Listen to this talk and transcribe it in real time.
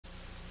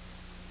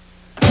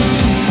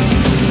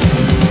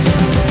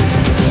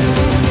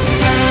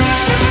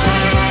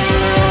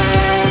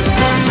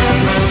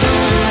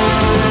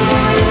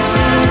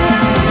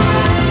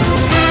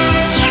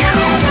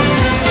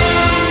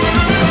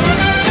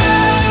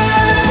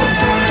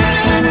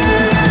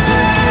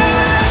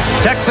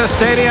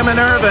Stadium in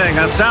Irving,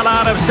 a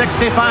sellout of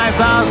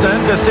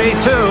 65,000 to see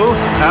two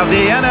of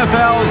the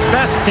NFL's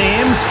best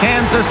teams.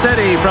 Kansas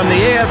City from the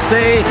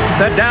AFC,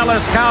 the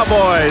Dallas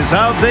Cowboys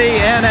of the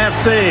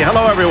NFC.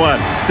 Hello, everyone.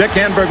 Dick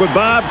Enberg with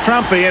Bob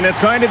Trumpy, and it's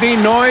going to be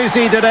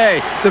noisy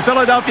today. The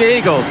Philadelphia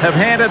Eagles have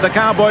handed the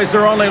Cowboys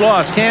their only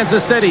loss.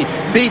 Kansas City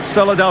beats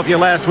Philadelphia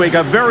last week,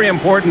 a very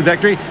important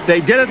victory. They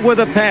did it with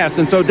a pass,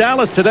 and so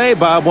Dallas today,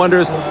 Bob,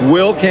 wonders,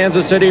 will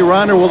Kansas City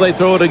run or will they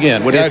throw it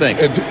again? What do you think?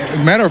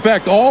 Matter of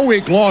fact, all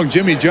week long,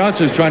 Jimmy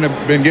Johnson's trying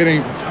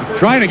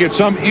to get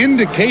some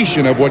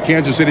indication of what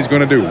Kansas City's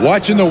going to do.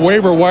 Watching the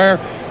waiver wire,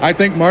 I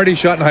think Marty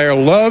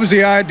Schottenheimer loves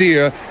the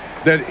idea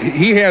that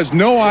he has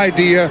no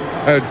idea,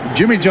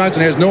 Jimmy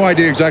Johnson has no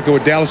idea exactly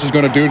what Dallas is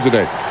going to do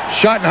today.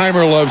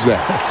 Schottenheimer loves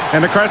that.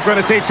 And of course, we're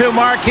going to see two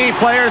marquee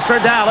players for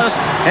Dallas.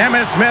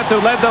 Emmitt Smith,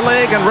 who led the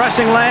league in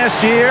rushing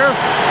last year,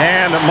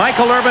 and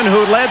Michael Irvin,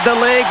 who led the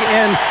league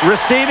in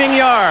receiving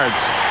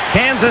yards.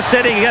 Kansas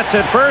City gets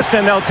it first,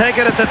 and they'll take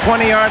it at the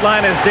 20-yard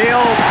line as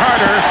Dale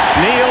Carter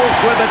kneels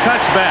with a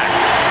touchback.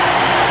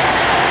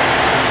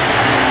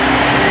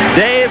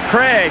 Dave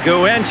Craig,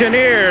 who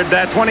engineered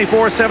that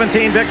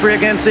 24-17 victory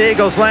against the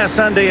Eagles last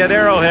Sunday at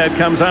Arrowhead,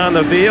 comes on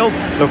the field.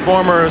 The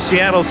former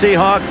Seattle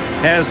Seahawk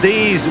has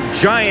these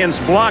giants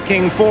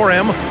blocking for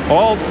him.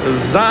 Alt,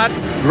 Zott,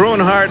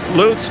 Grunhart,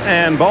 Lutz,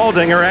 and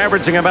Baldinger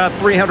averaging about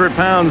 300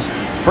 pounds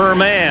per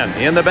man.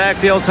 In the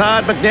backfield,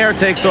 Todd McNair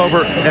takes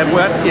over at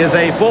what is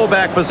a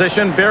fullback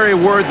position. Barry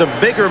Ward, the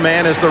bigger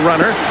man, is the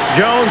runner.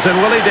 Jones and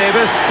Willie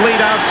Davis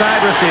fleet outside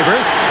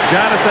receivers.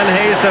 Jonathan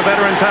Hayes, the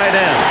veteran tight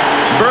end.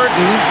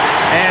 Burton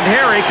and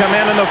Harry come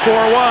in the 4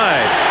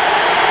 wide.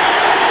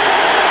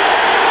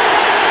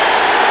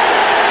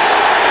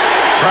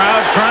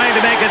 Crowd trying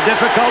to make it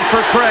difficult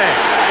for Craig.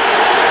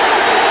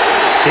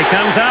 He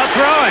comes out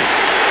throwing.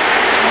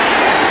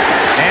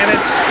 And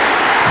it's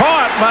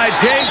caught by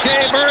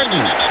J.J.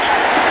 Burton.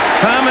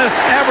 Thomas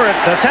Everett,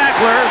 the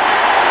tackler.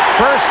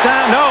 First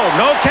down.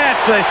 No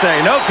catch, they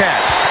say. No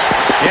catch.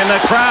 In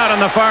the crowd on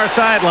the far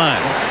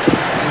sidelines.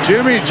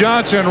 Jimmy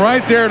Johnson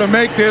right there to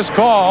make this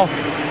call.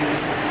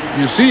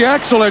 You see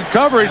excellent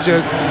coverage.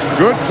 A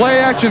good play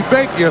action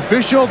fake. The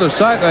official, the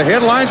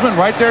head linesman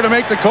right there to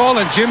make the call,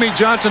 and Jimmy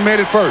Johnson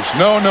made it first.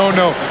 No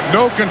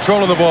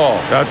control of the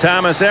ball. So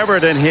Thomas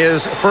Everett, in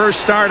his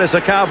first start as a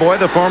Cowboy,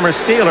 the former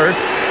Steeler,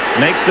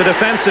 makes the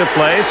defensive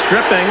play,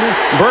 stripping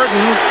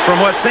Burton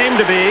from what seemed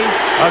to be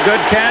a good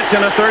catch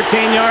in a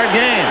 13-yard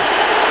gain.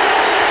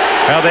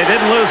 Well, they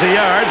didn't lose a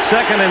yard.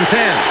 2nd and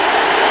 10.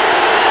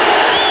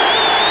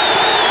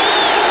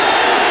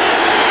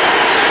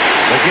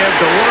 They give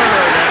the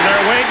word, and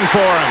they're waiting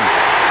for him.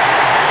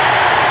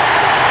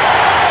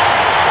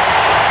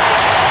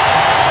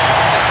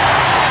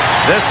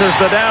 This is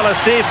the Dallas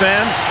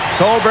defense.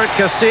 Tolbert,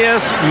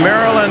 Casillas,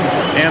 Maryland,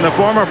 and the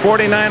former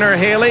 49er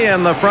Haley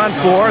in the front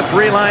 4.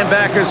 3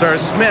 linebackers are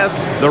Smith,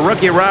 the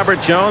rookie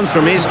Robert Jones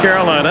from East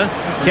Carolina,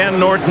 Ken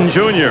Norton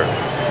Jr.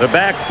 The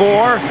back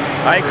 4,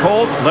 Ike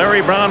Holt,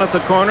 Larry Brown at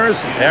the corners,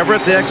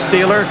 Everett, the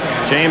ex-Steeler,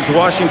 James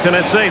Washington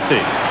at safety.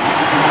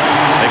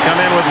 They come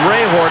in with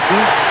Ray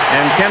Horton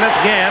and Kenneth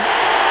Gant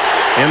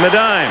in the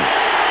dime.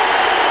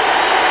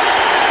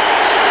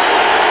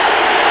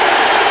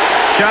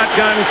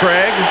 Shotgun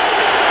Craig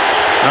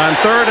on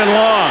 3rd and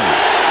long.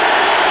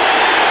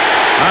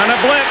 On a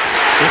blitz,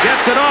 he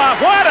gets it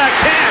off. What a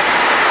catch!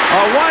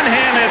 A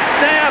one-handed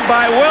stab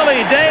by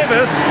Willie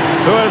Davis,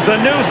 who is the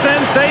new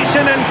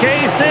sensation in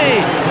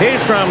KC.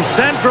 He's from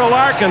Central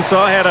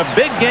Arkansas, had a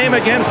big game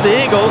against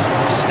the Eagles,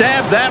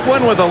 stabbed that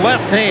one with the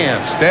left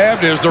hand.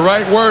 Stabbed is the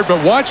right word,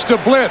 but watch the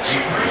blitz.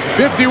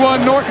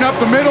 51 Norton up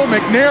the middle.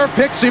 McNair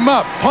picks him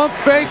up. Pump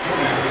fake.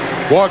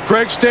 Boy,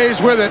 Craig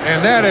stays with it,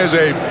 and that is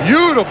a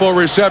beautiful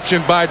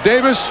reception by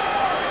Davis.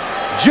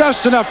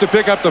 Just enough to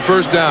pick up the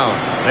first down.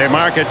 They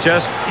mark it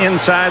just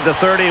inside the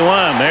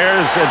 31.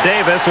 There's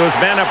Davis, who has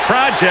been a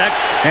project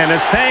and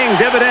is paying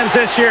dividends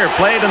this year.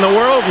 Played in the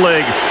World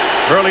League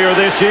earlier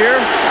this year.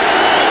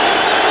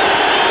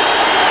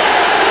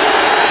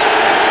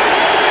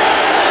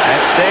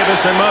 That's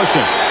Davis in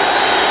motion.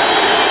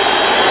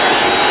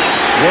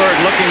 Word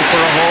looking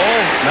for a hole.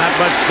 Not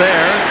much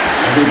there.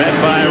 Met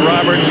by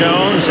Robert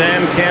Jones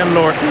and Ken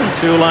Norton,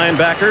 2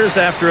 linebackers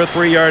after a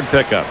 3-yard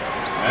pickup.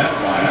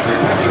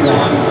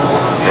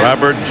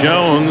 Robert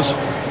Jones,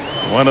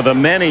 one of the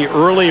many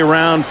early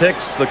round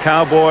picks the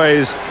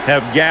Cowboys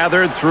have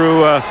gathered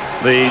through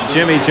the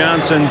Jimmy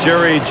Johnson,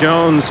 Jerry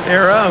Jones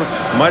era,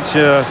 much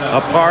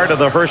a part of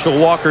the Herschel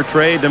Walker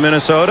trade to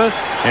Minnesota.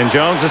 And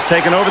Jones has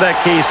taken over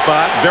that key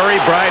spot. Very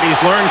bright.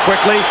 He's learned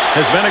quickly,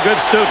 has been a good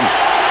student.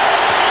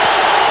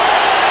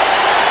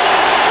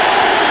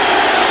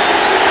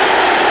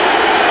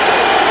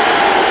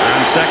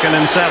 On 2nd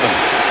and 7.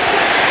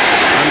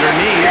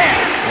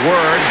 Underneath.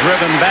 Word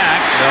driven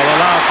back. They'll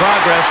allow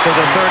progress to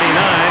the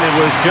 39. It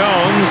was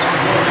Jones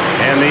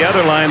and the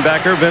other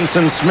linebacker,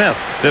 Vincent Smith,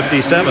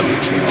 57.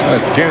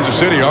 Kansas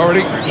City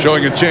already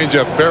showing a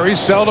changeup. Very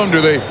seldom do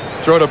they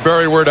throw to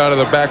Barry Word out of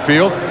the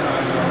backfield.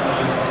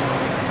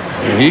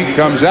 And he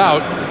comes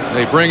out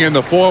They bring in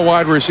the 4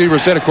 wide receiver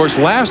set. Of course,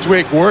 last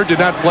week, Word did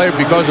not play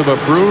because of a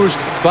bruised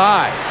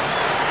thigh.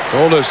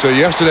 Told us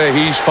yesterday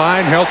he's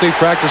fine, healthy,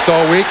 practiced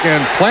all week,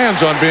 and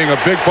plans on being a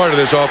big part of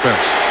this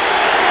offense.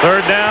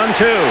 3rd down,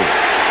 2.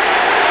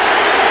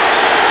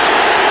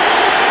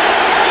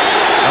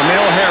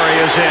 Emil Harry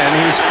is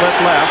in. He's split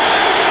left.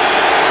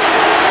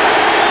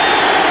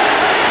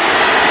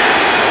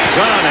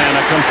 Run and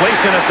a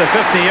completion at the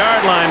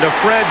 50-yard line to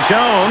Fred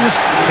Jones.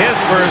 His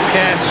first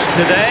catch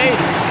today.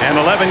 An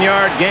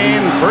 11-yard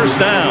gain, 1st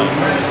down.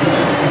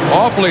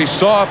 Awfully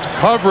soft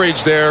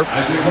coverage there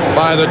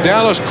by the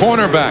Dallas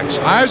cornerbacks.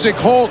 Isaac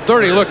Holt,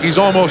 30. Look, he's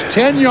almost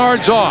 10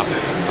 yards off.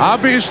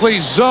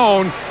 Obviously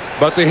zone,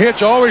 but the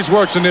hitch always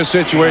works in this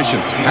situation.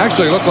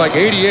 Actually, it looked like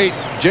 88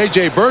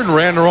 J.J. Burton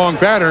ran the wrong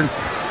pattern.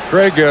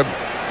 Craig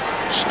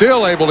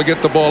still able to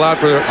get the ball out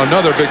for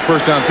another big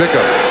 1st down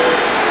pickup.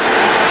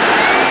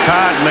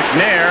 Todd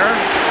McNair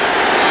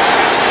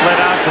split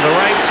out to the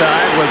right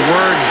side with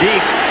Word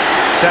deep,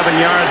 7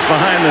 yards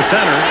behind the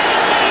center.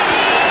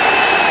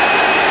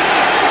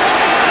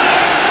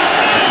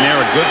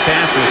 McNair, a good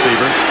pass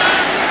receiver,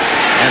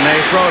 and they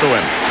throw to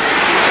him.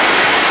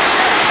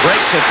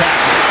 Breaks a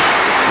tackle,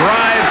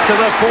 drives to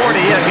the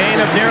 40, a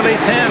gain of nearly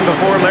 10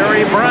 before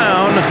Larry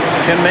Brown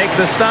can make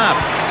the stop.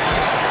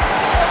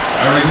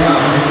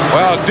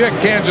 Well, Dick,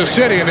 Kansas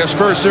City in this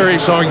first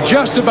series showing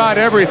just about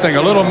everything.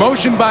 A little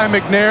motion by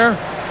McNair,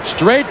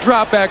 straight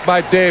drop back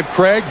by Dave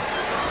Craig,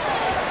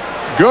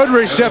 good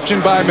reception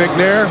by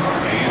McNair,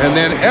 and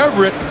then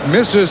Everett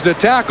misses the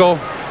tackle.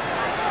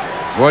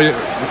 Well,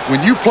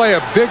 when you play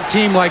a big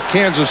team like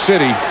Kansas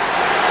City,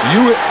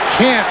 you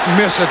can't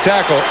miss a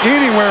tackle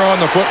anywhere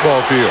on the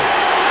football field.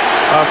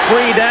 A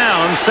free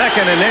down,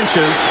 2nd and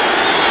inches.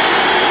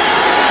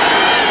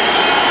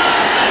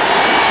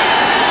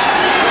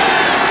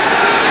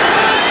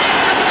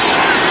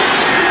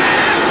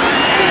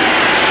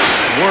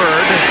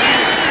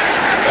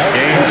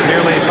 Gains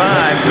nearly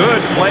 5.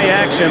 Good play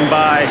action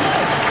by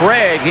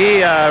Craig.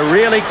 He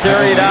really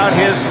carried out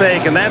his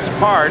fake, and that's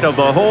part of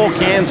the whole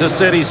Kansas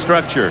City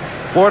structure.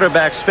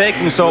 Quarterbacks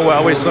faking so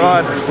well. We saw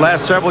it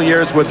last several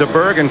years with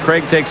DeBerg, and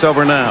Craig takes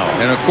over now.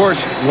 And, of course,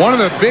 one of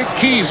the big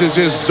keys is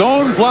his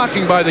zone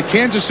blocking by the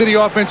Kansas City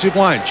offensive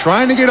line,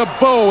 trying to get a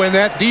bow in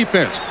that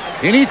defense.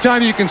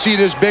 Anytime you can see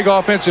this big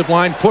offensive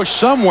line push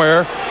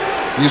somewhere,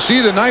 you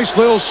see the nice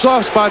little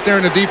soft spot there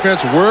in the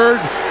defense.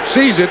 Word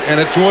sees it, and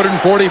at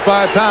 245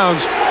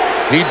 pounds,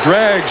 he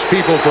drags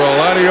people for a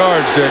lot of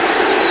yards, Dick.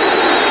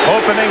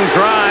 Opening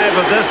drive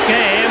of this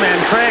game, and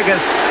Craig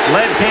has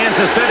led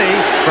Kansas City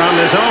from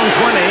his own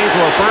 20 to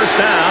a 1st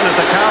down at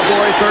the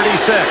Cowboy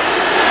 36.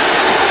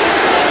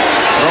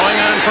 Throwing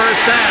on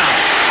 1st down.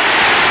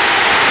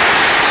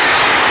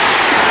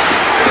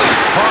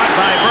 Caught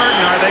by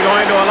Burton. Are they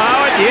going to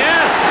allow it?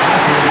 Yes!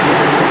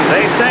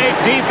 They say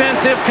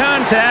defensive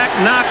contact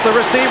knocked the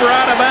receiver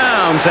out of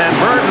bounds, and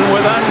Burton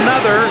with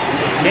another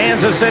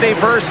Kansas City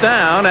 1st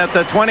down at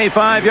the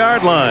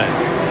 25-yard line.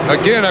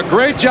 Again, a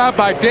great job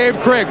by Dave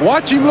Craig.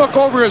 Watch him look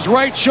over his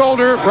right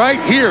shoulder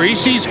right here. He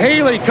sees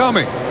Haley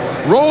coming.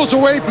 Rolls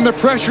away from the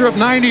pressure of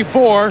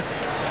 94,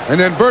 and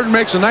then Burton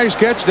makes a nice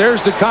catch.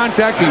 There's the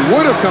contact. He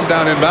would have come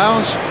down in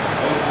bounds.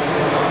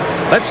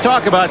 Let's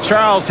talk about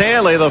Charles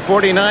Haley, the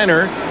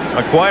 49er,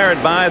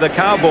 acquired by the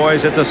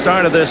Cowboys at the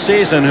start of this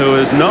season, who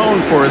is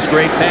known for his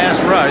great pass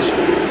rush,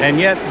 and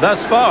yet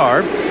thus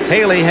far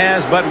Haley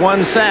has but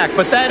 1 sack,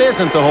 but that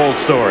isn't the whole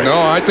story.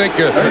 No, I think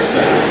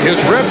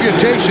his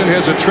reputation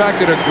has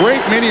attracted a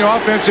great many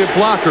offensive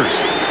blockers,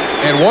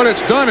 and what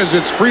it's done is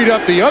it's freed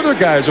up the other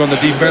guys on the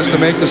defense to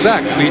make the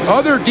sack. The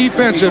other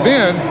defensive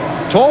end,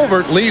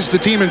 Tolbert, leads the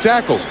team in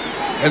tackles.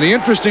 And the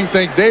interesting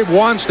thing, Dave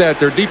Wanstadt,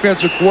 their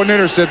defensive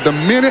coordinator, said the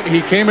minute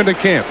he came into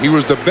camp, he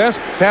was the best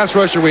pass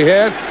rusher we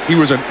had. He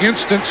was an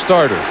instant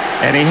starter.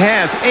 And he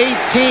has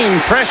 18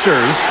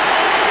 pressures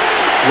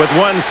with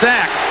 1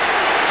 sack.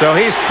 So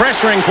he's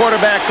pressuring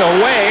quarterbacks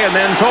away, and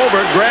then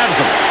Tolbert grabs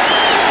them.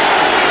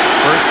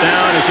 1st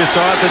down, as you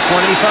saw at the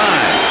 25.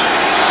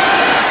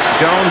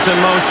 Jones in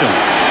motion.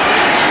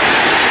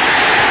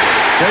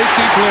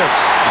 Safety blitz.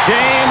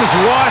 James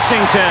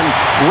Washington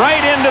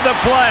right into the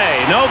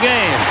play. No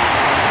gain.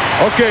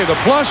 Okay, the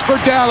plus for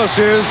Dallas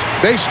is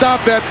they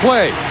stopped that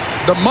play.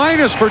 The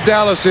minus for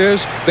Dallas is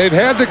they've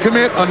had to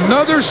commit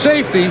another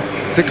safety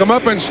to come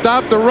up and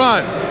stop the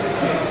run.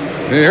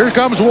 And here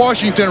comes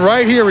Washington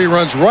right here. He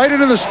runs right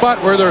into the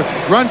spot where the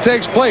run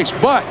takes place.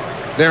 But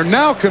they're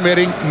now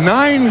committing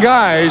 9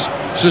 guys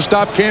to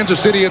stop Kansas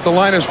City at the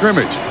line of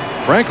scrimmage.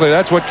 Frankly,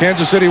 that's what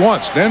Kansas City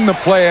wants. Then the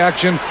play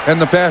action and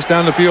the pass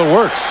down the field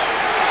works.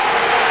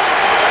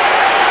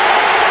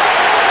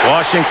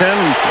 Washington,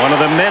 one of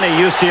the many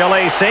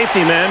UCLA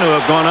safety men who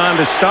have gone on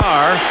to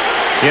star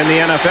in the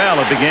NFL.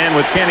 It began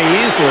with Kenny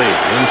Easley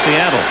in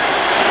Seattle.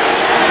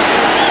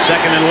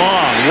 2nd and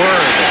long.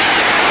 Word.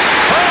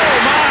 Oh,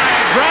 my!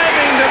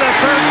 Driving to the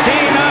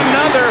 13.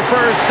 Another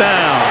 1st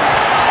down.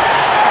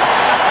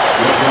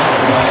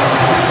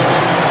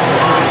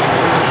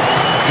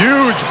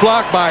 Huge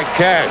block by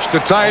Cash, the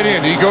tight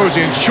end. He goes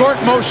in short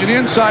motion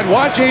inside.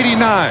 Watch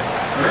 89.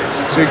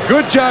 See,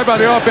 good job by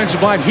the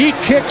offensive line. He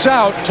kicks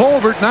out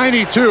Tolbert,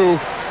 92.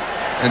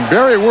 And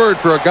Barry Word,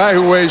 for a guy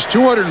who weighs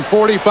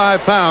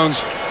 245 pounds,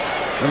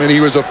 I mean,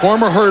 he was a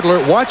former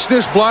hurdler. Watch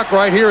this block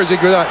right here as he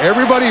goes out.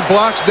 Everybody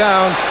blocks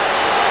down.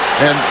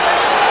 And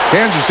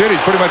Kansas City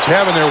pretty much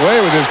having their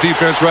way with this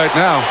defense right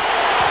now.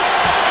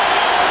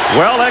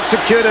 Well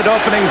executed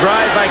opening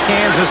drive by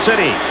Kansas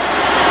City.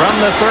 From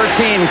the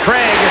 13,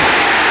 Craig.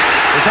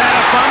 Is that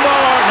a fumble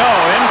or no?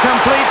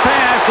 Incomplete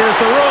pass is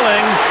the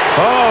ruling.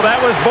 Oh,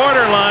 that was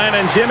borderline,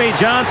 and Jimmy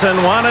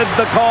Johnson wanted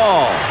the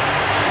call.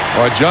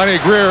 Johnny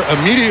Greer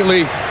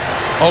immediately,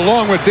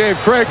 along with Dave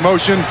Craig,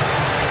 motion.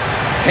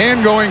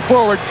 Hand going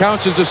forward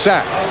counts as a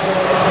sack.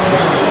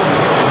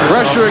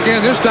 Pressure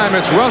again. This time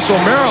it's Russell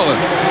Maryland.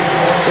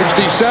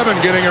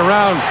 67 getting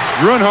around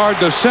Grunhard,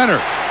 the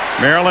center.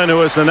 Maryland, who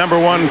was the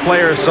 #1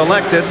 player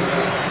selected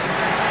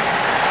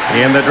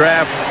in the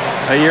draft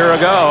a year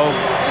ago.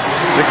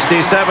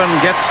 67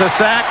 gets a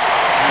sack,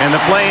 and the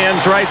play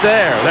ends right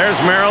there. There's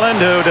Maryland,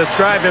 who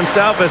described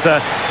himself as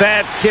a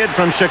fat kid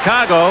from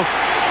Chicago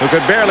who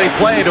could barely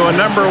play to a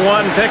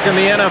 #1 pick in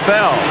the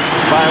NFL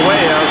by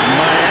way of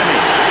Miami.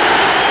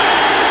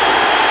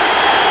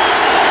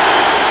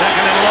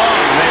 Second and long.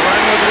 They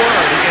run with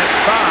Word. He gets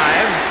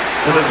 5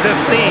 to the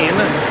 15.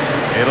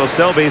 It'll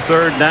still be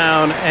 3rd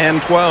down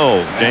and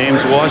 12.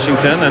 James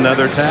Washington,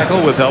 another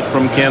tackle with help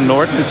from Ken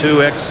Norton,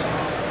 2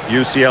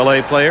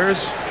 ex-UCLA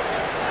players.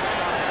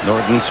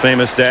 Norton's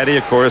famous daddy,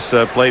 of course,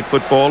 played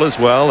football as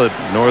well at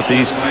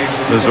Northeast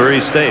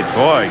Missouri State.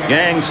 Boy,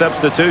 gang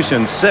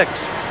substitution,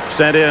 6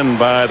 sent in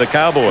by the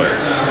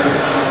Cowboys.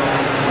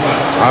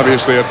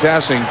 Obviously a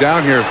passing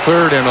down here,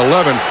 3rd and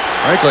 11.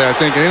 Frankly, I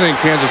think anything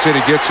Kansas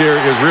City gets here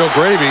is real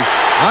gravy.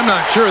 I'm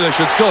not sure they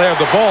should still have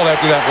the ball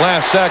after that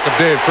last sack of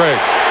Dave Craig.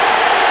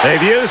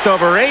 They've used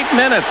over 8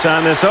 minutes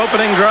on this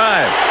opening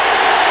drive.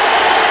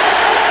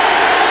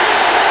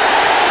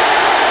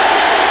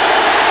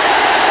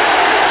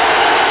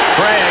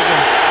 Craig,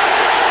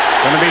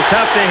 going to be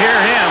tough to hear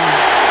him.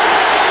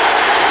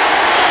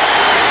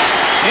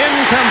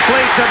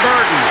 Incomplete to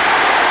Burton.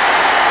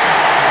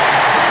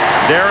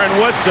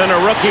 Darren Woodson, a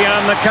rookie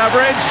on the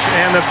coverage,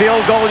 and the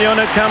field goal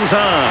unit comes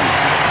on.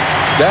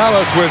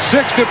 Dallas with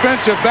 6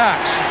 defensive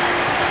backs.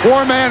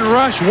 4-man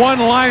rush, 1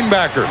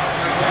 linebacker.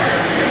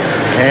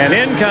 And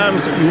in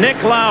comes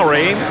Nick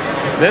Lowry.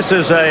 This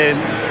is a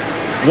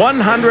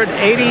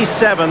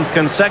 187th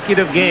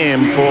consecutive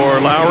game for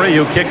Lowry,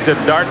 who kicked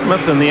at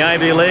Dartmouth in the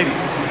Ivy League.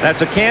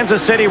 That's a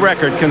Kansas City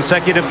record,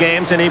 consecutive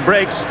games, and he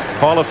breaks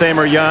Hall of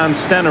Famer Jan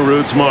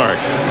Stenerud's mark.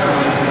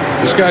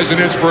 This guy's an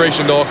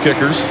inspiration to all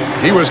kickers.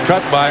 He was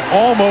cut by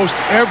almost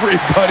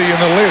everybody in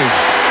the league.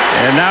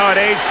 And now at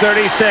age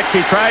 36,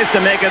 he tries to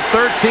make it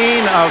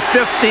 13 of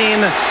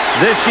 15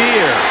 this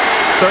year.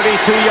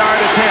 32-yard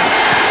attempt.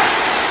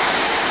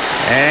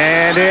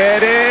 And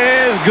it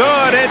is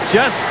good. It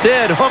just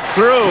did hook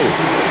through.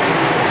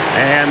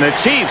 And the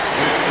Chiefs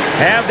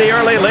have the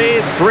early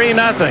lead,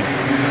 3-0.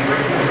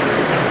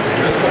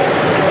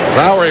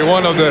 Lowry,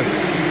 one of the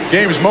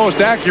game's most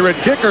accurate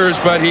kickers,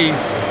 but he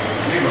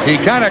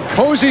kind of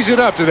cozies it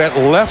up to that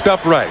left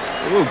upright.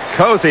 Ooh,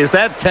 cozy. Is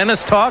that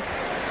tennis talk?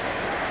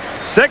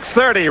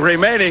 6:30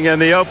 remaining in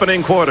the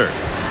opening quarter.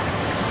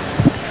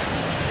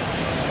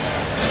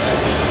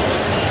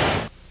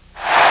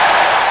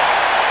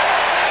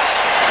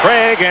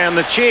 Craig and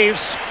the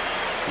Chiefs,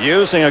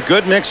 using a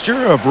good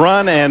mixture of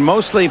run and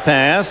mostly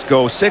pass,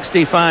 go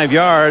 65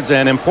 yards,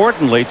 and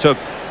importantly took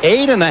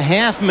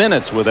 8.5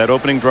 minutes with that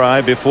opening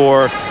drive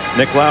before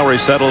Nick Lowry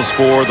settles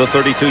for the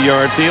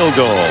 32-yard field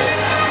goal.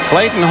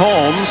 Clayton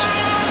Holmes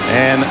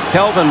and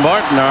Kelvin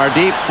Martin are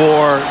deep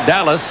for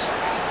Dallas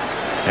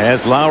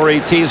as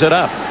Lowry tees it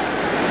up.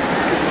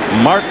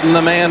 Martin,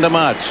 the man to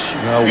watch.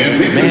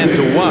 Man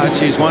to watch.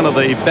 He's one of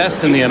the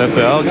best in the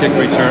NFL kick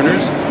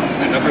returners.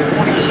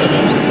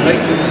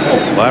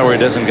 Lowry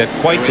doesn't get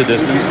quite the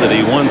distance that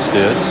he once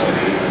did,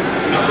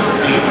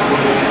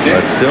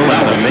 but still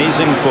an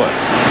amazing foot.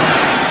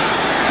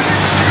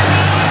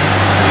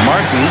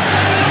 Martin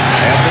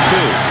at the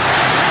 2.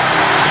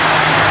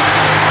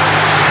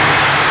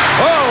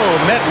 Oh,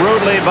 met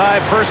rudely by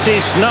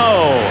Percy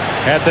Snow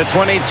at the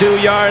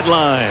 22-yard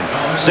line.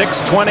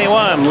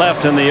 6:21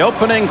 left in the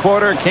opening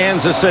quarter.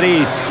 Kansas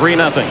City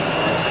 3-0.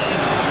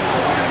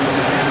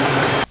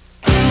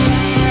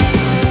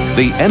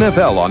 The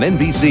NFL on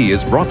NBC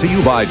is brought to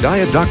you by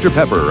Diet Dr.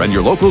 Pepper and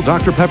your local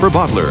Dr. Pepper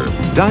bottler.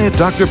 Diet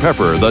Dr.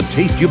 Pepper, the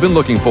taste you've been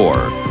looking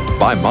for.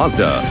 By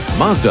Mazda.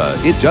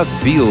 Mazda, it just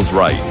feels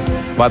right.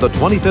 By the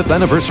 25th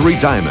Anniversary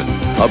Diamond,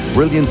 a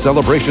brilliant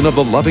celebration of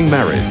the loving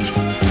marriage.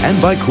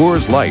 And by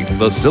Coors Light,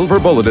 the Silver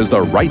Bullet is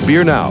the right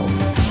beer now.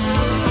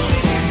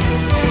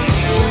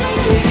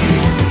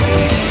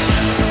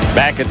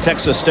 Back at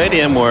Texas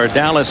Stadium, where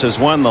Dallas has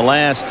won the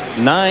last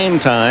 9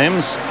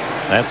 times.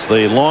 That's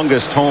the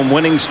longest home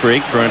winning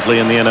streak currently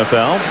in the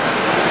NFL.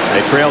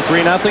 They trail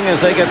 3-0 as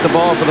they get the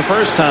ball for the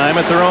first time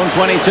at their own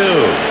 22.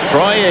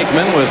 Troy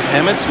Aikman with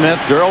Emmitt Smith,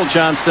 Gerald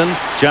Johnston.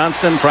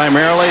 Johnston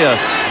primarily a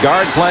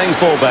guard playing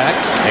fullback,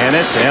 and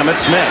it's Emmitt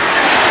Smith.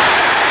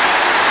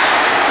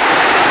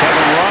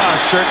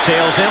 shirt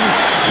tails him.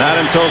 Not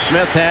until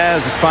Smith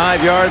has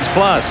 5 yards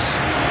plus.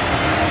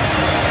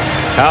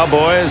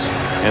 Cowboys,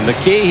 and the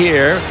key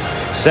here,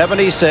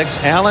 76,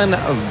 Alan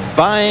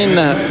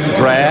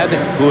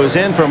Weingrad, who is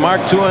in for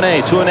Mark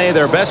Tuanay. Tuanay,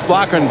 their best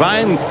blocker, and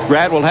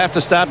Weingrad will have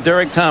to stop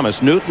Derek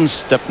Thomas. Newton,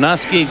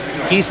 Stepnoski,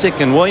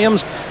 Kiesick, and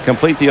Williams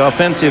complete the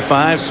offensive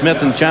 5.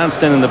 Smith and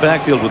Johnston in the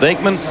backfield with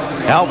Aikman.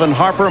 Alvin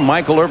Harper,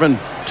 Michael Irvin,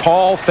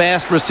 tall,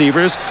 fast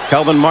receivers.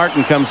 Kelvin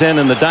Martin comes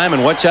in the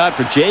diamond. Watch out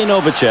for Jay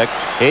Novacek,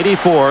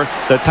 84,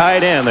 the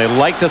tight end. They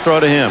like to throw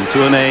to him.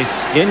 Tuanay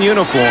in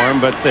uniform,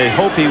 but they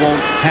hope he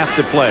won't have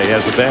to play.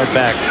 Has a bad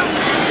back.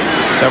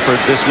 Suffered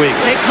this week.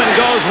 Aikman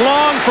goes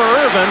long for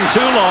Irvin,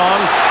 too long,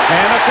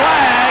 and a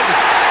flag.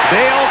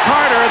 Dale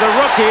Carter, the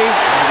rookie,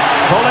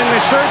 pulling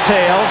the shirt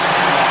tail,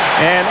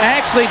 and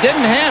actually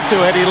didn't have to.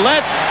 Had he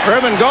let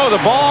Irvin go,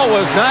 the ball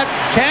was not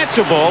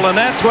catchable, and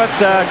that's what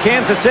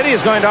Kansas City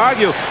is going to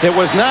argue. It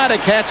was not a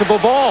catchable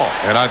ball.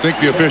 And I think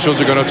the officials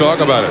are going to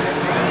talk about it.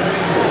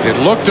 It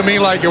looked to me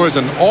like it was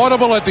an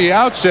audible at the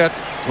outset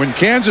when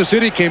Kansas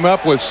City came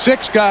up with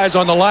 6 guys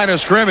on the line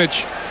of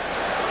scrimmage.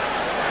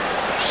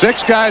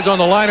 6 guys on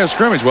the line of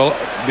scrimmage. Well,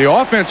 the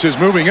offense is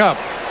moving up.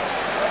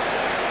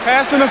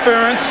 Pass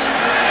interference.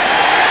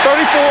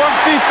 34,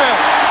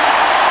 defense.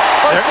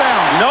 First down.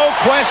 No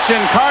question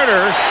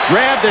Carter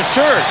grabbed the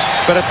shirt,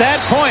 but at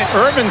that point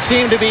Irvin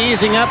seemed to be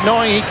easing up,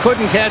 knowing he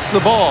couldn't catch the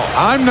ball.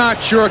 I'm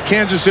not sure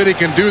Kansas City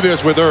can do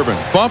this with Irvin.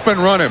 Bump and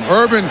run him.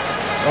 Irvin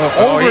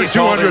over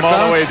 200 pounds.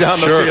 All the way down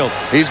the field.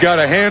 He's got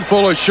a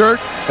handful of shirt.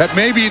 That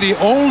may be the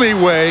only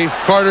way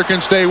Carter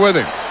can stay with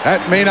him.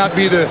 That may not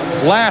be the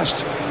last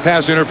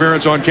pass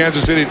interference on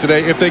Kansas City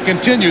today if they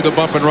continue the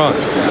bump and run.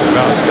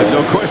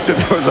 No question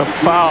there was a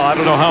foul. I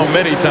don't know how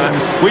many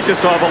times. We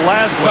just saw the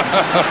last one.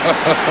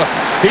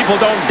 People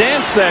don't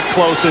dance that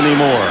close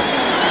anymore.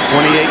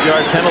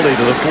 28-yard penalty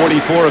to the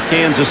 44 of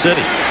Kansas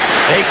City.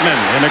 Aikman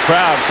in the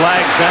crowd,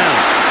 flags down.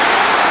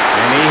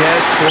 And he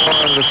heads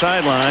for the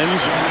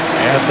sidelines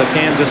at the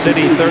Kansas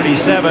City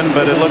 37,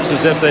 but it looks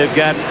as if they've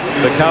got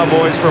the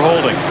Cowboys for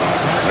holding.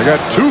 They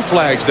got 2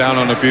 flags down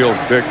on the field,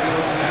 Dick.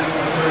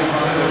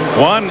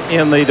 One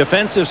in the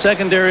defensive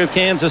secondary of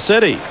Kansas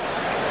City.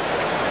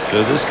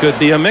 So this could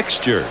be a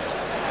mixture.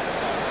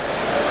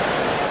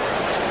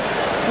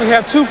 We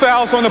have 2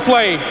 fouls on the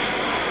play.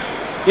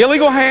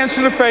 Illegal hands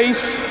to the face.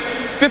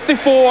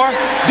 54,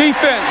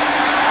 defense.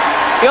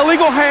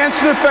 Illegal hands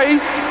to the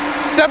face.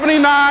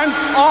 79,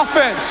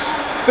 offense.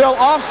 They'll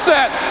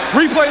offset.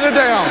 Replay the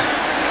down.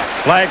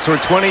 Flags were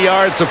 20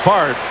 yards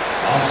apart.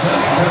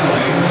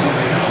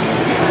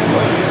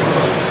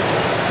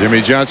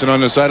 Jimmy Johnson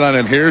on the sideline,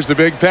 and here's the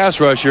big pass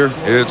rusher.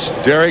 It's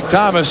Derek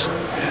Thomas.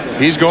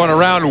 He's going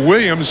around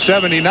Williams,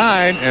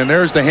 79, and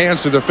there's the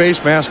hands to the face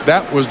mask.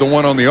 That was the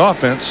one on the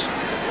offense.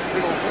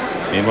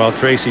 Meanwhile,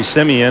 Tracy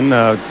Simeon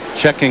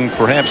checking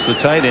perhaps the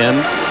tight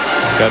end.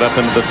 Got up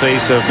into the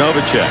face of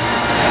Novacek.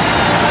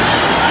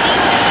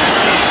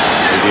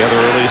 The other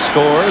early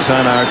scores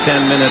on our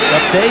 10-minute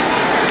update.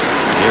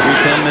 Every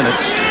 10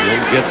 minutes,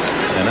 you'll get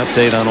an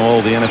update on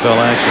all the NFL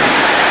action.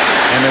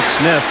 Emmett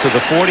Smith to the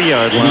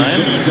 40-yard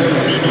line.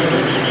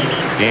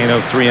 Gain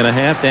of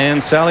 3.5.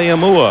 Dan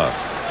Saliamua,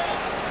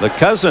 the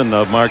cousin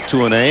of Mark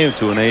Tuanay.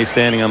 Tuanay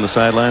standing on the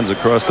sidelines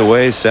across the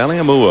way.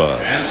 Saliamua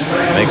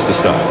makes the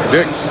stop.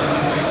 Dick,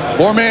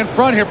 4-man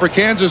front here for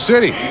Kansas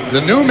City.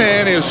 The new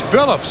man is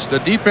Phillips, the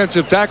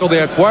defensive tackle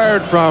they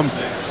acquired from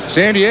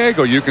San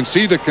Diego. You can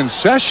see the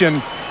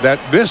concession that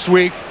this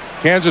week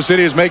Kansas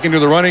City is making to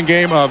the running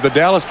game of the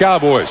Dallas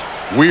Cowboys.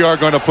 We are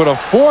going to put a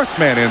 4th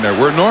man in there.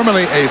 We're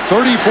normally a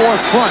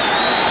 34th front.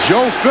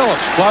 Joe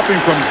Phillips flopping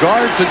from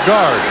guard to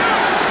guard.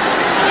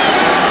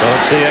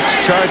 Phillips, the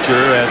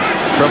ex-Charger, at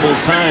troubled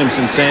times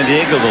in San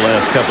Diego the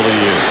last couple of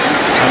years.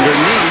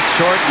 Underneath,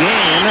 short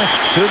gain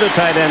to the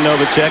tight end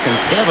Novacek, and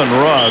Kevin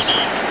Ross,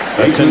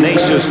 a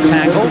tenacious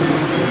tackle.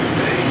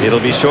 It'll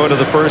be short of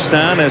the first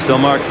down as they'll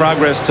mark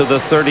progress to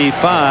the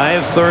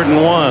 35, 3rd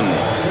and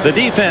 1. The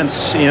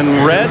defense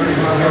in red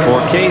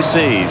for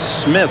KC.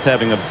 Smith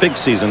having a big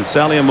season.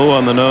 Saliamua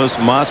on the nose,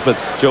 Moss, but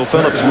Joe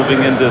Phillips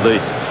moving into the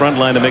front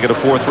line to make it a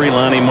 4-3.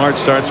 Lonnie March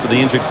starts for the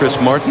injured Chris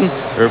Martin.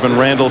 Irvin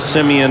Randall,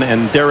 Simeon,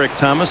 and Derek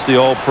Thomas, the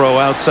all-pro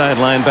outside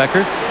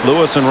linebacker.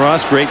 Lewis and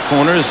Ross, great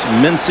corners.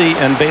 Mincy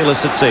and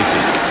Bayless at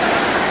safety.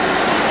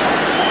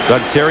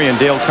 Doug Terry and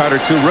Dale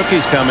Carter, 2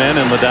 rookies, come in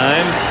the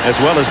dime, as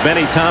well as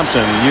Benny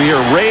Thompson. You hear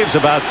raves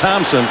about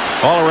Thompson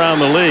all around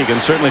the league,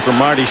 and certainly from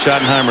Marty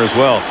Schottenheimer as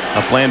well.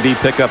 A Plan B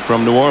pickup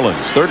from New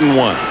Orleans. 3rd and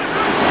 1.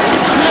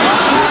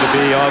 Appeared to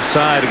be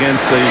offside against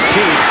the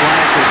Chiefs.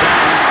 Flags are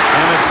down.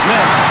 Emmett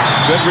Smith,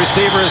 good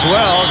receiver as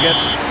well,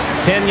 gets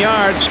 10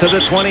 yards to the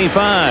 25.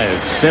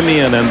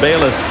 Simeon and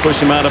Bayless push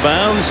him out of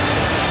bounds.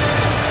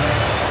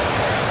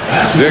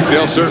 Dick,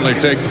 they'll certainly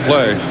take the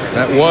play.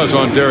 That was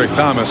on Derek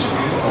Thomas.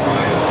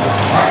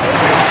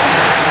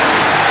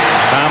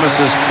 Thomas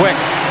is quick,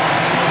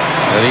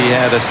 but he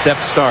had a step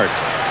start.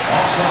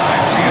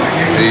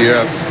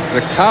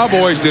 The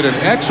Cowboys did an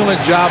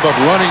excellent job of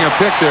running a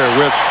pick there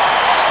with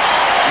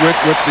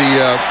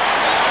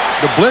the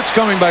the blitz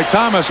coming by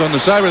Thomas on the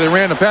side where they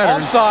ran the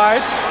pattern.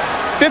 Offside.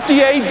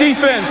 58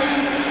 defense.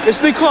 It's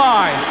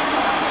declined.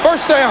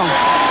 First down.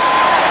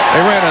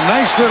 They ran a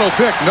nice little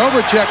pick.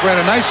 Novacek ran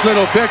a nice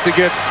little pick to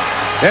get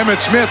Emmitt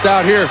Smith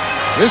out here.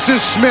 This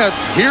is Smith.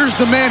 Here's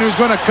the man who's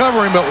going to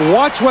cover him, but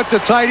watch what the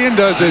tight end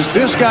does as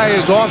this guy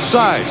is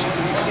offsides.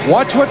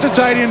 Watch what the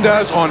tight end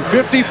does on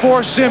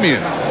 54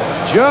 Simeon.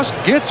 Just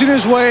gets in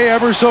his way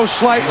ever so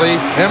slightly.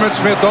 Emmitt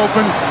Smith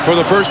open for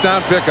the first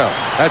down pickup.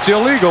 That's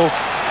illegal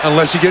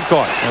unless you get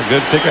caught. A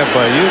good pickup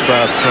by you,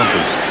 Bob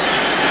Trumpy.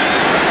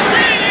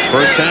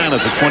 First down at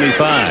the 25.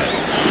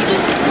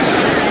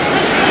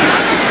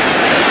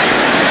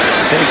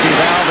 Safety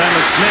valve,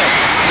 Emmitt Smith.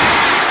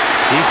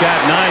 He's got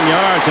 9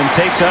 yards and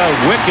takes a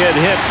wicked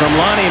hit from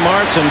Lonnie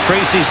Martz and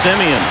Tracy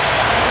Simeon.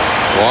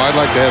 Well, I'd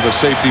like to have a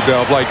safety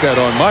valve like that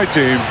on my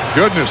team.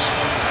 Goodness.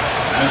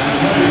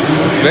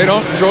 They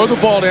don't throw the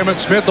ball to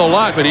Emmitt Smith a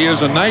lot, but he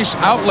is a nice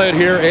outlet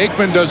here.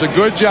 Aikman does a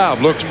good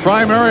job. Looks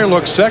primary,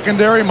 looks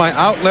secondary. My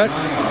outlet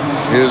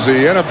is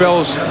the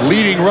NFL's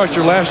leading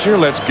rusher last year.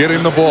 Let's get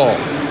him the ball.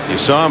 You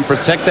saw him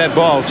protect that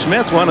ball.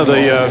 Smith, one of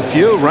the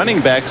few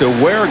running backs who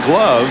wear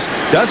gloves,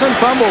 doesn't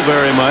fumble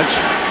very much.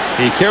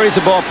 He carries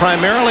the ball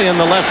primarily in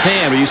the left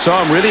hand, but you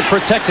saw him really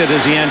protected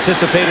as he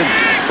anticipated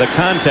the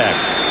contact.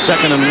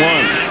 2nd and 1.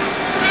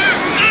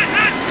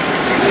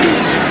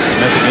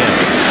 Smith again.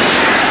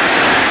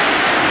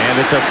 And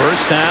it's a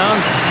first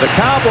down. The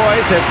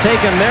Cowboys have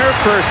taken their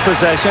first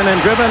possession and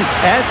driven,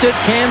 as did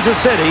Kansas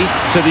City,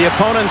 to the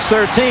opponent's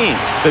 13.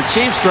 The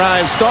Chiefs'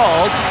 drive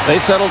stalled.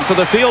 They settled for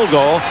the field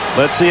goal.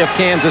 Let's see if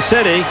Kansas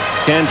City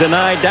can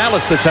deny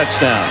Dallas the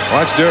touchdown.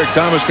 Watch Derek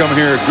Thomas coming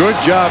here. Good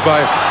job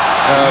by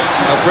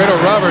Alfredo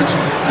Roberts.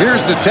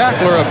 Here's the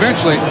tackler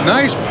eventually.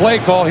 Nice play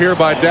call here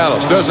by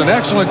Dallas. Does an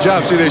excellent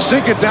job. See, they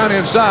sink it down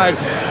inside,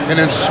 and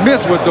then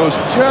Smith with those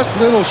just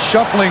little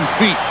shuffling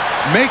feet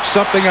makes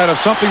something out of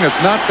something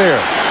that's not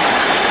there.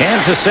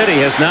 Kansas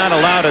City has not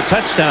allowed a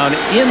touchdown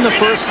in the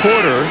first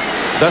quarter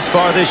thus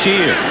far this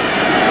year.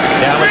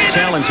 Dallas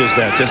challenges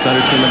that. Just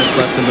under 2 minutes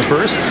left in the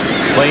first.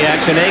 Play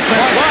action, Aikman.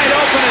 Wide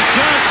open is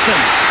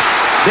Johnston.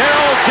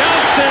 Darrell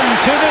Johnston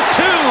to the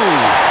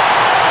 2.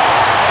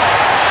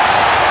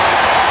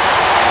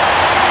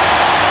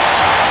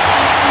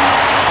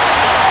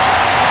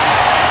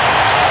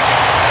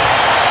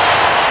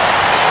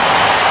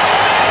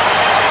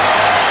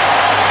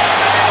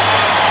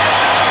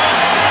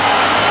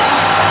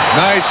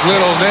 Nice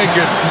little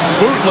naked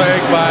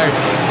bootleg by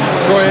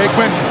Troy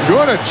Aikman.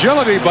 Good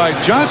agility by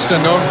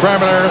Johnston, known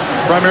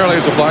primarily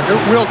as a blocker.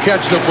 Will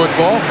catch the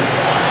football.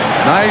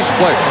 Nice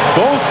play.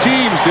 Both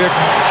teams, Dick,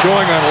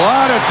 showing a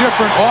lot of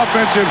different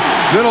offensive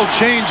little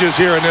changes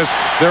here in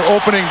their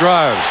opening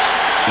drives.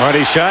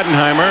 Marty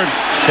Schottenheimer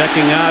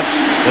checking out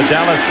the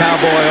Dallas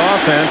Cowboy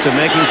offense and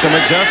making some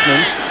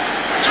adjustments.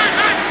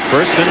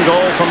 First and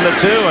goal from the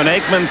 2, and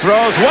Aikman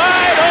throws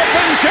wide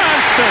open.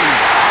 Johnston.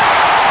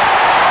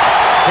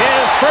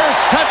 His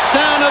first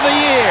touchdown of the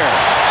year.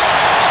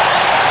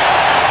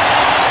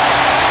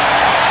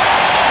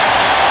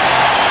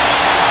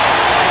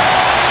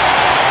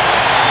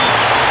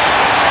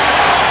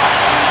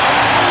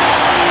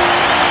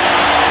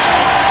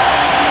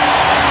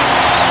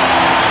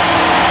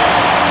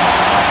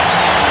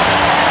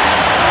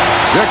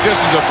 Dick, this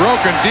is a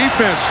broken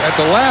defense. At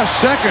the last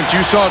second,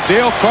 you saw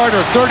Dale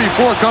Carter,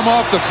 34, come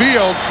off the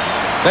field.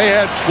 They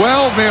had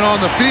 12 men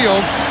on the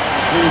field.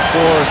 3, 4, 6,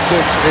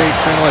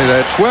 8, 10, 11.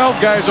 They had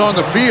 12 guys on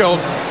the field.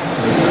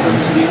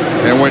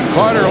 And when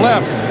Carter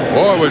left,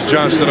 boy, was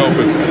Johnston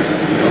open.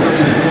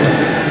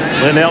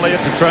 Lynn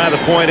Elliott to try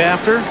the point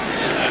after.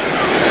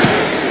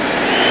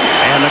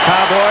 And the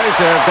Cowboys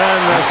have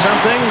done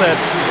something that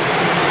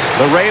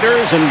the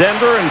Raiders and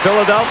Denver and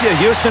Philadelphia,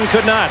 Houston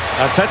could not.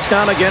 A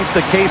touchdown against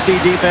the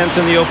KC defense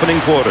in the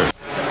opening quarter.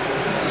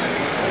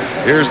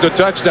 Here's the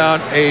touchdown.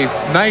 A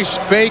nice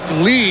fake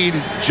lead.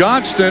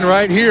 Johnston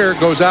right here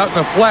goes out in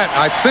the flat.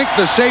 I think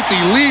the safety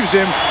leaves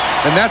him,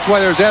 and that's why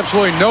there's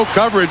absolutely no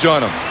coverage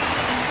on him.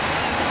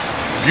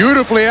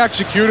 Beautifully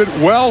executed,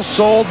 well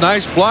sold.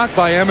 Nice block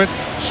by Emmitt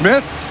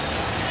Smith.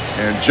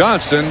 And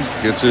Johnston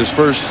gets his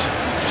first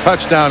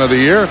touchdown of the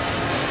year.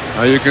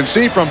 Now you can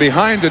see from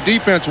behind the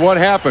defense what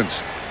happens.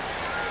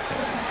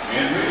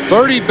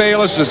 30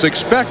 Bayless is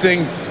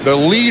expecting the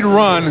lead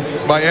run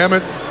by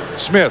Emmitt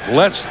Smith.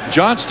 Lets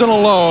Johnston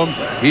alone.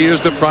 He is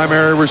the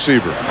primary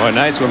receiver. Oh,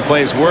 nice when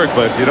plays work,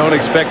 but you don't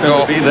expect them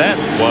to be that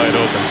wide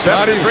open.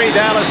 7-3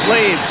 Dallas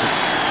leads.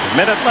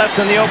 Minute left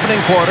in the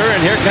opening quarter,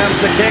 and here comes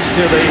the kick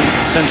to the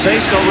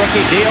sensational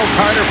rookie Dale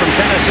Carter from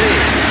Tennessee.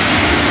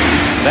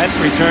 That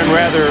return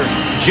rather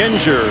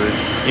ginger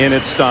in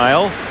its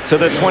style to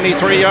the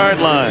 23-yard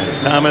line.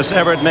 Thomas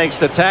Everett makes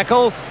the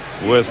tackle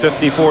with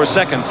 54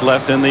 seconds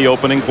left in the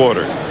opening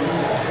quarter.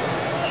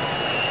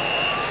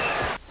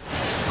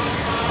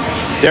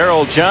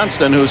 Darrell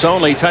Johnston, whose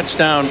only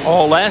touchdown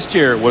all last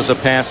year was a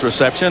pass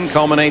reception,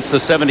 culminates the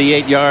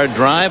 78-yard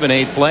drive in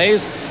 8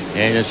 plays.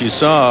 And as you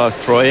saw,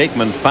 Troy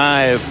Aikman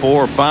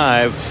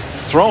 5-for-5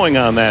 throwing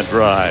on that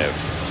drive.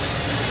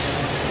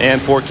 And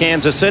for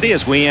Kansas City,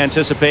 as we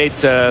anticipate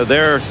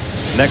their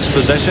next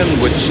possession,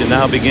 which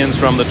now begins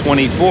from the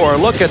 24,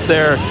 look at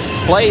their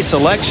play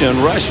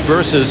selection, rush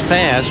versus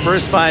pass.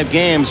 First 5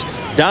 games,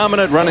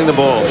 dominant running the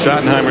ball,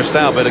 Schottenheimer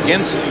style. But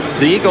against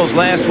the Eagles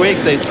last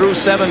week, they threw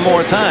 7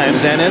 more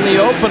times. And in the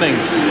opening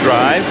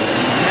drive,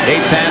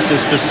 8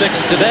 passes to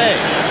 6 today.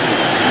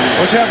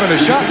 What's happened to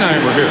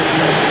Schottenheimer here?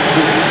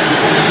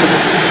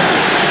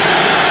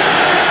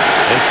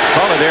 They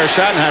call it Air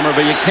Schottenheimer,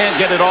 but you can't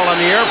get it all on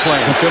the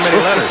airplane. Too many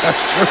letters.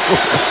 That's true.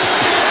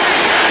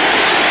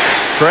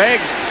 Craig,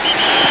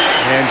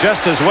 and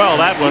just as well,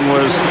 that one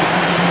was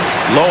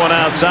low and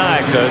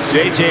outside because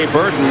J.J.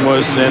 Burton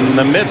was in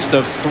the midst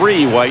of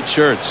 3 white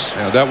shirts.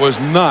 Yeah, that was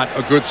not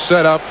a good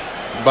setup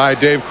by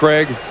Dave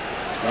Craig.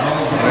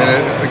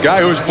 And a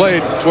guy who's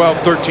played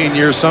 12, 13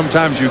 years,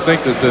 sometimes you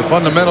think that the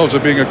fundamentals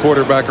of being a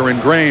quarterback are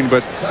ingrained,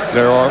 but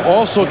there are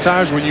also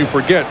times when you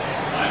forget.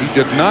 He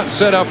did not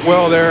set up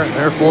well there,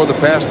 therefore the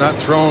pass not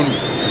thrown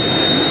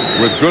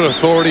with good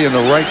authority in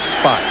the right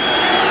spot.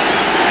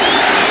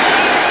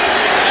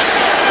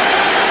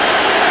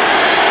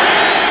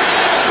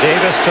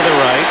 Davis to the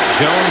right,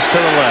 Jones to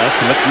the left,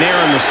 McNair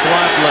in the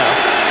slot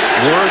left,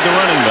 Word the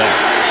running back.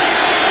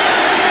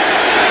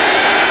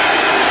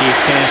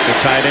 Keith Cash, the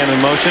tight end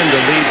in motion, the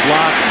lead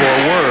block for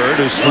Word,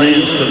 who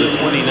slams to the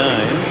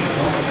 29.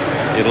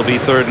 It'll be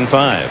 3rd and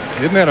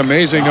 5. Isn't that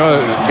amazing?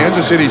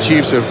 Kansas City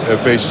Chiefs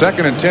have faced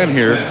 2nd and 10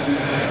 here.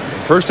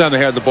 First time they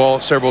had the ball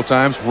several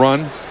times,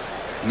 run.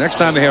 Next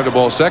time they have the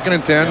ball, 2nd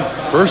and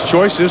 10. First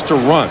choice is to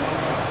run.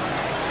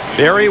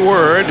 Barry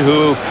Word,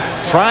 who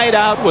tried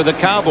out with the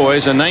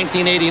Cowboys in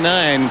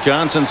 1989,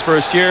 Johnson's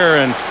first year,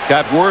 and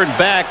got word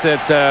back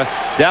that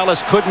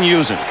Dallas couldn't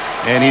use him.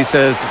 And he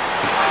says,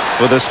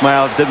 with a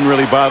smile, it didn't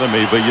really bother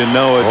me, but you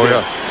know it. Oh,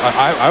 yeah.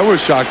 I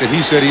was shocked that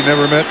he said he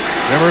never met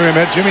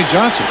Jimmy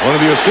Johnson. One of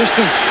the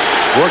assistants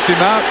worked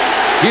him out.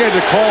 He had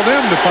to call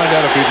them to find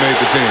out if he'd made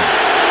the team.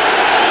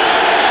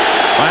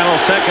 Final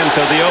seconds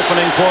of the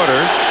opening quarter,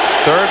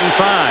 3rd and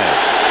 5.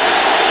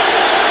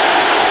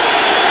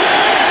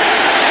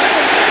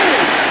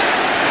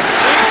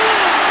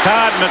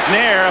 Todd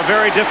McNair, a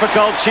very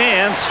difficult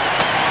chance,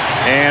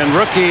 and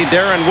rookie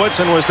Darren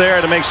Woodson was there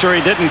to make sure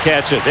he didn't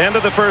catch it. End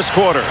of the first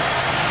quarter.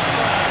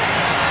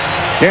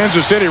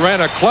 Kansas City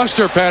ran a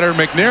cluster pattern.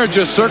 McNair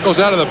just circles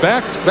out of the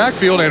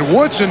backfield, and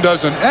Woodson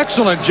does an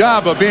excellent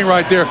job of being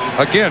right there.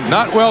 Again,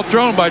 not well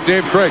thrown by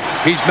Dave Craig.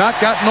 He's not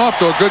gotten off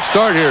to a good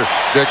start here,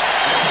 Dick.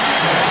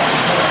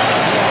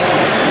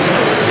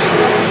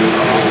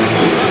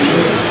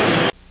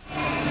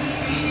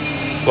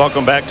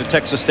 Welcome back to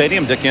Texas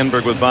Stadium. Dick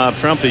Enberg with Bob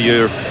Trumpy.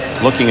 You're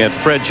looking at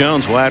Fred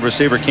Jones, wide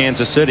receiver,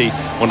 Kansas City,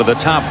 one of the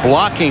top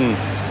blocking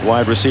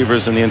wide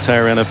receivers in the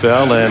entire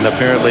NFL, and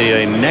apparently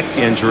a neck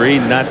injury,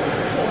 not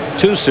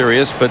too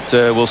serious, but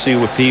we'll see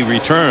if he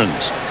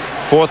returns.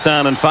 4th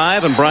down and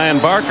 5, and Brian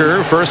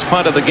Barker, first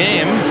punt of the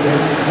game,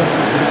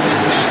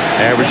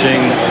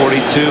 averaging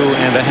 42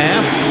 and a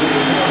half.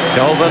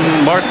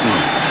 Kelvin Martin,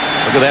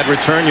 look at that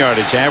return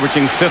yardage,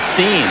 averaging 15.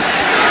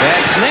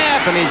 Bad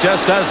snap, and he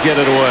just does get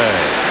it away.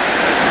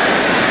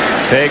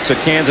 Takes a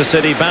Kansas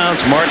City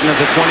bounce. Martin at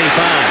the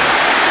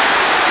 25.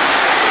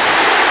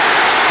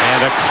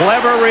 And a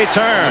clever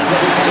return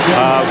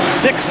of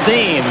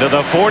 16 to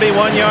the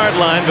 41-yard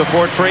line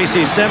before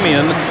Tracy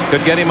Simeon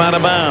could get him out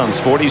of bounds.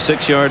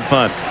 46-yard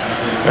punt.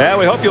 Well,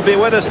 we hope you'll be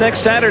with us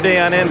next Saturday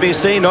on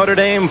NBC. Notre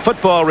Dame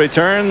football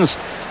returns.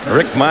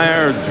 Rick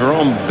Meyer,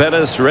 Jerome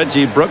Bettis,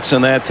 Reggie Brooks,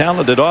 and that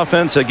talented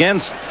offense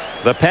against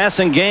the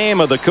passing game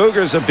of the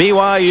Cougars of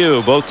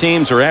BYU. Both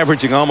teams are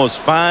averaging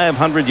almost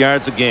 500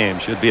 yards a game.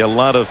 Should be a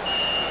lot of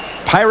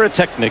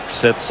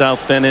pyrotechnics at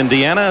South Bend,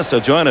 Indiana. So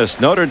join us,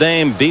 Notre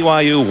Dame,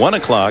 BYU, 1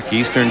 o'clock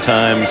Eastern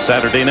Time,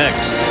 Saturday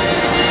next.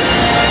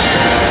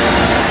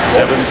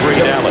 7-3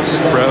 Dallas.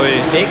 Troy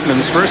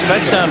Aikman's first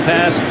touchdown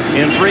pass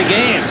in 3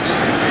 games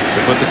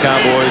to put the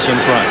Cowboys in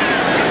front.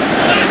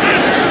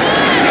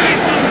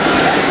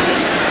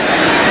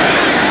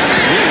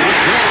 He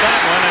withdrew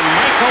that one, and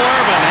Michael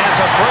Irvin has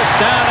a first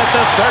down at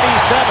the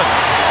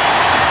 37.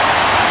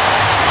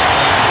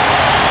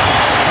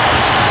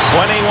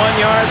 21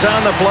 yards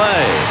on the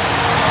play.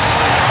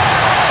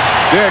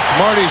 Dick,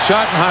 Marty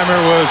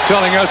Schottenheimer was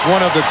telling us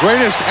one of the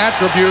greatest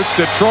attributes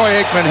that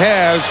Troy Aikman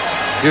has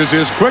is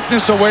his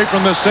quickness away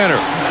from the center.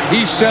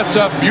 He sets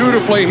up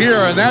beautifully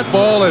here, and that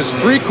ball is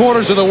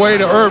 3/4 of the way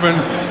to Irvin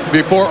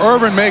before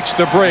Irvin makes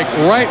the break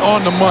right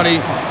on the money.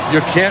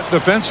 You can't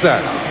defense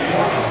that.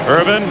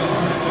 Irvin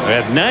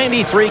had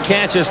 93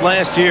 catches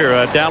last year,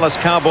 a Dallas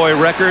Cowboy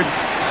record.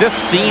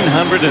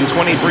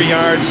 1,523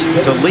 yards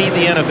to lead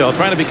the NFL,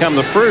 trying to become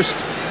the first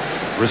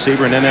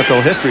receiver in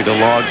NFL history to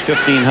log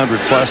 1,500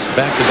 plus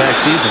back-to-back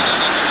seasons.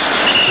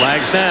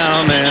 Flags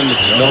down and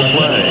no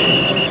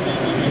play.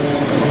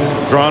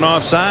 Drawn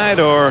offside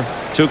or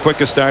too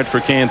quick a start for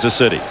Kansas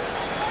City.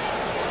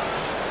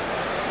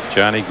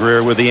 Johnny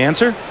Greer with the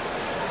answer.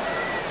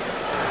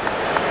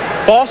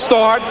 False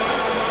start.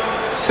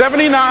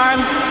 79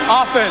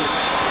 offense.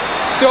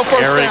 Still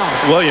first Eric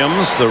down.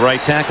 Williams, the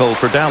right tackle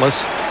for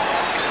Dallas.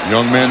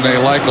 Young men they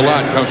like a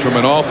lot. Comes from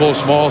an awful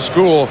small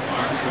school.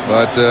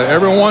 But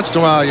every once in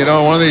a while, you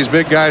know, one of these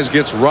big guys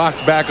gets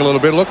rocked back a little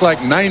bit. It looked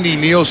like 90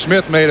 Neil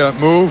Smith made a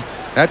move.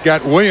 That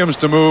got Williams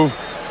to move.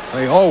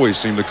 They always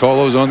seem to call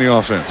those on the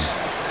offense.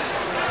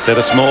 Said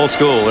a small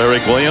school.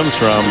 Eric Williams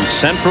from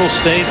Central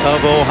State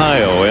of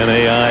Ohio,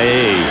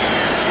 NAIA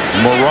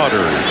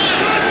Marauders.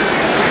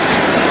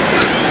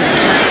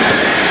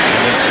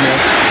 And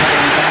Smith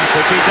cutting back,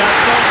 which he does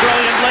so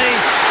brilliantly.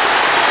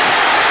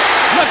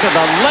 Look at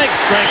the leg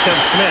strength of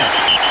Smith.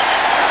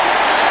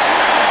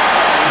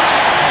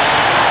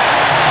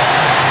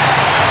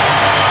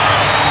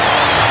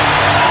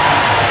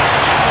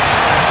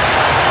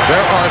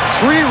 There are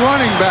 3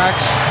 running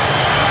backs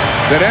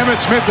that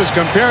Emmitt Smith is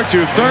compared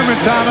to. Thurman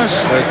Thomas,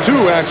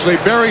 2 actually,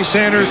 Barry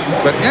Sanders,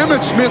 but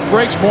Emmitt Smith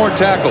breaks more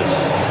tackles.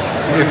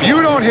 If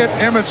you don't hit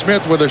Emmitt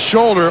Smith with a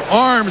shoulder,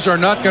 arms are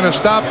not going to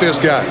stop this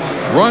guy.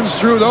 Runs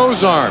through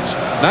those arms.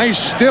 Nice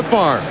stiff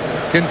arm.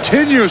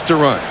 Continues to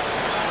run.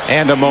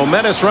 And a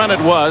momentous run it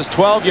was,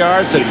 12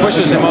 yards. It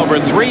pushes him over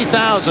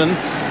 3,000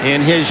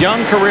 in his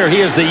young career.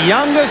 He is the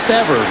youngest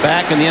ever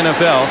back in the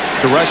NFL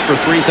to rush for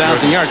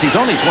 3,000 yards. He's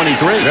only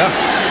 23. Yeah.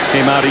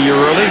 Came out a year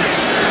early.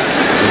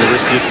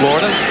 University of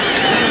Florida.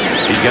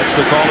 He gets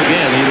the call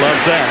again. He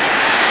loves that.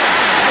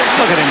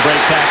 Look at him break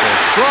tackles.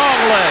 Strong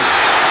legs.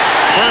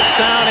 First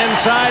down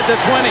inside the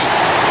 20.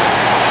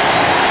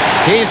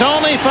 He's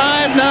only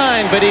 5'9",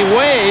 but he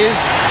weighs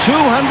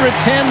 210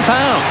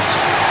 pounds.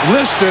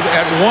 Listed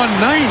at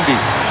 190,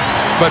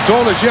 but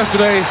told us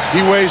yesterday he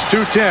weighs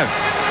 210.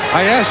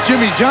 I asked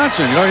Jimmy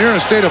Johnson, you know, you're in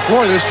the state of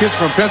Florida, this kid's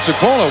from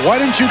Pensacola. Why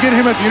didn't you get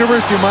him at the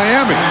University of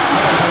Miami?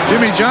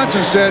 Jimmy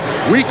Johnson said,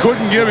 we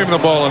couldn't give him the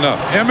ball enough.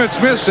 Emmitt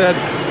Smith said,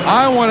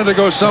 I wanted to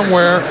go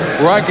somewhere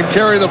where I could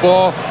carry the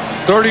ball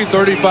 30,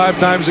 35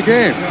 times a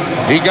game.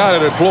 He got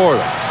it at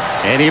Florida.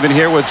 And even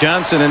here with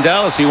Johnson in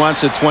Dallas, he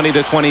wants it 20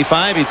 to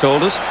 25, he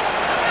told us.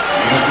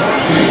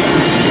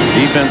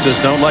 Defenses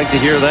don't like to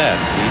hear that.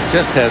 He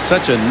just has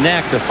such a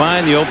knack to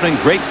find the opening.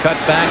 Great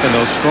cutback and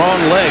those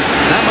strong legs.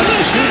 Not much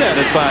to shoot at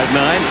 5'9",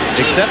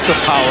 except the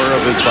power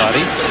of his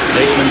body.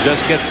 Aikman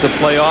just gets the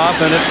play off,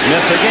 and it's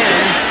Smith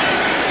again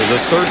to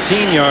the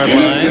 13-yard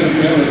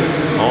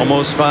line.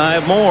 Almost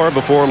 5 more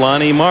before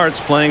Lonnie Martz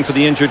playing for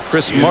the injured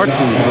Chris Martin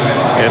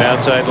at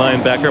outside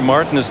linebacker.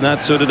 Martin is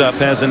not suited up,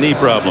 has a knee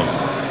problem.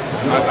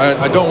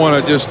 I don't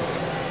want to just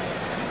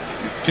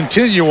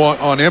continue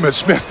on Emmitt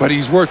Smith, but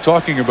he's worth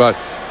talking about.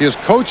 His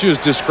coaches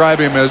describe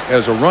him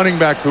as a running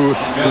back who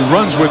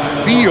runs with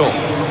feel,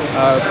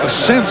 a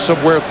sense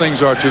of where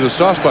things are to the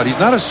soft spot. He's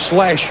not a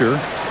slasher,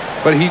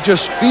 but he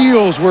just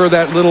feels where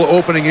that little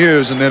opening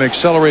is and then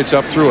accelerates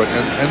up through it.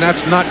 And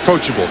that's not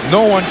coachable.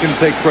 No one can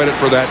take credit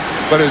for that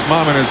but his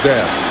mom and his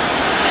dad.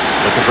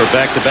 Looking for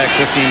back-to-back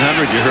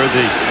 1,500. You heard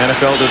the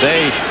NFL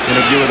Today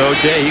interview with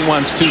O.J. He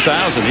wants 2,000.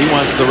 He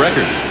wants the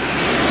record.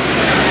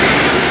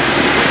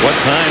 What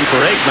time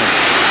for Aikman?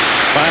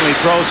 Finally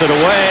throws it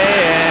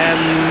away,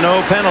 and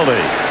no penalty.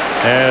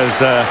 As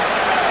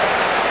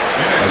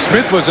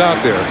Smith was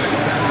out there.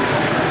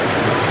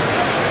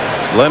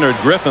 Leonard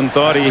Griffin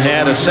thought he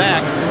had a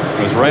sack.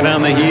 It was right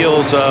on the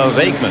heels of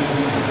Aikman.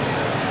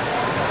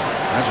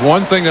 That's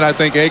one thing that I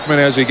think Aikman,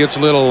 as he gets a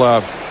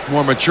little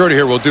more maturity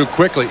here, will do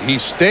quickly. He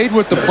stayed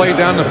with the play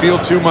down the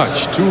field too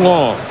much, too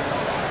long.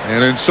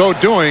 And in so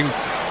doing,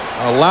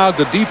 allowed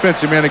the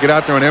defensive man to get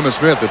out there on Emmitt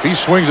Smith. If he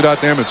swings it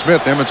out to Emmitt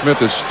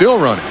Smith is still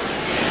running.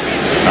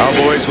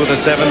 Cowboys with a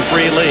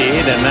 7-3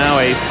 lead, and now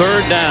a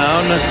 3rd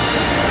down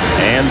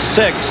and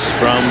 6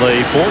 from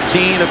the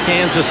 14 of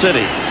Kansas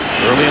City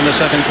early in the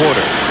 2nd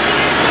quarter.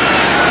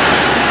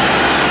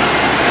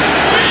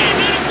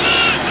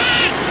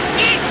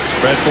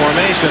 Spread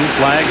formation,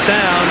 flags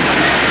down.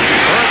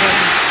 Irvin,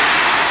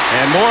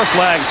 and more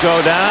flags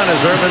go down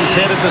as Irvin's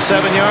hit at the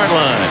 7-yard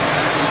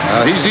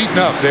line. He's eaten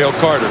up, Dale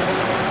Carter.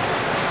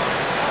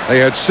 They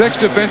had 6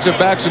 defensive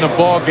backs in the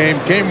ball game,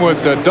 came with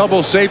a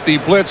double safety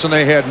blitz, and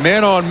they had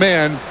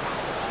man-on-man,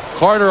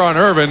 Carter on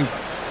Irvin,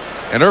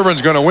 and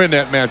Irvin's going to win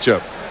that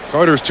matchup.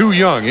 Carter's too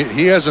young.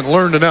 He hasn't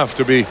learned enough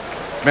to be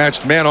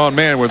matched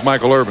man-on-man with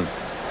Michael Irvin.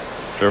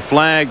 There are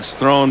flags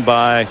thrown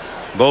by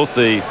both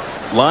the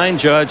line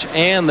judge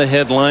and the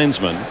head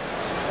linesman.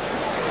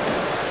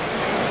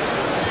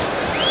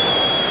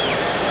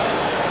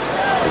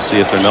 We'll see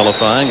if they're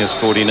nullifying as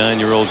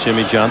 49-year-old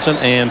Jimmy Johnson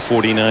and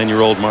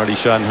 49-year-old Marty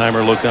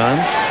Schottenheimer look on.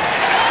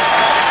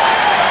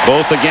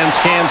 Both against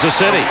Kansas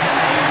City.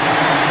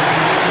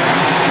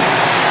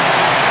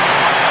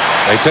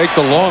 They take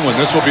the long one.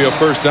 This will be a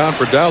 1st down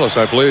for Dallas,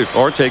 I believe.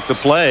 Or take the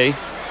play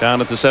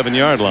down at the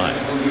 7-yard line,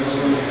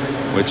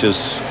 which is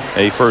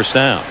a 1st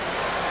down.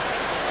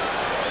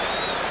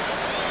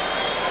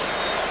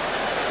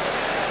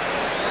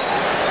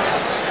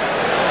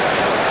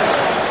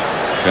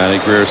 Johnny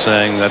Greer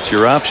saying that's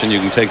your option. You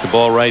can take the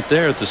ball right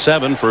there at the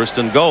 7, 1st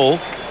and goal.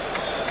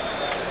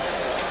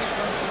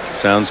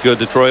 Sounds good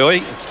to Troy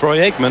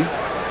Aikman.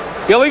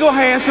 Illegal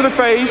hands to the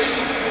face.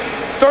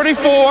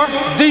 34,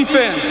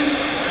 defense.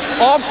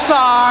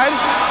 Offside,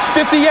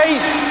 58,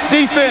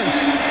 defense.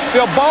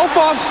 They're both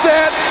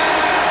offset.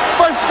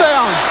 First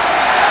down.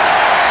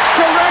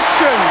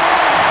 Correction.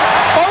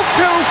 Both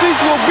penalties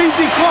will be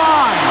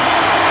declined.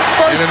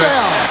 First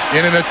down.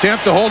 In an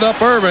attempt to hold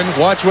up Irvin,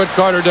 watch what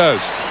Carter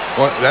does.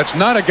 Well, that's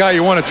not a guy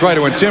you want to try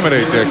to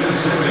intimidate, Dick.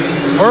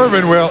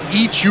 Irvin will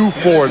eat you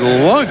for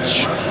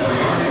lunch,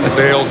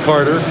 Dale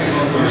Carter.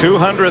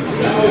 200th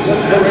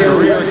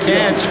career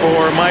catch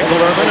for Michael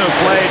Irvin, who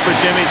played for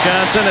Jimmy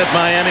Johnson at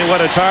Miami.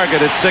 What a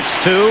target at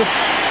 6'2".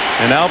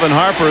 And Alvin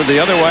Harper, the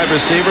other wide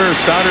receiver,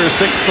 starter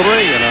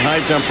 6'3", and a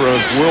high jumper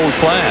of world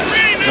class.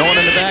 No one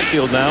in the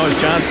backfield now as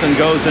Johnston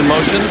goes in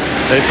motion.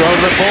 They throw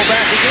to the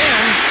fullback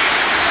again.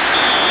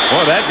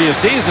 Boy, that'd be a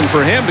season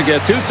for him to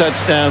get 2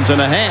 touchdowns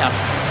and a half.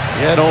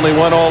 He had only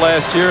 1 all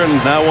last year and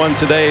now 1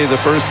 today, the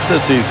first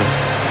this season.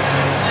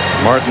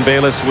 Martin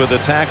Bayless with a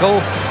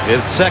tackle.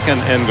 It's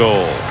 2nd and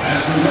goal.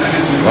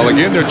 Well,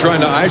 again, they're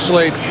trying to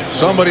isolate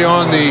somebody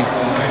on the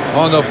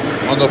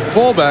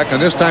fullback,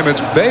 and this time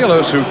it's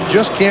Bayless who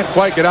just can't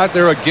quite get out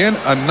there again.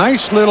 A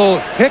nice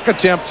little pick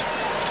attempt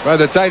by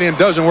the tight end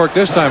doesn't work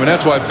this time, and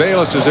that's why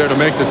Bayless is there to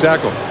make the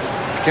tackle.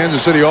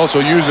 Kansas City also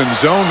using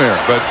zone there,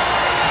 but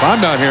if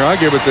I'm down here, I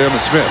give it to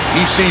Emmitt Smith.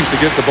 He seems to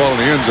get the ball in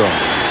the end zone.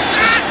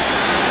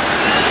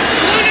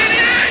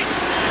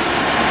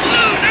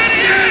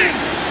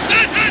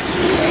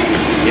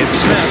 It's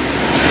Smith.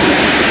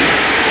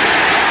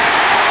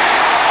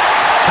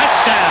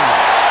 Touchdown.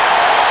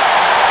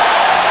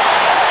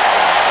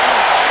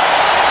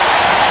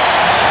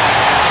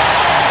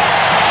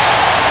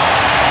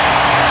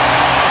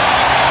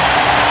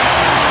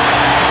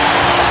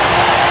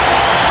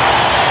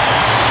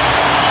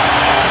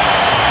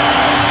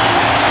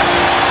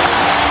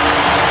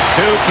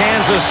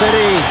 Kansas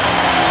City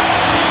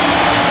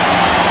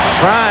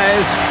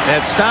tries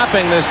at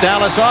stopping this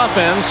Dallas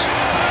offense,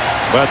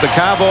 but the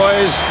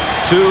Cowboys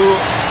 2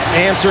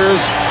 answers,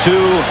 2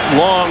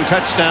 long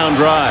touchdown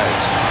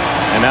drives,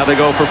 and now they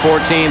go for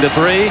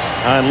 14-3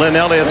 on Lynn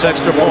Elliott's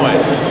extra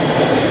point.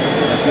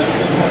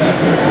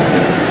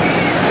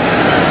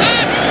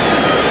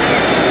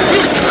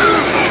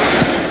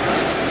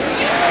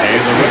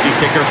 And the rookie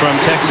kicker from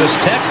Texas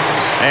Tech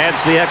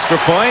adds the extra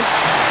point,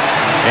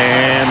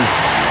 and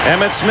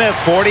Emmitt Smith,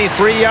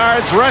 43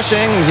 yards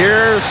rushing.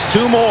 Here's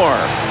 2 more.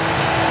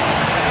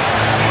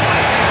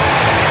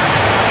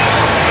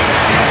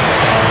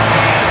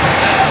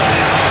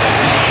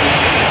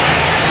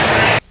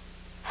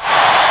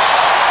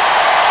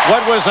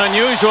 What was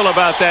unusual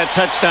about that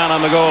touchdown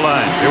on the goal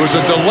line? It was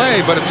a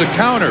delay, but it's a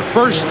counter.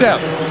 First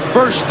step,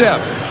 first step,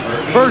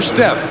 first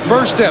step,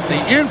 first step.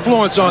 The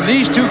influence on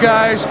these 2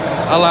 guys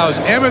allows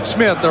Emmitt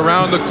Smith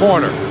around the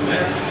corner.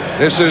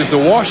 This is the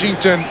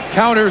Washington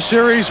counter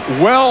series.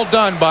 Well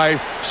done by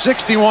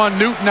 61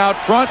 Newton out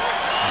front.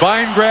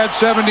 Weingrad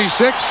 76.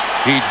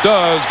 He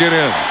does get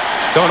in.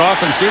 Don't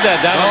often see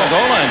that down on the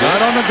goal line.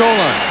 Not on the goal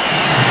line.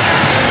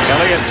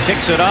 Elliott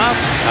kicks it off.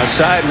 A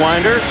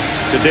sidewinder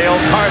to Dale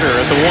Carter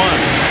at the 1.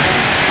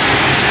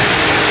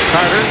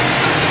 Carter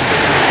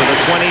to the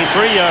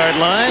 23-yard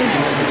line.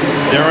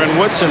 Darren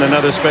Woodson,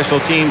 another special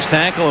teams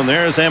tackle, and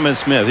there's Emmitt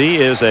Smith. He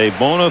is a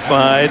bona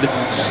fide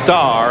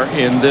star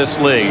in this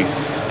league.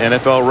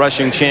 NFL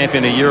rushing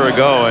champion a year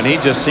ago, and he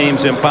just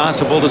seems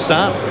impossible to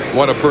stop.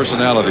 What a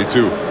personality,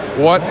 too.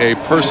 What a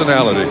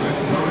personality.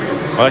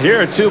 Well, here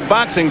are 2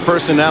 boxing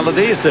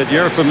personalities that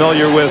you're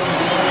familiar with.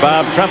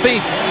 Bob Trumpy,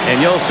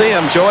 and you'll see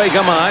him, Joey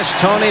Gamache,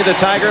 Tony the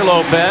Tiger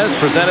Lopez,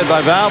 presented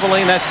by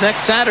Valvoline. That's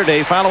next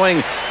Saturday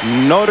following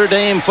Notre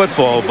Dame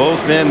football.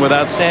 Both men with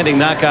outstanding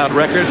knockout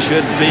records.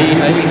 Should be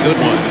a good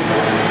one.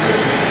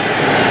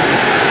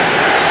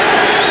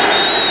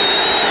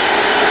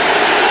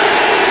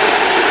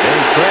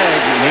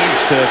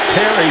 To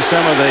parry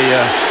some of the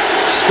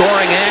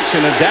scoring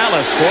action of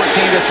Dallas.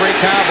 14-3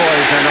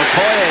 Cowboys, and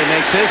Okoye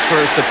makes his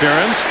first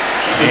appearance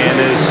and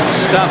is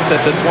stuffed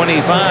at the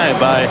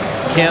 25 by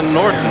Ken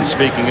Norton.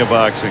 Speaking of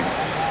boxing,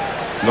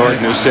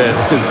 Norton, who said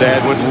his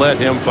dad wouldn't let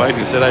him fight.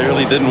 He said, I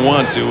really didn't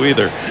want to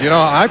either. You know,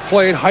 I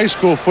played high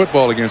school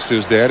football against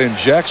his dad in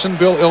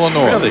Jacksonville,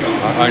 Illinois. Really?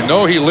 I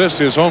know he lists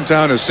his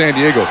hometown as San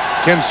Diego.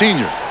 Ken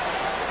Sr.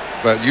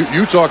 But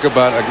you talk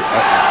about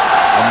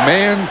a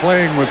man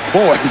playing with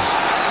boys.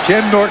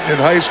 Ken Norton in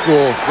high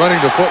school running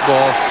the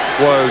football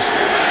was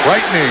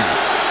frightening.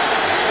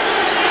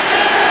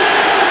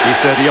 He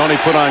said he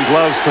only put on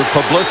gloves for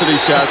publicity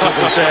shots with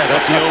his dad.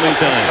 That's the only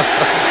time.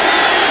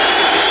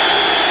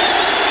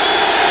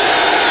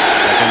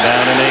 2nd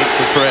down and 8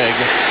 for Craig.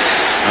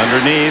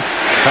 Underneath,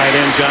 tight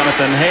end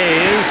Jonathan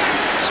Hayes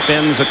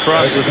spins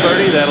across the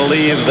 30. That'll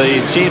leave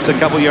the Chiefs a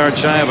couple yards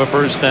shy of a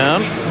first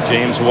down.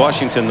 James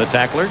Washington, the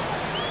tackler.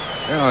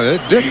 You know,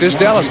 Dick, this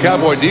Dallas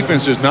Cowboy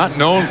defense is not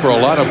known for a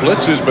lot of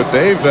blitzes, but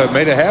they've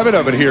made a habit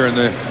of it here in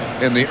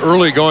the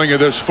early going of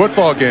this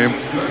football game.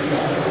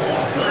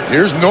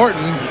 Here's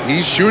Norton.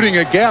 He's shooting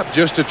a gap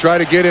just to try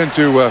to get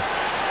into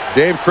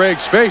Dave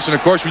Craig's face. And,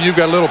 of course, when you've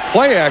got a little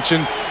play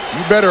action,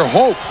 you better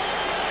hope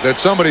that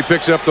somebody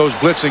picks up those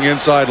blitzing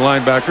inside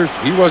linebackers.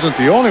 He wasn't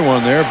the only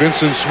one there.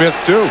 Vincent Smith,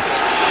 too.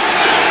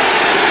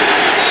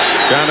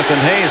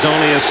 Jonathan Hayes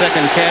only his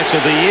second catch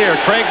of the year.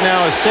 Craig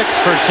now is 6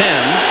 for 10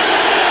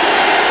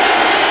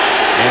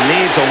 and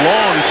needs a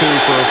long 2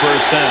 for a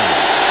first down.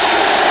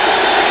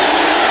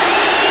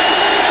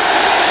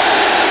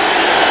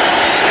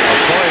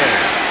 Okoye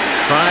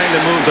trying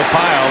to move the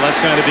pile.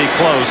 That's going to be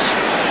close.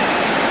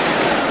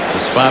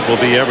 The spot will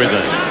be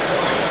everything.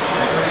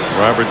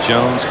 Robert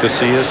Jones,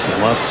 Casillas,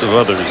 and lots of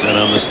others. And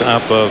on the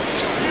stop of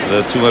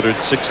the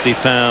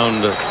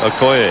 260-pound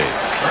Okoye.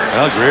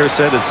 Well, Greer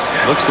said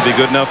it looks to be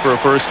good enough for a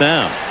first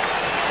down.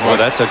 Well,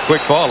 that's a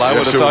quick call. I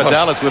would have thought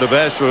Dallas would have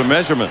asked for a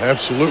measurement.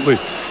 Absolutely.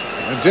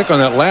 And Dick, on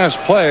that last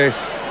play,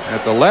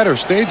 at the latter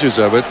stages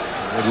of it,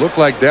 it looked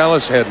like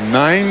Dallas had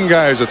 9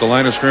 guys at the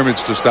line of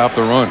scrimmage to stop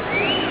the run.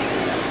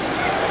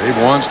 Dave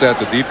Wannstedt,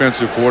 the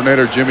defensive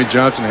coordinator, Jimmy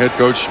Johnson, head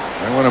coach,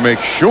 I want to make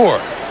sure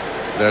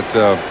that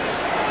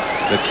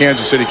that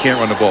Kansas City can't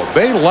run the ball.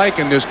 They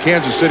liken this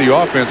Kansas City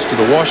offense to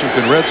the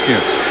Washington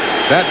Redskins.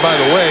 That, by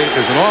the way,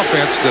 is an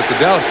offense that the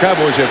Dallas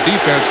Cowboys have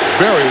defense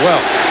very well.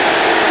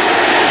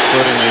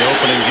 Including the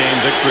opening game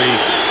victory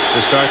to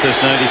start this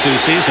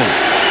 92 season.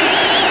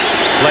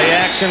 Play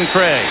action,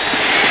 Craig.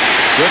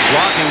 Good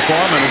blocking for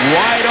him, and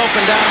wide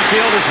open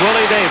downfield is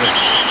Willie Davis.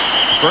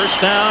 First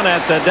down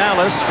at the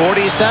Dallas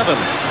 47.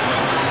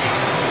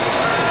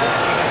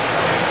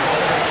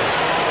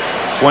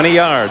 20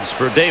 yards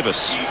for Davis.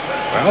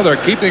 Well,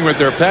 they're keeping with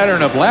their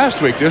pattern of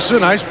last week. This is a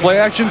nice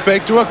play-action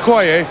fake to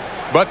Okoye,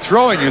 but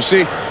throwing, you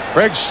see,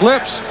 Craig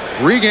slips,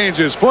 regains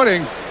his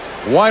footing,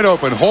 wide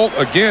open. Holt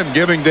again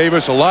giving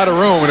Davis a lot of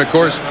room, and of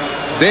course,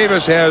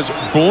 Davis has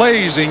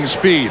blazing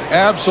speed,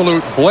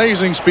 absolute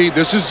blazing speed.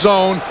 This is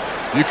zone.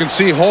 You can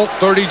see Holt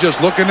 30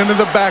 just looking into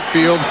the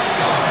backfield.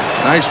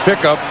 Nice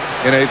pickup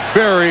in a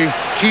very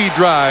key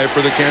drive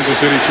for the Kansas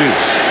City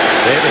Chiefs.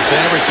 Davis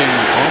averaging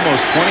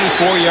almost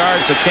 24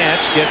 yards a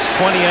catch, gets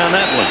 20 on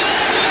that one.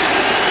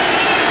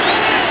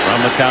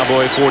 From the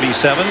Cowboy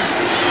 47,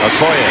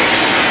 Okoye.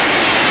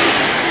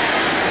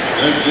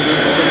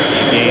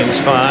 He gains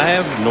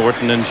 5.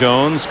 Norton and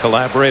Jones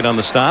collaborate on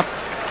the stop.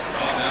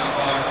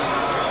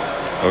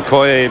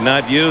 Okoye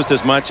not used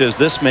as much as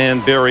this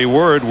man, Barry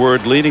Word.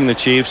 Word leading the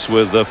Chiefs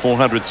with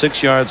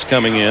 406 yards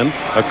coming in.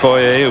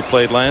 Okoye, who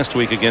played last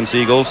week against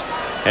Eagles,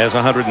 has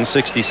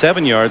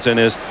 167 yards, and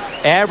his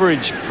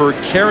average per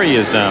carry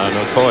is down.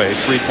 Okoye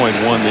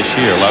 3.1 this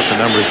year. Lots of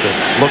numbers to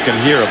look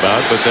and hear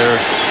about, but there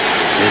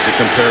is a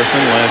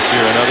comparison last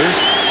year and others.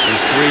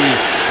 His 3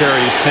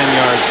 carries, 10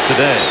 yards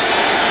today.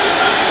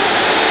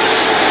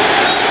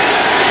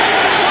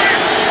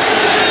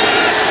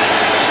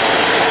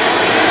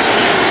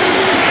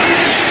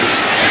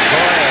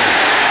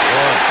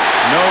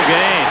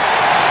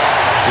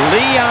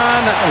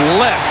 Leon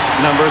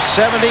Lett, number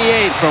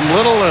 78 from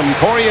Little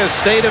Emporia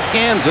State of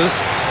Kansas,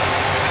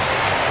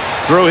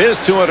 threw his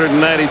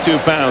 292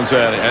 pounds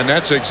at it. And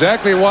that's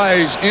exactly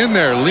why he's in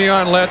there.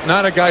 Leon Lett,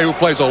 not a guy who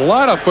plays a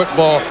lot of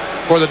football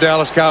for the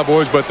Dallas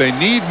Cowboys, but they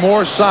need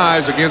more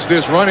size against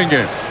this running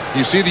game.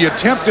 You see the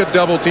attempted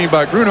double team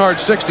by Grunhard,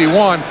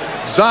 61.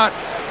 Zott,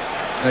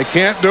 they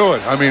can't do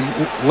it. I mean,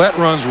 Lett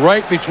runs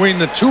right between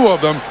the two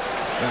of them.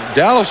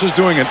 Dallas is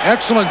doing an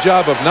excellent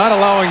job of not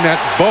allowing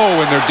that bow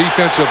in their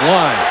defensive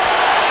line.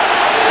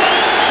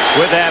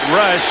 With that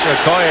rush,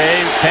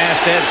 Okoye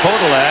passed Ed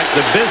Podolak,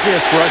 the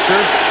busiest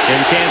rusher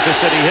in Kansas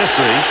City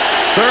history.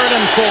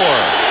 3rd and 4.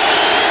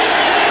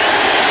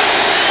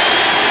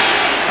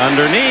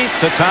 Underneath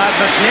to Todd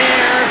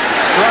McNair,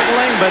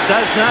 struggling but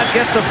does not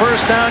get the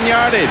first down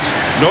yardage.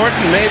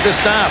 Norton made the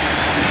stop.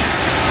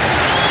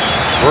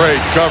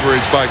 Great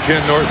coverage by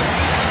Ken Norton.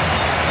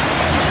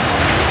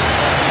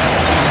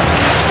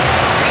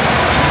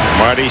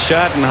 Marty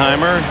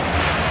Schottenheimer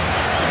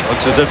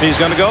looks as if he's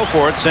going to go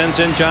for it.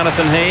 Sends in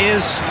Jonathan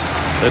Hayes,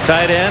 the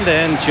tight end,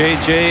 and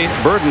J.J.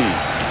 Burden.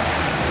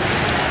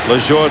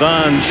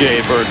 LeJordan J.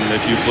 Burden,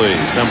 if you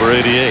please, number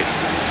 88.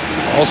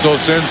 Also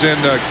sends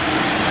in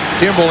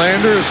Kimball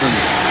Anders and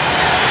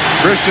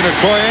Christian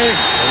Okoye.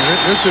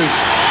 This is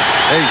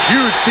a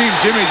huge team.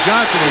 Jimmy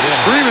Johnson is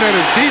screaming at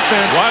his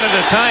defense. Wanted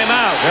a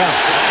timeout. Yeah.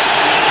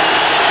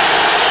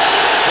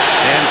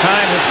 And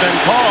time has been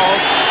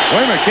called.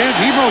 Wait a minute,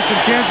 he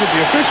motioned Kansas.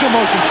 The official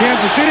motioned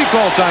Kansas City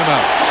called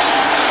timeout.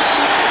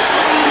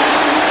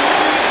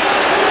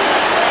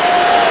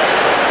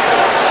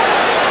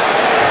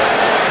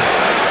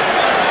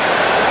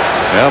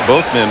 Well,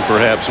 both men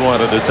perhaps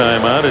wanted a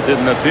timeout. It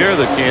didn't appear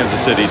that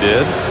Kansas City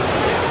did.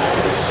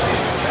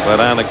 But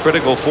on a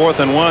critical 4th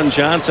and 1,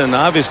 Johnson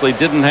obviously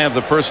didn't have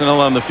the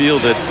personnel on the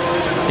field that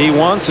he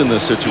wants in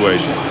this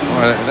situation.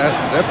 Well,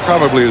 that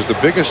probably is the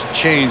biggest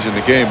change in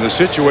the game, the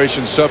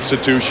situation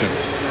substitution.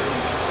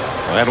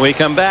 When we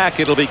come back,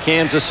 it'll be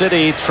Kansas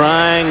City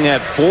trying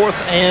at 4th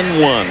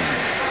and 1.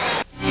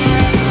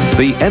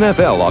 The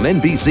NFL on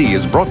NBC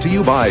is brought to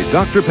you by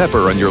Dr.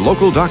 Pepper and your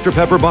local Dr.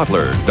 Pepper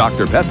bottler.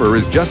 Dr. Pepper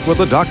is just what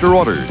the doctor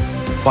ordered.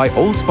 By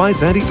Old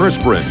Spice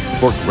Antiperspirant.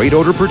 For great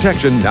odor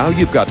protection, now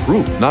you've got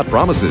proof, not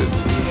promises.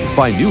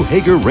 By New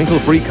Hager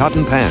Wrinkle-Free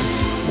Cotton Pants.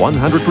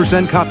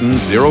 100% cotton,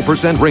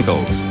 0%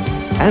 wrinkles.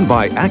 And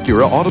by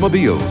Acura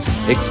Automobiles.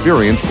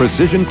 Experience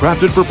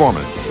precision-crafted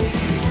performance. 3, a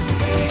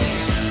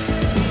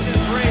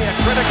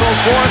critical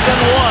 4th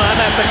and 1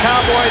 at the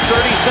Cowboy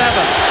 37.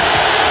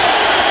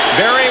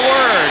 Barry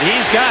Word,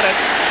 he's got it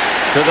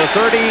to the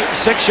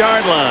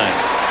 36-yard line.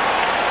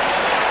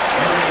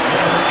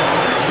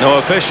 No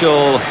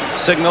official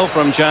signal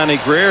from Johnny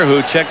Greer,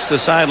 who checks the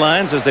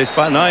sidelines as they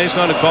spot. No, he's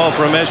going to call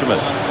for a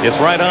measurement. It's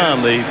right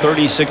on the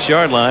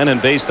 36-yard line, and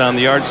based on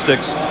the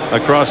yardsticks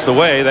across the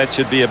way, that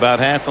should be about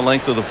half the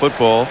length of the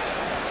football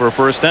for a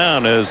first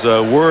down, as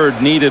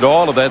Word needed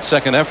all of that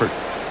second effort.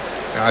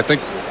 I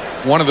think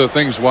one of the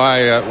things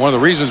why, one of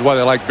the reasons why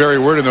they like Barry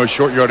Word in those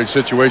short yardage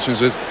situations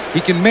is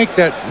he can make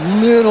that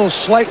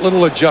slight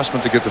little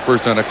adjustment to get the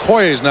first down.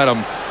 Okoye is not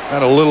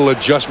a little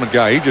adjustment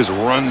guy. He just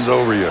runs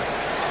over you.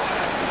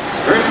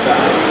 First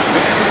down.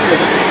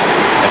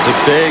 That's a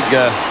big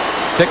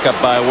pickup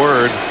by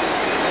Word.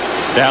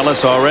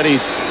 Dallas already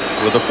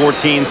with a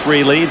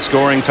 14-3 lead,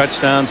 scoring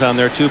touchdowns on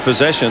their 2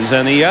 possessions.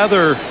 And the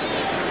other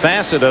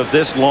facet of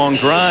this long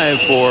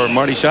drive for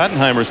Marty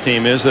Schottenheimer's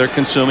team is they're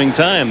consuming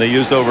time. They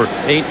used over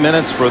 8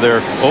 minutes for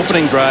their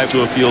opening drive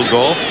to a field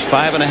goal.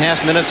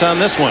 5.5 minutes on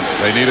this one.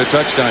 They need a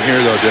touchdown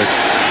here, though, Dick.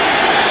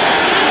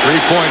 3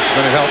 points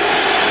going to help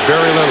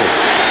very little.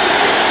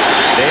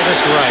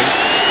 Davis right.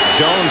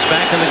 Jones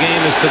back in the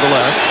game is to the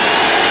left.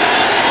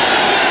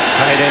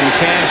 Tight end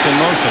Cash in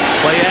motion.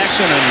 Play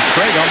action, and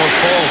Craig almost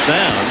falls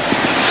down.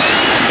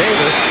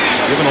 Davis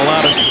given a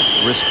lot of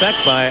respect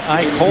by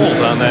Ike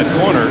Holt on that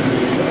corner,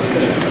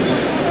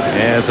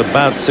 as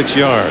about 6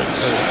 yards.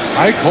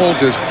 Ike Holt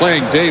is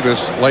playing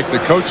Davis like the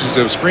coaches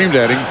have screamed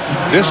at him.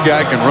 This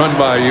guy can run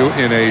by you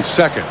in a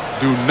second.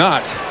 Do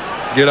not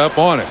get up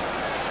on it.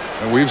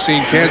 And we've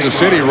seen Kansas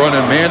City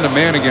running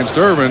man-to-man against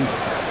Irvin.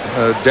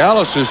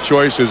 Dallas's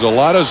choice is a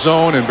lot of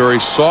zone and very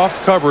soft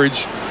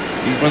coverage,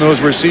 even those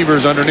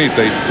receivers underneath.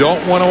 They don't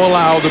want to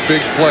allow the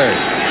big play.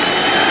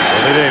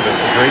 Willie Davis,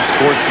 a great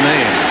sports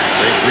name.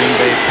 Great Green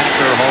Bay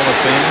Packer Hall of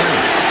Famer.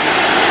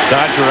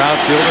 Dodger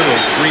outfielder, the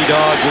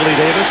 3-dog Willie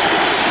Davis.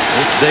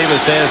 This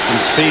Davis has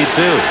some speed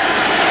too.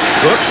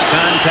 Oops,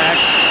 contact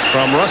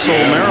from Russell,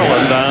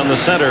 Maryland on the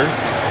center,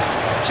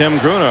 Tim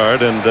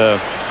Grunard, and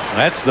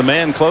that's the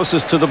man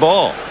closest to the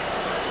ball.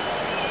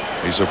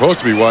 He's supposed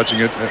to be watching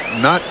it,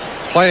 not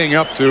playing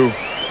up to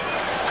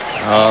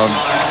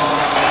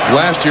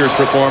last year's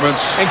performance.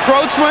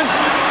 Encroachment,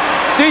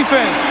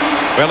 defense.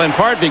 Well, in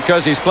part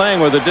because he's playing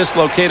with a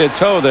dislocated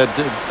toe that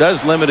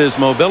does limit his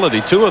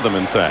mobility. 2 of them,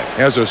 in fact.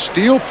 Has a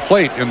steel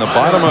plate in the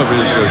bottom of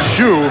his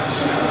shoe.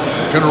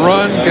 Can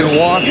run, can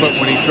walk, but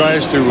when he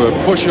tries to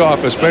push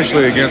off,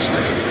 especially against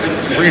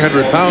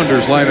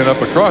 300-pounders lining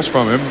up across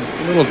from him,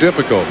 a little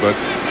difficult. But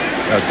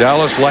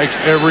Dallas likes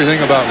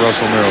everything about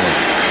Russell, Maryland.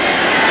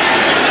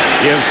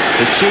 Gives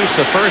the Chiefs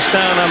a first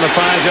down on the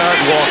 5-yard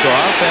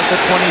walk-off at the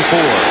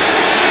 24. 4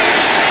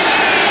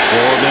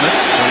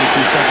 minutes,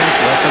 22 seconds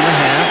left in the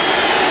half.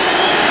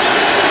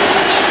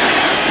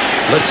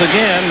 Blitz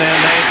again, and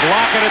they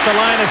block it at the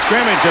line of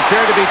scrimmage.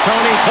 Appear to be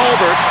Tony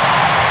Tolbert,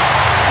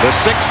 the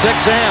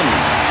 6'6" end.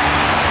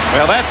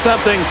 Well, that's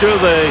something through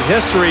the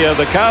history of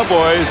the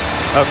Cowboys.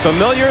 A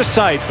familiar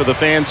sight for the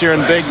fans here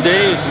in Big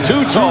D.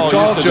 Too tall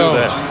used to do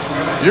that.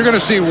 You're going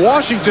to see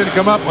Washington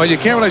come up. Well, you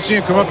can't really see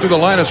him come up through the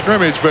line of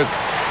scrimmage, but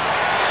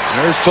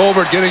there's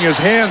Tolbert getting his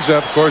hands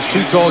up. Of course,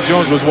 Too Tall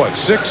Jones was what,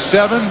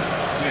 6'7"?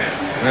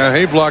 Yeah,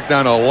 he blocked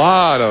down a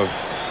lot of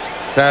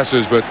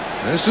passes, but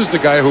this is the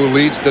guy who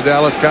leads the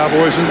Dallas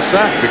Cowboys in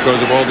sack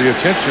because of all the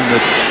attention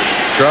that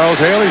Charles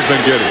Haley's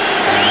been getting.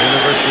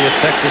 University of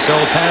Texas,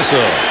 El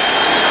Paso.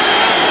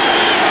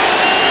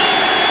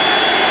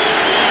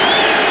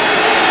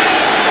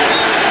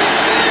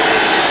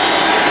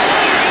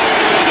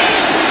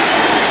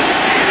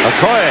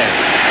 Okoye.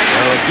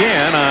 Well,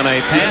 again, on a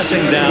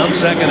passing down,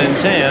 2nd and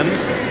 10.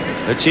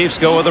 The Chiefs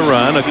go with a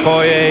run.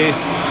 Okoye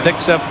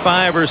picks up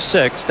 5 or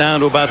 6 down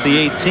to about the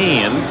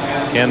 18.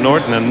 Ken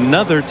Norton,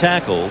 another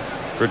tackle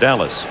for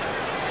Dallas.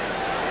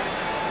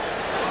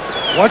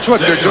 Watch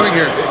what they're doing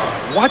here.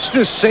 Watch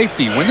this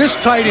safety. When this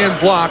tight end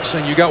blocks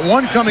and you got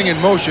one coming in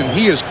motion,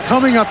 he is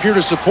coming up here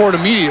to support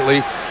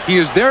immediately. He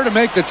is there to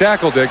make the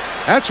tackle, Dick.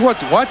 That's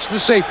what, watch the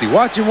safety.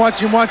 Watch him, watch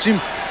him, watch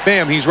him.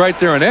 Bam, he's right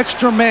there. An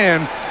extra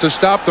man to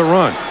stop the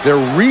run.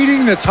 They're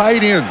reading the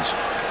tight ends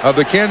of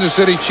the Kansas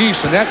City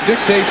Chiefs, and that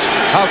dictates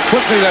how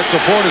quickly that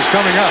support is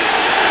coming up.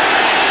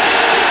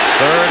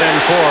 3rd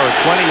and 4.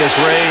 20 is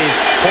Ray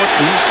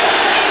Horton,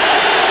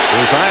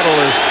 whose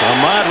idol is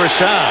Ahmad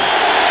Rashad.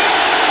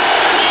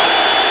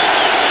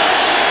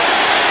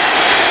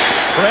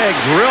 Craig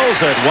drills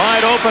it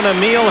wide open.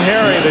 Emil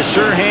Harry, the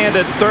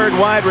sure-handed 3rd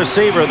wide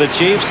receiver of the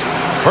Chiefs.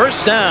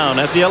 First down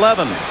at the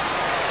 11.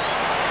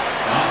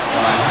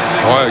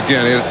 Well,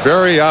 again, it's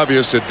very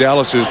obvious that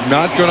Dallas is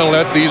not going to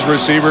let these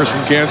receivers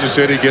from Kansas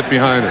City get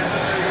behind it.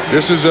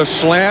 This is a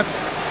slant,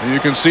 and you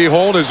can see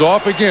Holt is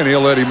off again.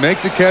 He'll let him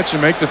make the catch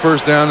and make the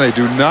first down. They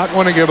do not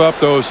want to give up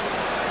those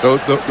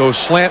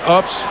slant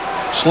ups,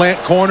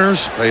 slant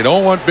corners. They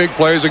don't want big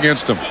plays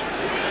against them.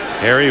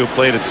 Harry, who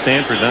played at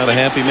Stanford, not a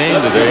happy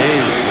man today. He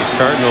was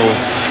Cardinal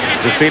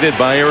defeated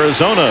by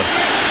Arizona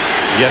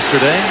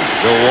yesterday.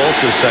 Bill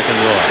Walsh's second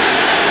loss.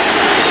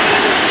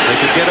 They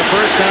could get a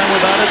first down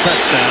without a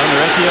touchdown.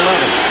 They're at the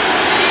 11.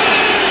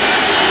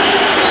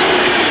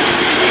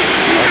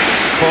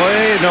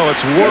 No,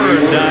 it's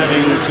Word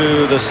diving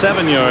to the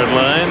 7-yard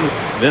line.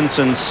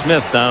 Vincent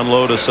Smith down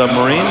low to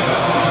Submarine.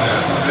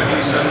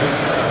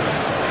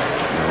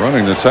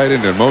 Running the tight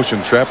end in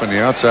motion, trapping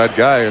the outside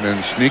guy, and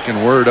then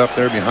sneaking Word up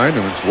there behind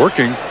him. It's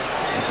working.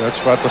 That's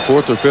about the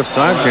 4th or 5th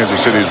time Kansas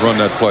City's run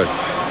that play.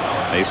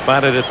 They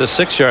spotted at the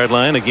 6-yard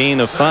line, a gain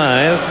of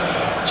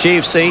 5.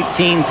 Chiefs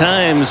 18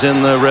 times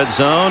in the red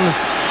zone.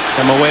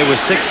 Come away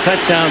with 6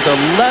 touchdowns,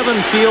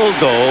 11 field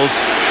goals.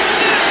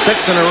 6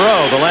 in a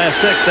row, the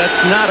last 6. That's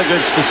not a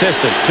good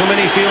statistic. Too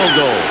many field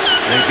goals.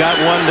 They've got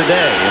one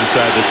today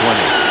inside the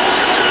 20.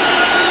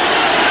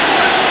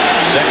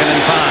 2nd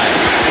and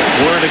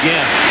 5. Word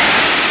again.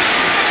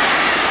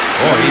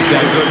 Oh, he's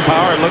got good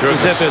power. It looked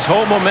as if his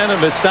whole momentum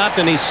has stopped,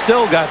 and he's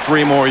still got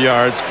 3 more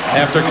yards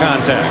after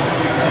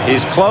contact.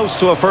 He's close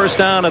to a first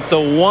down at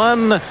the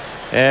 1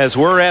 as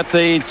we're at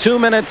the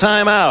 2-minute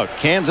timeout.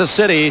 Kansas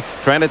City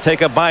trying to take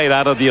a bite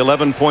out of the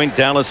 11-point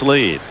Dallas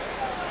lead.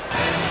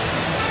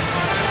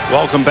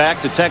 Welcome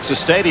back to Texas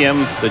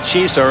Stadium. The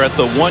Chiefs are at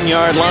the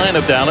 1-yard line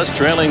of Dallas,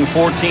 trailing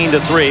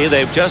 14-3.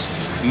 They've just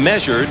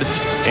measured,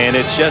 and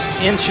it's just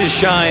inches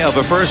shy of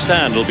a first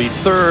down. It'll be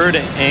 3rd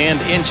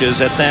and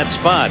inches at that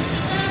spot.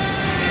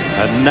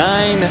 A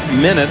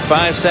 9-minute,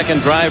 5-second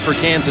drive for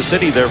Kansas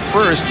City. Their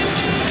first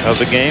of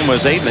the game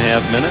was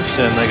 8.5 minutes,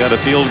 and they got a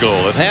field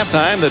goal. At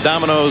halftime, the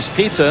Domino's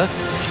Pizza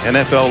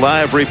NFL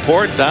Live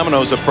report.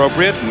 Domino's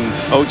appropriate,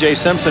 and O.J.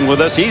 Simpson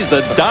with us. He's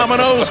the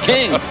Domino's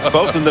king,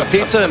 both in the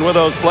pizza and with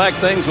those black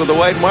things with the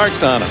white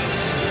marks on them.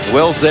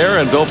 Will's there,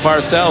 and Bill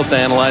Parcells to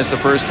analyze the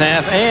first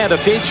half, and a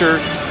feature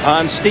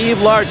on Steve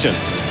Largent.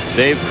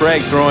 Dave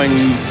Craig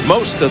throwing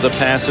most of the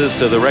passes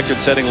to the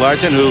record-setting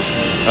Largent, who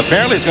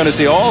apparently is going to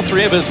see all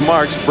 3 of his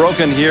marks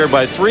broken here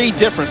by 3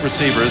 different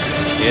receivers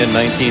in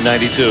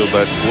 1992.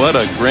 But what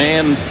a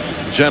grand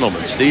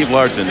gentleman, Steve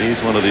Largent.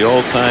 He's one of the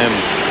all-time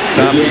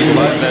top people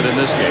I've met in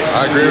this game.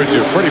 I agree with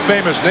you. Pretty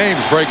famous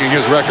names breaking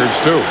his records,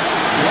 too.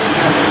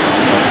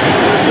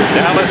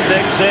 Dallas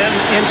digs in,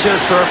 inches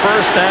for a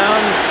first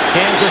down.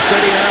 Kansas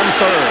City on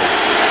 3rd.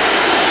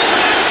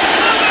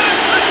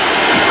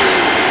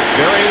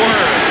 Very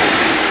Word.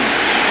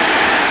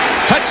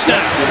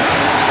 Touchdown.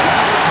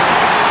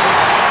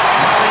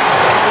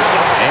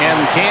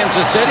 And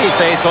Kansas City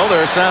faithful,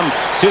 there's some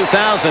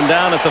 2,000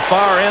 down at the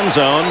far end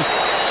zone,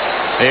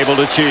 able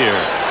to cheer.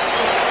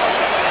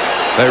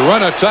 They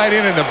run a tight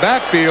end in the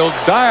backfield.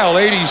 Dial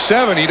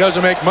 87. He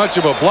doesn't make much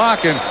of a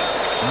block, and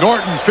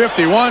Norton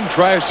 51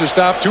 tries to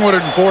stop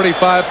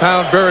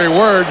 245-pound Barry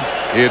Word.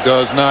 It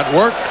does not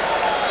work.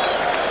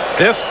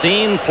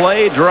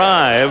 15-play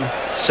drive,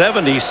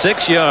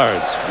 76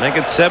 yards. Make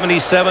it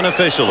 77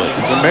 officially.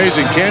 It's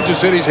amazing. Kansas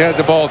City's had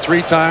the ball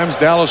 3 times,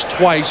 Dallas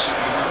twice.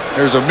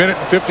 There's a minute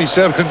and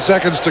 57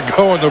 seconds to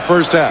go in the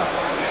first half.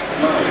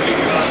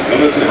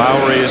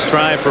 Lowry's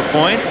try for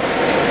point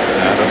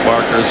out of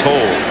Barker's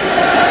hold.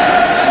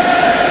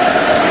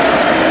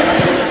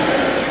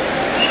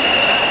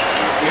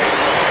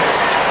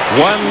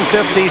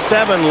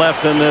 .157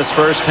 left in this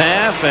first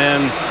half,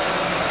 and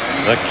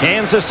the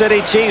Kansas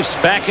City Chiefs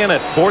back in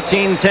it.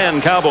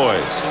 14-10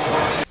 Cowboys.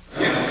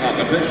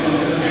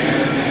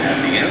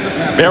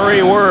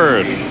 Barry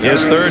Word,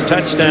 his 3rd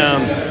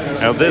touchdown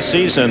of this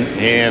season,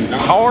 and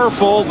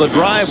powerful the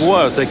drive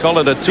was. They call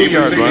it a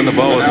 2-yard run. The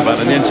ball was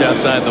about an inch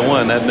outside the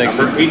 1. That makes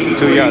it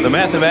 2 yards. The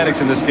mathematics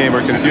in this game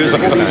are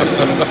confusing at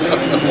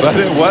times. But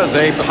it was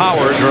a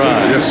power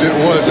drive. Yes, it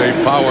was a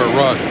power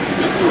run.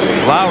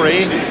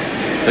 Lowry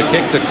to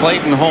kick to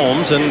Clayton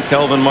Holmes and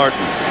Kelvin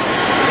Martin.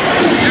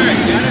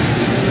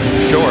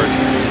 Short.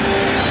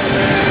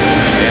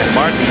 And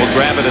Martin will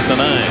grab it at the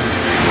 9.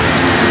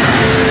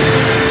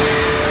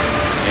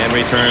 And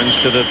returns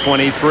to the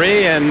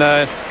 23, and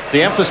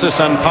the emphasis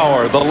on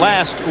power, the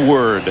last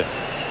word.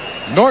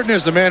 Norton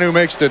is the man who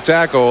makes the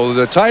tackle.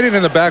 The tight end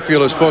in the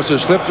backfield is supposed to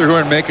slip through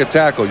and make a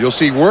tackle. You'll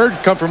see Word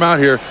come from out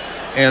here,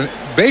 and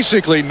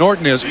basically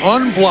Norton is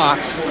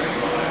unblocked,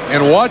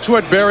 and watch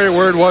what Barry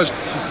Word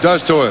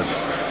does to him.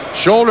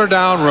 Shoulder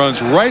down,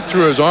 runs right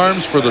through his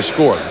arms for the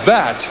score.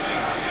 That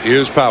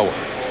is power.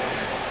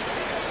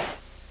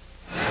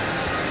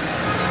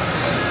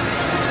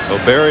 So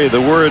Barry,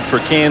 the Word for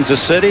Kansas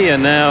City,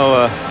 and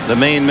now the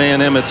main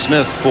man Emmitt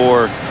Smith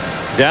for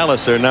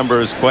Dallas. Their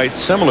numbers quite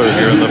similar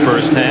here in the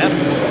first half.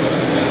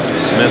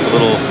 Smith a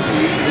little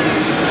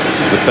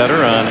bit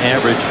better on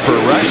average per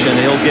rush, and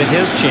he'll get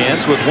his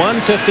chance with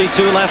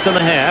 1:52 left in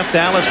the half.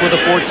 Dallas with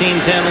a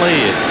 14-10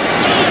 lead.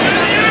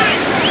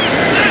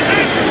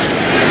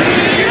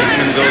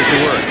 Goes to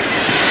work.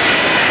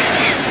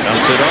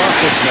 Dumps it off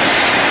to Smith.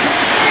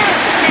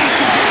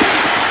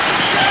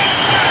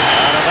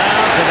 Out of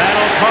bounds, and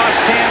that'll cost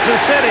Kansas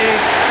City.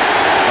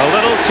 A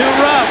little too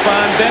rough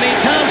on Benny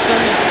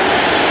Thompson.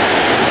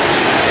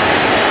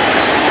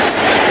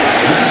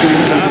 He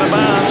was out of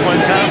bounds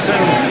when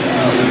Thompson,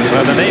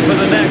 by the nape of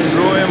the neck,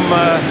 threw him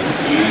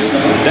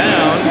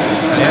down,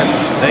 and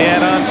they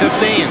add on 15.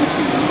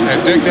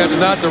 And Dick, that's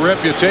not the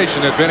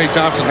reputation that Benny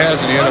Thompson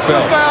has in the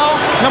NFL. Foul,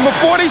 number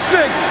 46,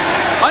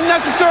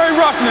 unnecessary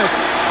roughness.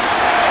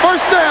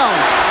 First down.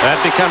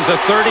 That becomes a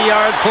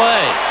 30-yard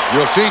play.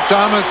 You'll see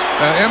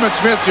Emmitt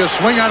Smith just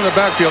swing out of the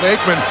backfield.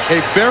 Aikman,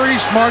 a very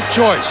smart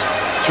choice.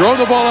 Throw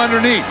the ball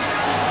underneath.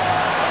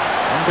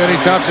 And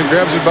Benny Thompson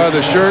grabs it by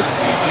the shirt.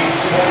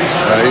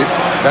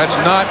 That's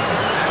not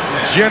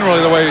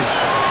generally the way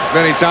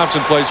Benny Thompson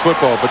plays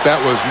football, but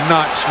that was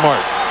not smart.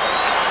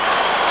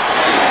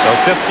 So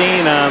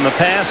 15 on the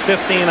pass,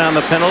 15 on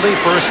the penalty.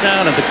 First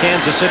down at the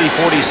Kansas City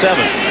 47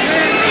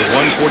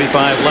 with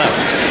 1:45 left.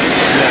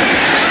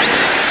 Smith.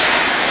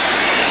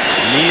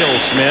 Neil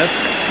Smith,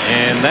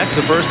 and that's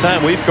the first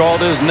time we've called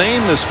his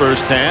name this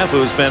first half,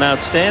 who's been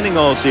outstanding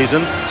all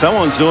season.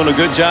 Someone's doing a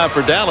good job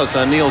for Dallas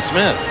on Neil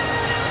Smith.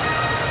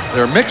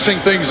 They're mixing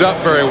things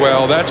up very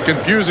well. That's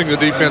confusing the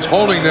defense,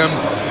 holding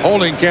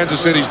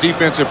Kansas City's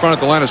defense in front of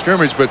the line of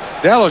scrimmage, but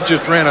Dallas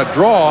just ran a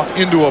draw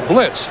into a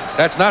blitz.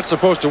 That's not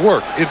supposed to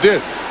work. It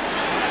did.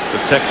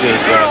 Protective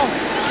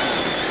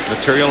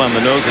material on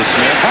the nose of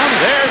Smith.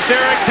 There's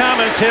Derek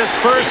Thomas, his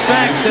first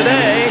sack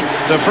today.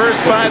 The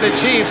first by the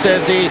Chiefs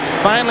as he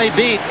finally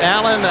beat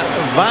Alan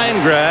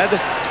Weingrad,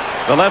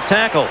 the left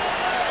tackle.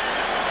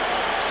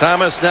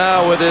 Thomas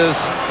now with his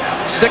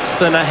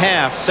 6th and a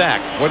half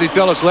sack. What did he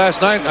tell us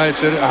last night? I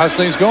said, how's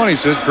things going? He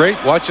says, great,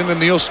 watching the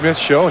Neil Smith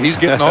show. He's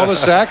getting all the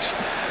sacks.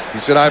 He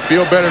said, I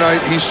feel better now.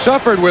 He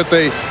suffered with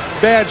a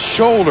bad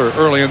shoulder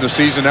early in the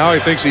season. Now he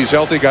thinks he's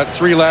healthy. Got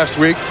 3 last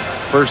week.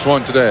 First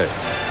one today.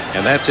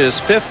 And that's his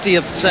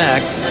 50th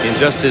sack in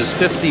just his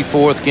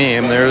 54th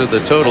game. There are the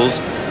totals.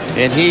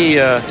 And he,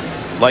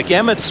 like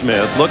Emmitt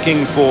Smith,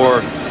 looking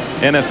for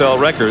NFL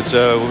records.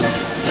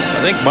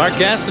 I think Mark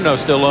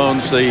Gastineau still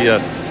owns the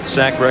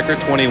sack record,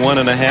 21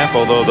 and a half,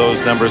 although those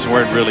numbers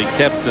weren't really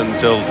kept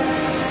until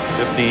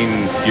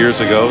 15 years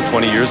ago,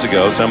 20 years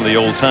ago. Some of the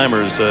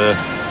old-timers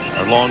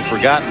are long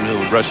forgotten who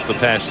rushed the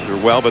passer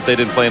well, but they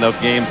didn't play enough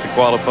games to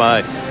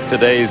qualify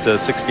today's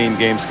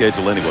 16-game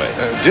schedule anyway.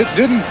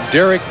 Didn't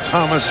Derek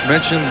Thomas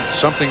mention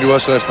something to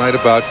us last night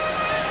about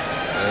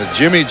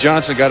Jimmy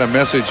Johnson got a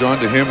message on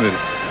to him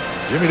that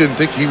Jimmy didn't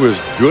think he was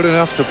good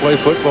enough to play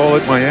football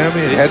at Miami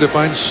and had to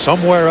find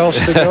somewhere else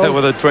to go?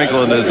 With a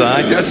twinkle in his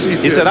eye. Yes,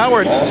 he said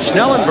Howard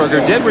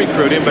Schnellenberger did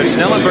recruit him, but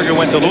Schnellenberger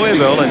went to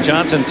Louisville, and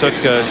Johnson took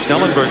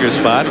Schnellenberger's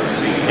spot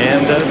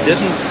and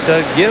didn't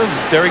give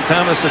Derek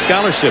Thomas a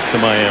scholarship to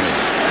Miami.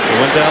 He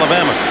went to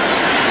Alabama.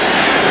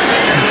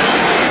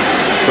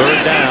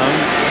 Third down,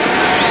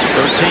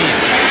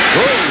 13.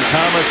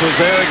 Thomas was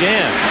there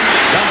again.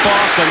 Dump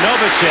off to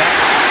Novacek.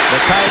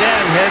 The tight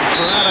end heads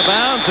for out of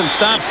bounds and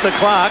stops the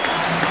clock.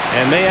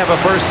 And they have a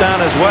first down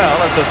as well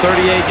at the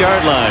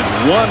 38-yard line.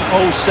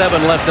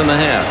 1:07 left in the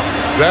half.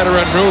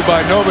 Veteran move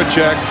by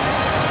Novacek,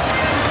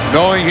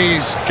 knowing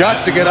he's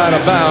got to get out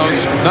of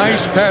bounds.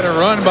 Nice pattern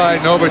run by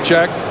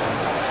Novacek.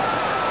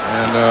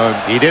 And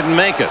he didn't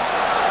make it.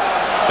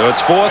 So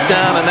it's 4th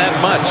down and that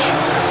much.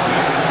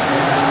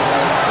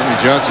 Jimmy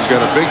Johnson's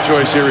got a big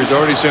choice here. He's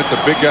already sent the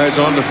big guys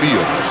on the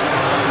field.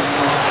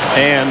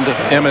 And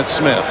Emmitt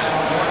Smith,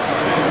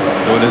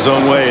 who in his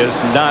own way is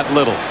not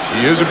little.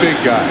 He is a big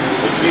guy.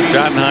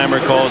 Schottenheimer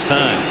calls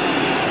time.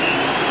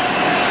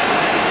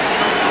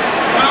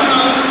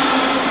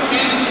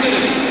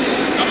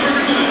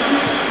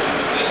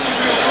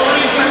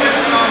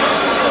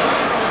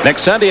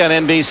 Next Sunday on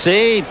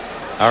NBC,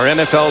 our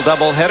NFL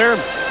doubleheader,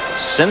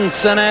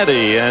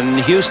 Cincinnati and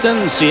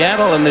Houston,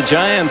 Seattle and the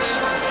Giants,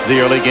 the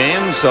early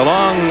games,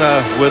 along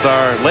with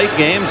our late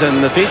games,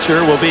 and the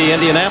feature will be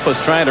Indianapolis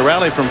trying to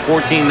rally from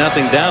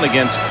 14-0 down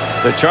against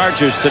the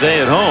Chargers today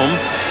at home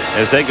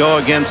as they go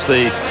against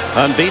the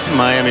unbeaten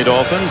Miami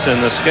Dolphins.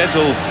 And the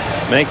schedule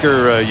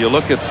maker, you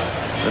look at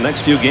the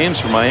next few games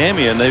for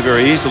Miami, and they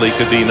very easily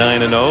could be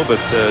 9-0, but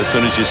as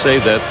soon as you say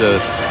that,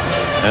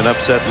 an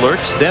upset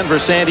lurks. Denver,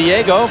 San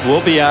Diego,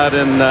 we'll be out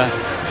in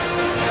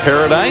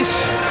paradise.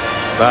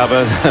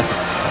 Baba,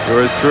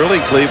 yours truly,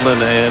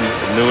 Cleveland and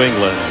New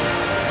England.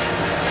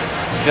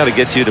 Got to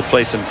get you to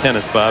play some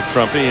tennis, Bob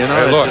Trumpy. You know,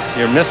 hey, look,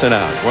 you're missing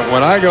out.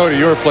 When I go to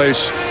your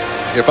place,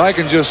 if I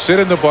can just sit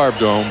in the Barb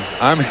Dome,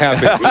 I'm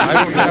happy.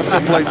 I don't have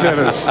to play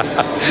tennis.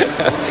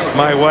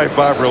 My wife,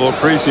 Barbara, will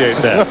appreciate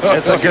that.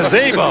 It's a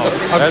gazebo.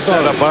 That's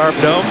not a Barb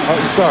Dome.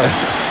 I'm sorry.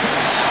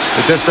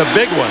 It's just a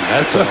big one.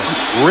 That's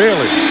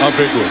really a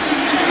big one.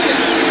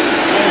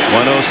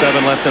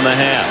 1:07 left in the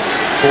half.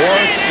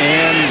 4th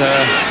and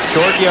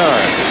short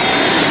yard.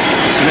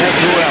 Smith,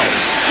 who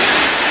else?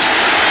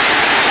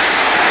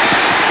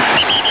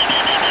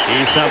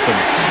 He's something.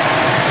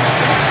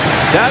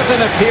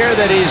 Doesn't appear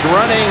that he's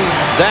running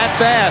that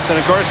fast. And,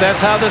 of course,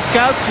 that's how the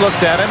scouts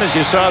looked at him, as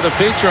you saw the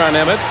feature on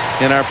Emmitt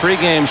in our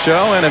pregame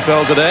show,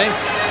 NFL Today.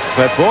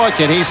 But, boy,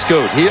 can he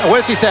scoot.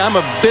 What does he say? I'm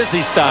a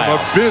busy style. I'm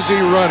a busy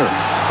runner.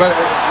 But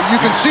you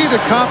can see the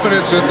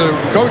confidence that the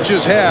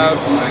coaches have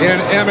in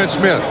Emmitt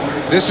Smith.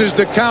 This is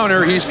the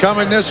counter. He's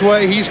coming this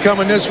way. He's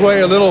coming this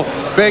way. A little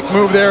fake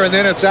move there, and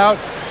then it's out.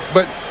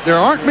 But there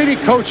aren't many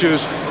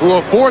coaches who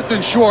are 4th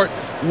and short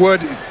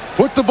would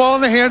put the ball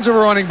in the hands of a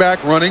running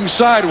back running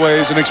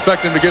sideways and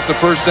expect him to get the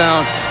first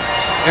down.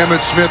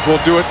 Emmitt Smith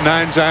will do it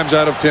 9 times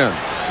out of 10.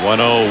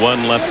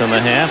 1:01 left in the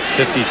half.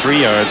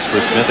 53 yards for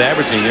Smith,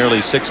 averaging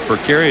nearly 6 per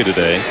carry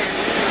today.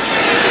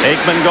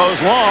 Aikman goes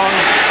long.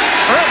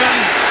 Urban.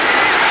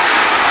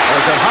 Or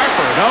is it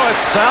Harper? No,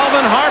 it's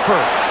Alvin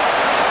Harper.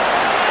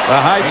 The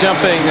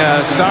high-jumping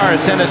star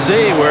at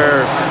Tennessee,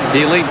 where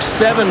he leaped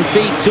 7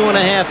 feet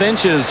 2.5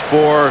 inches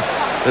for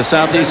the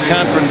Southeast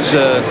Conference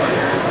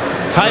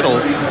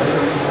title.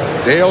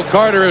 Dale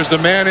Carter is the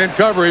man in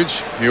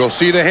coverage. You'll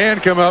see the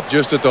hand come up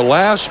just at the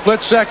last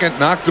split second,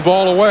 knock the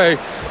ball away.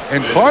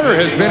 And Carter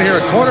has been here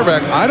at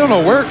quarterback. I don't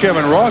know where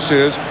Kevin Ross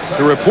is.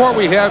 The report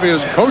we have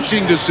is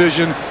coaching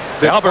decision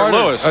that Albert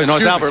Lewis. No,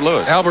 it's Albert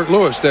Lewis. Albert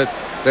Lewis. That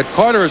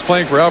Carter is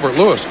playing for Albert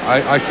Lewis.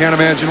 I can't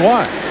imagine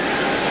why.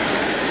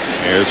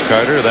 Here's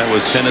Carter. That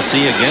was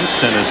Tennessee against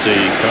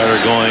Tennessee. Carter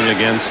going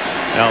against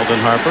Alvin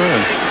Harper.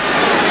 And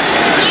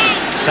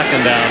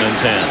 2nd down and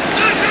 10.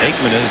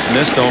 Aikman has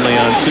missed only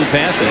on 2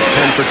 passes,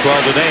 10 for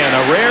 12 today, and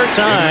a rare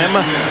time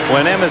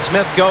when Emmitt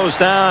Smith goes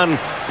down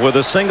with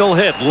a single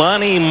hit.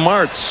 Lonnie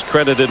Martz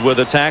credited with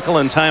a tackle,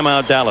 and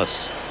timeout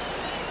Dallas.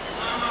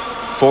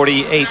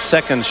 48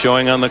 seconds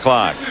showing on the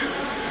clock.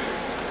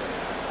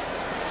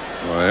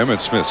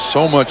 Emmitt Smith,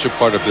 so much a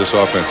part of this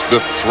offense.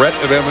 The threat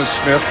of Emmitt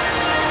Smith.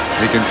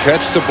 He can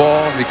catch the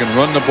ball. He can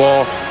run the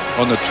ball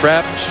on the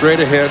trap,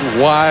 straight ahead,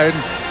 wide.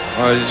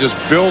 Just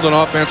build an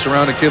offense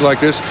around a kid like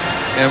this.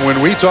 And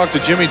when we talked to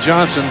Jimmy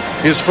Johnson,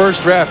 his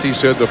first draft, he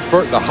said the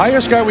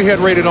highest guy we had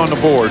rated on the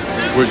board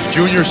was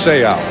Junior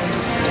Seau.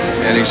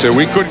 And he said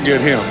we couldn't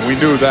get him. We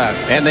knew that.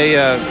 And they,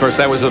 of course,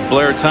 that was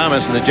Blair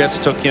Thomas, and the Jets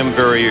took him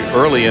very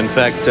early. In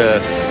fact,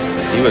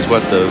 he was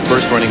the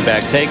first running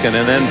back taken.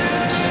 And then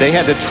they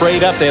had to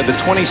trade up. They had the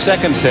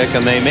 22nd pick,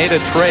 and they made a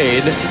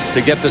trade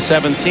to get the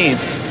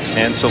 17th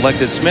and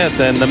selected Smith.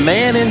 And the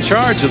man in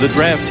charge of the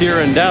draft here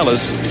in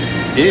Dallas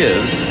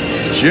is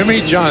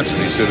Jimmy Johnson.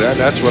 He said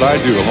that's what I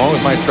do, along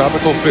with my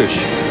tropical fish.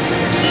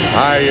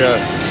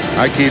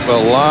 I keep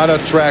a lot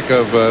of track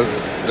of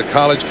the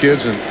college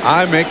kids, and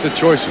I make the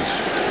choices.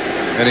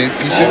 And he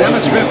said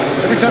Emmitt Smith,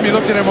 every time you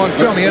looked at him on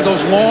film, he had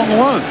those long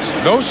runs.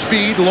 No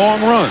speed,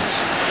 long runs.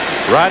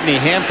 Rodney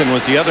Hampton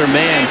was the other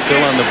man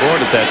still on the board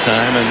at that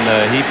time, and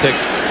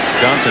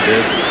Johnson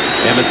did,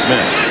 Emmitt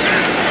Smith.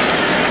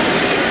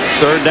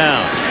 3rd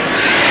down.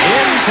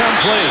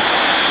 Incomplete.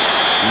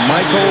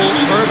 Michael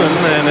Urban,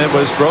 and it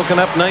was broken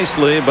up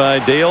nicely by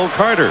Dale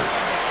Carter.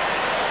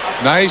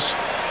 Nice.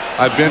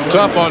 I've been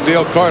tough on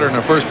Dale Carter in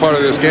the first part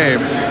of this game.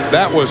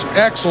 That was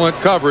excellent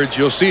coverage.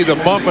 You'll see the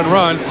bump and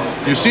run.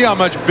 You see how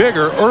much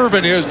bigger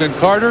Urban is than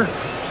Carter,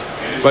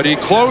 but he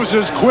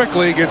closes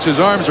quickly, gets his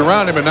arms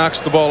around him, and knocks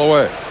the ball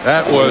away.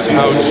 That was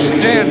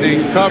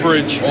outstanding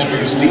coverage.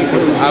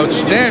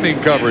 Outstanding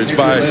coverage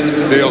by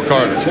Dale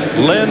Carter.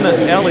 Lynn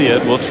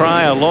Elliott will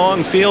try a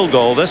long field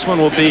goal. This one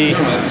will be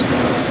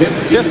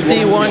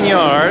 51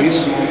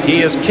 yards. He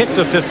has kicked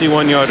a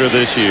 51-yarder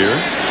this year.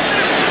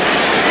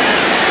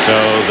 So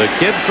the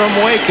kid from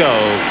Waco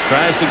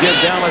tries to give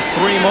Dallas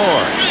 3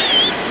 more.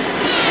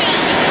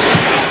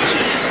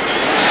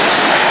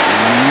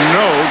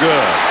 No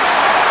good.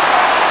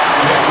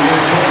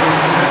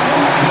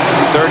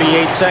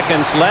 38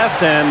 seconds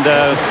left, and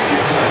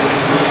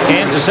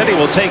Kansas City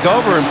will take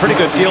over in pretty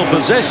good field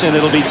position.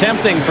 It'll be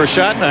tempting for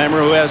Schottenheimer,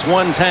 who has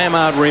 1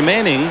 timeout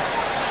remaining,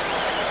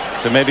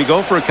 to maybe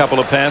go for a couple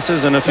of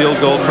passes and a field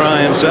goal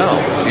try himself.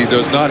 He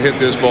does not hit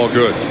this ball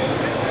good.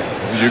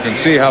 You can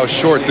see how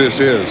short this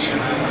is.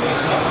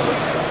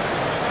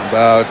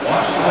 About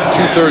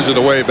 2/3 of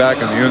the way back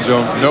in the end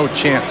zone. No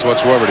chance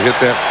whatsoever to hit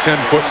that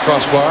 10-foot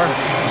crossbar.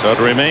 So it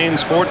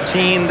remains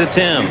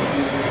 14-10.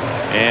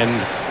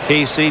 And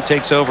KC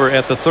takes over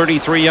at the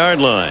 33-yard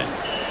line.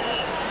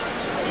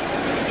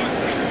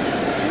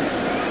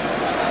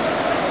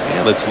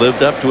 And it's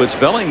lived up to its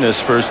billing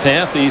this first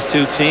half. These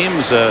two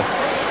teams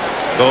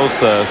both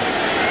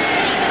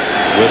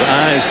with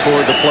eyes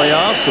toward the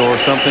playoffs or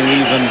something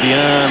even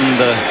beyond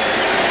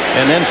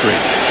an entry.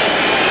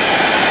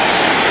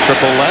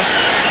 Triple left.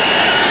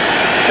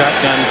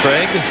 Shotgun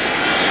Craig.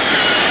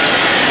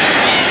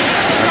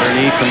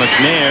 Underneath the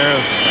McNair.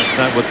 That's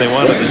not what they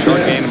wanted. The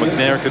short gain.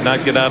 McNair could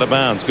not get out of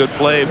bounds. Good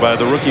play by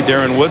the rookie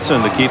Darren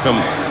Woodson to keep him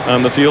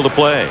on the field of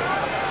play.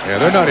 Yeah,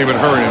 they're not even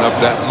hurrying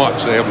up that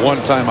much. They have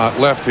 1 timeout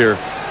left here.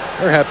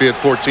 They're happy at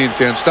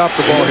 14-10. Stop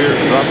the ball here,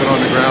 drop it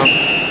on the ground.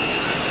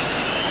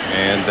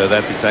 And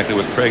that's exactly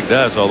what Craig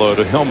does, although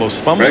he almost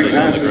fumbled it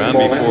on the ground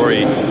before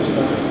he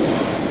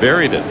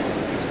buried it.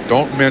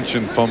 Don't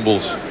mention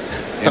fumbles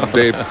in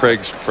Dave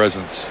Craig's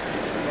presence.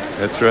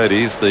 That's right.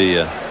 He's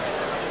the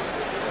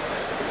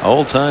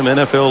all-time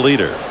NFL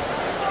leader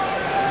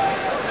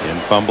in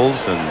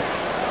fumbles.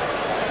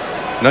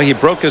 And no, he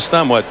broke his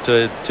thumb, what,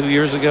 2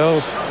 years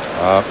ago?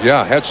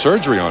 Yeah, had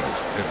surgery on it.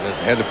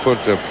 Had to put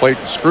plate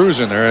and screws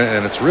in there,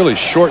 and it's really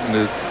shortened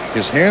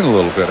his hand a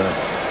little bit.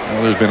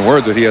 There's been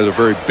word that he has a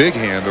very big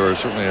hand, or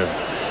certainly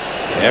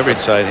Average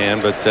side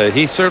hand, but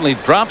he certainly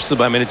drops the.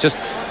 I mean, it just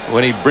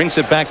when he brings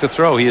it back to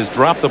throw, he has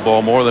dropped the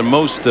ball more than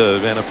most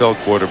NFL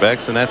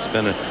quarterbacks, and that's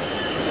been a.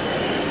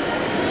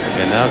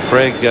 And now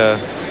Craig, if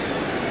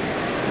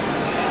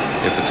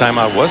the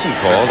timeout wasn't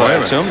called, I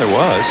assume there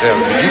was. Yeah,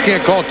 but you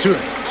can't call two.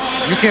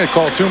 You can't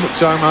call two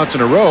timeouts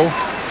in a row.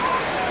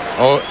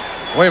 Oh,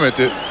 wait a minute.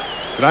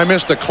 Did I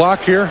miss the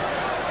clock here?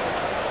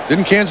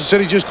 Didn't Kansas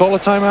City just call a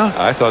timeout?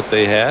 I thought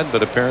they had,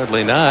 but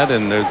apparently not.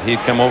 And he'd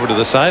come over to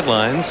the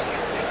sidelines.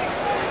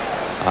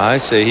 I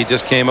say he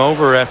just came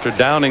over after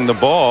downing the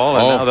ball,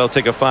 and now they'll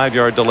take a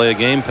 5-yard delay of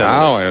game penalty.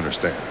 Now I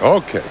understand.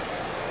 Okay.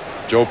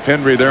 Joe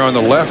Pendry there on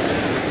the left.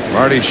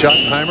 Marty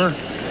Schottenheimer.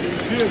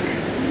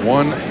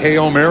 One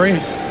Hail Mary.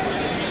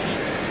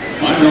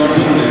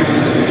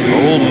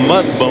 Old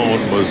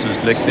Mudbone was his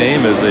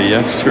nickname as a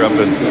youngster up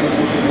in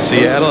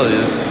Seattle.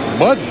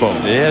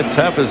 Mudbone? Yeah,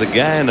 tough as a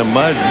guy in the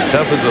mud, and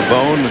tough as a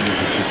bone. And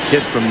this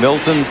kid from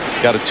Milton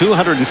got a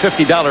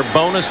 $250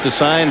 bonus to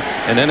sign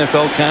an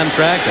NFL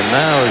contract, and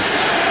now is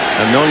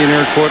a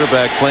millionaire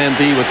quarterback, Plan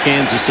B with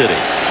Kansas City.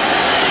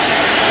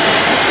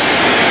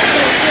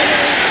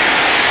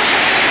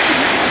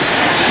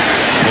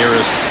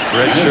 Nearest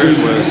red shirt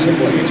was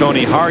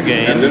Tony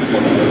Hargain.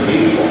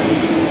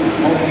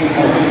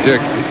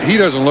 Dick, he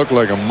doesn't look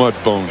like a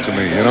mudbone to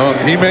me. You know,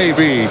 he may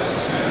be.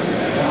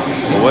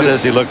 Well, what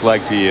does he look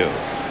like to you?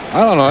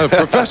 I don't know, a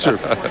professor.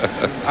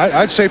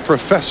 I'd say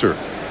professor.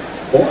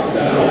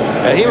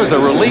 He was a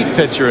relief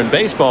pitcher in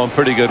baseball, a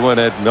pretty good one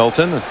at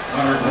Milton.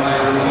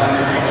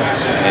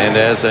 And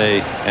as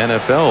a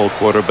NFL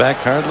quarterback,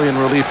 hardly in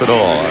relief at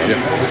all.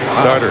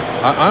 Starter.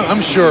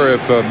 I'm sure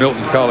if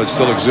Milton College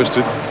still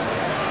existed,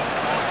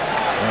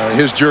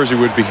 his jersey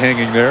would be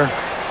hanging there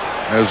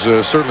as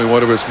certainly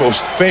one of its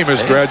most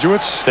famous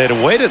graduates. They'd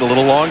have waited a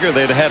little longer.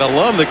 They'd had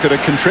alum that could have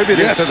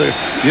contributed to the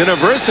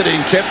university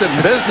and kept it in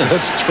business.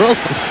 That's true.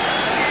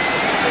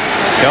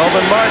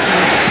 Kelvin Martin.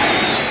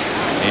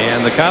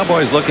 And the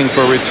Cowboys looking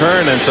for a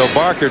return, and so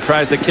Barker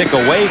tries to kick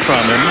away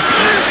from him.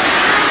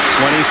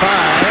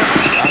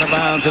 25, out of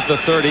bounds at the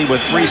 30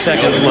 with 3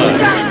 seconds left.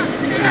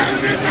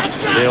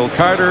 Dale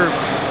Carter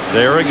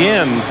there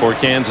again for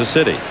Kansas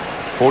City.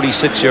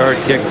 46-yard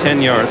kick,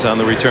 10 yards on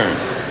the return.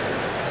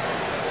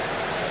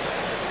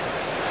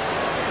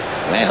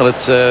 Well,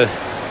 it's a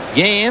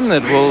game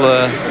that will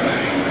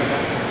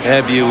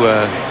have you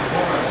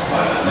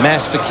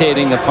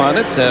masticating upon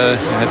it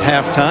at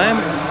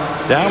halftime.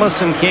 Dallas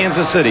and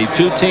Kansas City,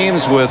 two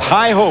teams with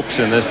high hopes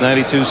in this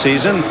 '92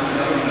 season.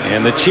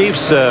 And the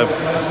Chiefs,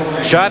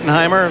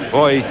 Schottenheimer,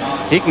 boy,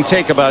 he can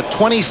take about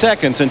 20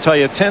 seconds and tell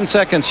you 10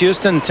 seconds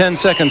Houston, 10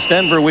 seconds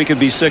Denver, we could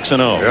be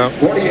 6-0. Yeah.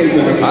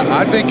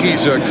 I think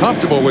he's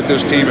comfortable with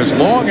this team as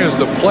long as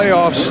the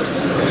playoffs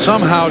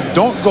somehow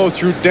don't go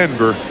through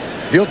Denver.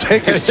 He'll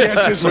take his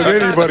chances with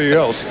anybody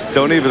else.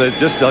 Don't even,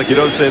 just like you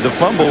don't say the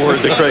fumble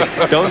word to Craig,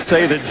 don't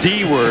say the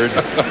D word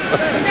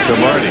to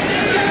Marty.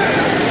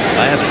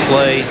 Last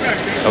play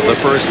of the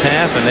first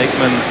half, and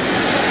Aikman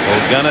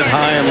will gun it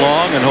high and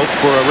long and hope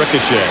for a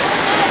ricochet.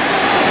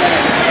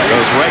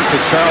 Goes right to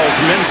Charles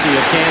Mincy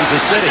of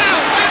Kansas City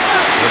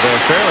with a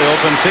fairly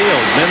open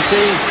field.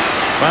 Mincy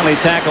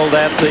finally tackled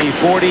at the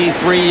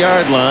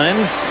 43-yard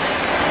line.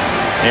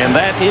 And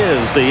that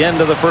is the end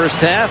of the first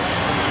half.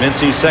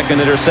 Mincy's second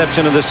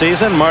interception of the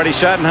season. Marty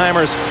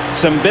Schottenheimer's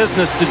some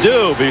business to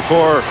do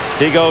before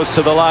he goes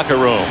to the locker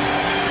room.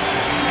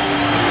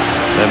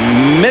 The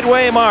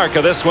midway mark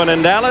of this one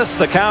in Dallas.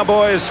 The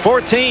Cowboys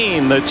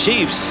 14, the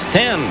Chiefs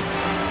 10.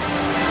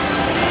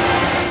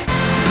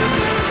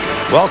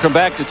 Welcome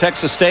back to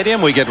Texas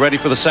Stadium. We get ready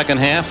for the second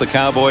half. The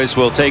Cowboys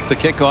will take the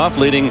kickoff,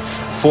 leading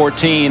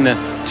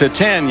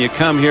 14-10. You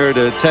come here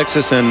to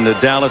Texas and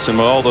Dallas and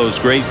all those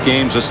great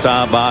games of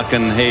Staubach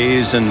and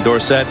Hayes and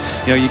Dorsett,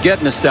 you know, you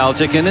get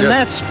nostalgic. And in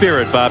that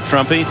spirit, Bob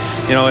Trumpy,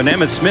 you know, and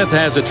Emmett Smith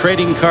has a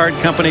trading card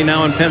company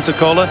now in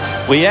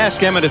Pensacola. We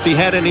asked Emmett if he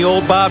had any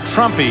old Bob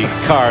Trumpy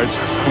cards.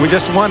 And we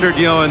just wondered,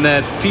 you know, in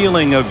that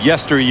feeling of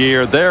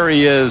yesteryear, there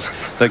he is,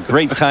 the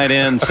great tight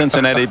end,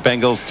 Cincinnati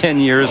Bengals, 10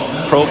 years,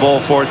 Pro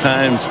Bowl 4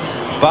 times.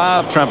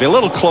 Bob Trumpy, a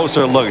little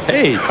closer look.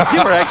 Hey,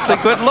 you were actually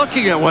good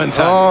looking at one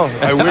time. Oh,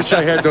 I wish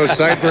I had those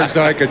sideburns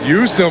now. I could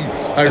use them.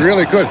 I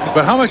really could.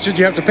 But how much did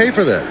you have to pay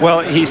for that? Well,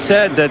 he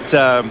said that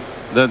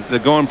the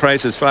going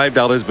price is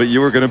 $5, but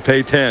you were going to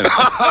pay $10.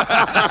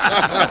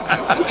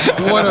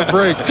 What a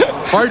break.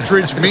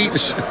 Partridge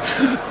meats.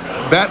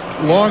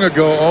 That long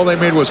ago, all they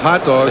made was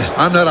hot dogs.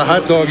 I'm not a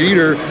hot dog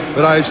eater,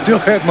 but I still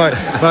had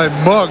my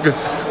mug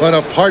on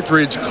a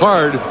Partridge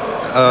card.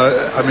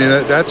 I mean,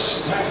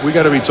 we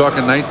got to be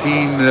talking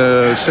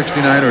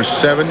 1969 or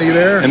 70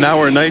 there. And now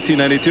we're in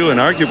 1992, and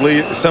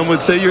arguably some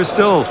would say you're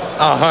still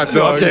a hot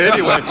dog. Okay,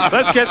 anyway,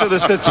 let's get to the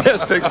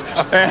statistics.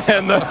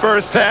 And the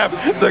first half,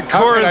 the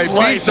Coors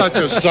Light. Such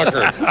a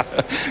sucker.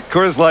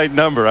 Coors Light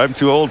number. I'm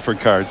too old for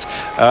cards.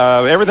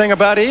 Everything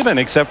about even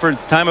except for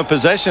time of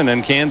possession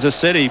in Kansas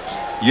City,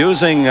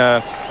 using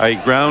a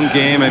ground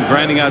game and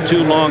grinding out 2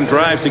 long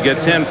drives to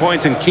get 10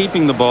 points and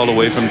keeping the ball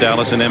away from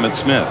Dallas and Emmitt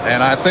Smith.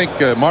 And I think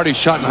Marty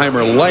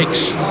Schottenheimer likes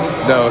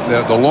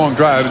the long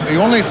drives. The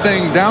only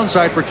thing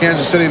downside for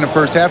Kansas City in the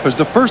first half is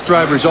the first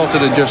drive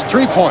resulted in just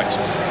 3 points.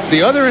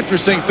 The other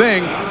interesting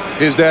thing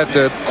is that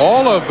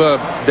all of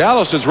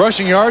Dallas's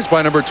rushing yards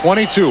by number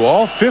 22,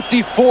 all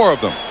 54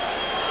 of them.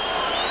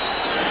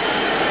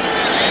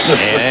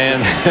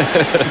 And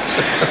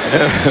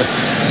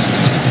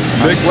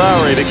Big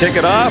Lowry to kick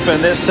it off,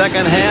 and this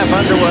second half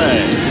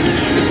underway.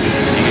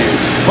 He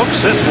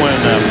hooks this one,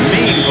 a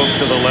mean hook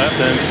to the left,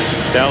 and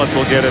Dallas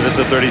will get it at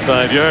the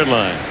 35-yard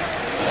line.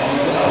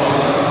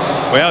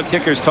 Well,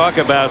 kickers talk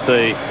about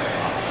the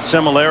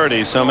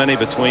similarities, so many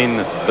between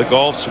the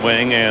golf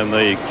swing and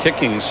the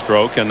kicking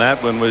stroke, and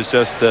that one was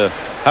just,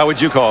 how would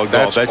you call it,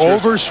 golf? That's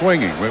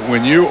overswinging.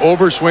 When you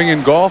overswing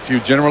in golf, you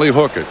generally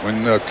hook it.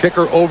 When the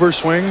kicker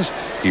overswings,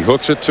 he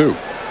hooks it too.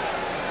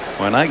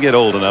 When I get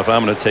old enough,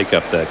 I'm going to take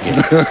up that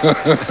game.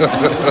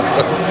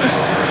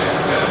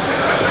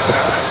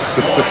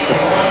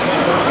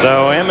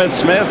 So Emmitt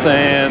Smith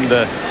and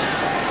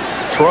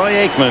Troy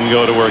Aikman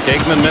go to work.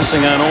 Aikman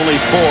missing on only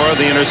 4.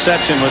 The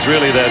interception was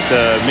really that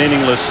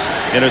meaningless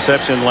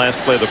interception last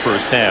play of the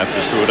first half.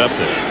 Just threw it up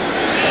there.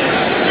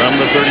 From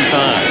the 35.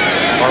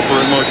 Harper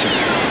in motion.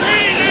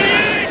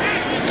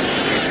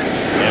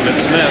 Emmitt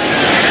Smith,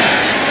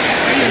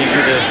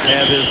 eager to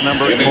have his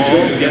number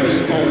called,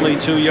 gets only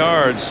 2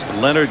 yards.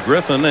 Leonard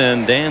Griffin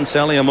and Dan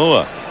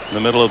Saliamua in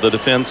the middle of the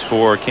defense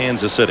for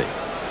Kansas City.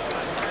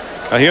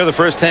 Now here are the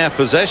first half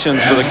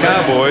possessions for the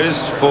Cowboys.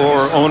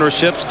 4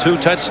 ownerships, 2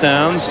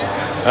 touchdowns,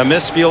 a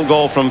missed field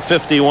goal from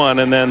 51,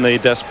 and then the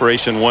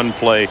desperation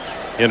 1-play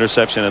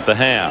interception at the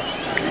half.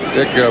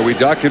 Dick, we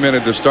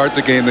documented to start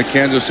the game that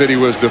Kansas City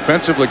was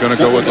defensively going to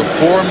go with a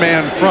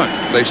 4-man front.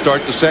 They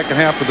start the second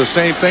half with the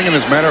same thing, and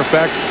as a matter of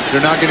fact, they're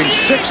now getting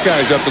 6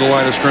 guys up to the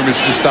line of scrimmage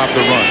to stop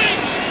the run.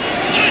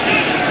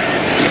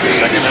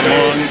 Second and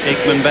long,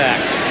 Aikman back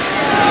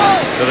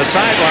to the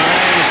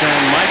sidelines,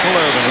 and Michael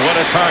Irvin, what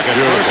a target.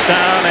 Beautiful. First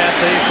down at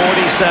the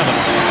 47.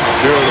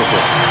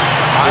 Beautiful.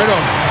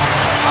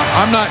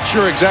 I'm not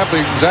sure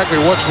exactly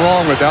what's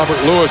wrong with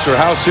Albert Lewis or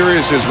how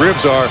serious his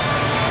ribs are,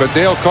 but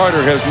Dale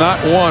Carter has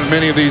not won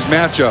many of these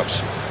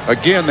matchups.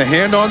 Again, the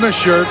hand on the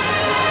shirt,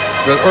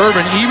 that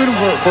Irvin, even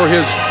for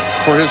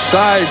his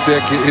size,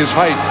 Dick, his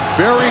height,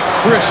 very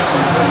crisp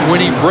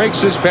when he breaks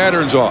his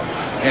patterns off.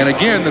 And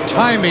again, the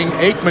timing,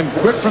 Aikman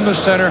quick from the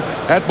center.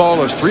 That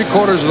ball is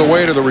 3/4 of the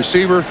way to the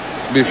receiver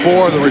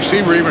before the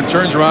receiver even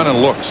turns around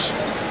and looks.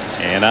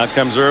 And out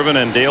comes Irvin,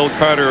 and Dale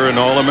Carter, an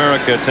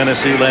All-America at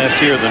Tennessee last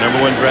year, the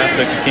 #1 draft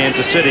pick of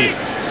Kansas City,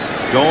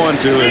 going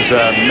to his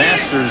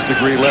master's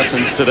degree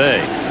lessons today.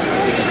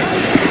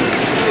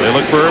 They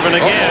look for Irvin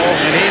again,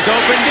 and he's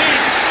open deep.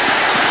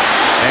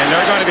 And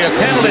there's going to be a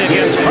penalty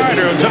against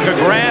Carter, who took a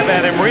grab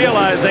at him,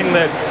 realizing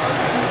that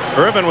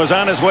Irvin was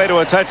on his way to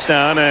a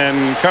touchdown,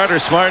 and Carter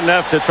smart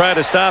enough to try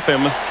to stop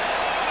him.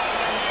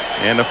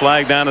 And the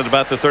flag down at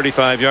about the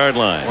 35-yard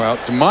line. Well,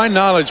 to my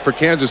knowledge for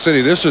Kansas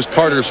City, this is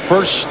Carter's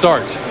first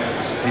start.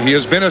 He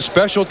has been a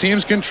special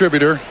teams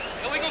contributor.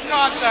 Illegal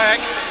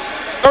contact.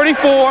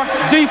 34,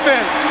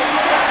 defense.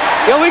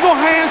 Illegal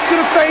hands to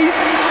the face.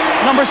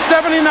 Number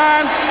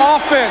 79,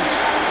 offense.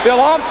 They'll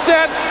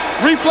offset,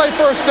 replay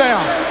first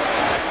down.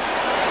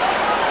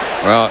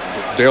 Well,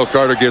 Dale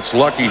Carter gets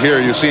lucky here.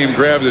 You see him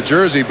grab the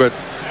jersey, but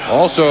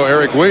also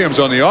Eric Williams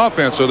on the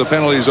offense, so the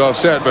penalty is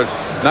offset. But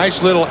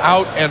nice little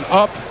out and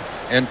up,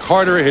 and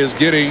Carter is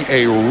getting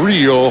a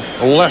real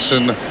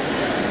lesson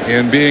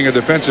in being a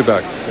defensive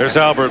back. There's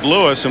Albert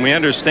Lewis, and we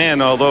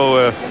understand,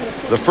 although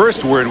the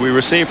first word we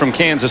received from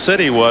Kansas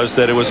City was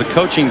that it was a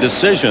coaching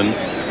decision,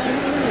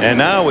 and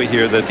now we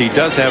hear that he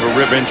does have a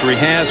rib injury,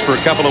 has for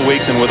a couple of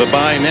weeks, and with a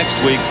bye next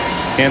week,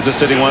 Kansas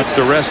City wants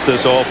to rest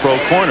this all-pro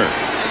corner.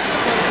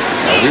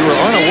 We were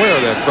unaware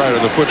of that prior to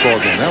the football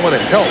game. That would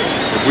have helped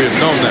if we had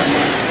known that.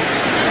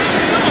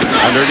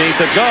 Underneath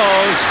it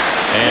goes,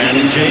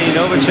 and Jay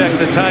Novacek,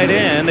 the tight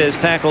end, is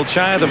tackled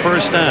shy of the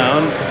first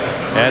down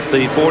at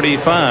the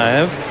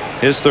 45.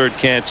 His third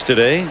catch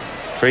today.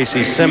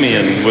 Tracy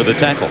Simeon with a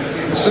tackle.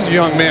 This is a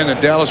young man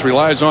that Dallas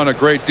relies on a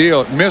great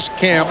deal. Missed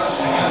camp,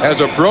 has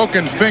a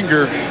broken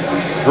finger,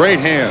 great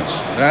hands.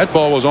 That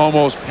ball was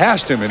almost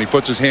past him, and he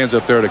puts his hands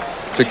up there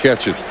to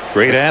catch it.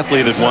 Great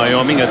athlete at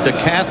Wyoming, a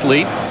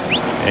decathlete,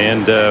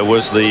 and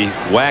was the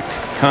WAC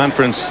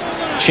conference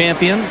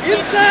champion.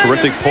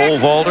 Terrific pole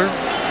vaulter.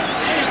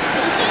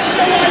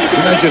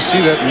 Didn't I just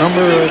see that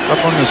number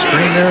up on the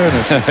screen there?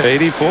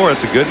 84,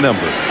 it's a good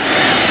number.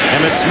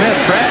 Emmitt Smith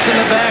trapped in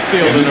the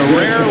backfield in a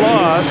rare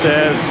loss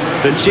as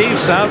the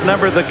Chiefs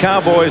outnumbered the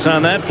Cowboys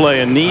on that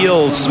play, and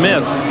Neil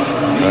Smith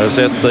was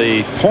at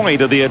the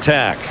point of the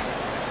attack.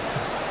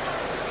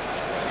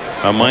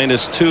 A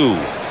 -2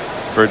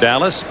 for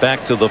Dallas,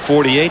 back to the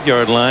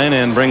 48-yard line,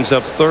 and brings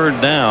up 3rd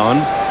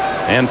down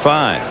and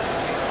 5.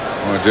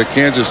 Well,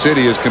 Kansas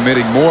City is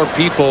committing more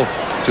people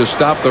to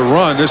stop the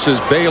run. This is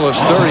Bayless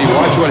 30.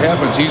 Watch what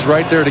happens. He's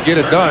right there to get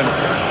it done.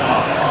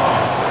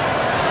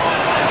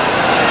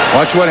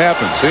 Watch what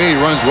happens. See, he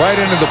runs right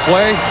into the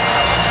play.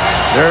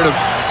 There to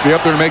be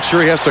up there to make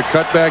sure he has to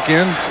cut back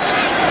in.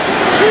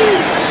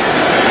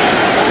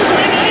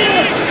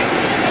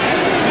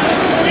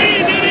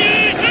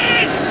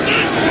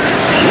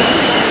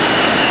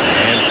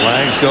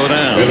 go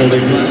down.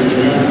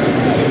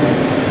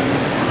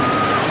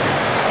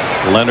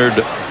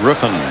 Leonard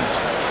Griffin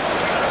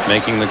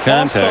making the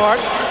contact.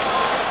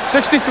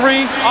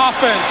 63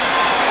 offense.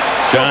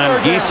 John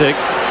Giesick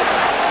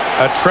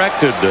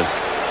attracted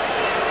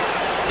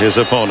his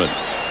opponent.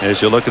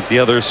 As you look at the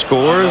other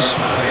scores,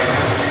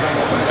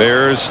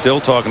 Bears still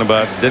talking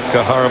about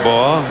Ditka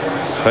Harbaugh,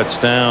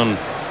 touchdown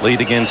lead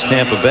against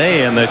Tampa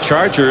Bay, and the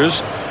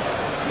Chargers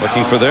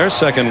looking for their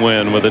second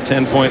win with a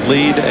 10-point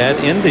lead at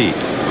Indy.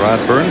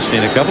 Rod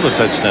Bernstein a couple of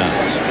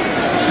touchdowns.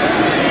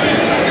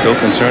 Still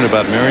concerned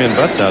about Marion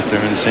Butts out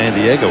there in San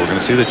Diego. We're going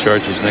to see the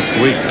Chargers next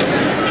week.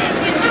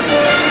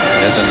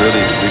 Hasn't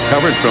really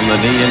recovered from the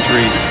knee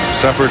injury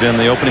suffered in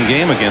the opening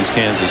game against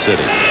Kansas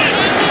City.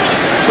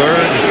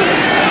 3rd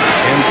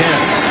and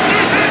 10.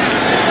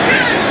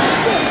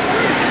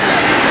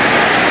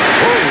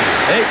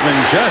 Aikman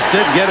just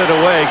did get it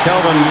away.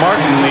 Kelvin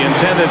Martin, the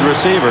intended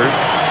receiver,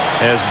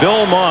 has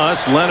Bill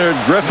Moss, Leonard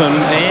Griffin,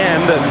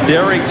 and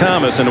Derek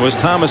Thomas, and it was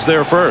Thomas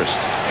there first.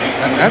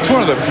 That's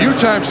one of the few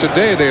times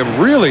today they have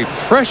really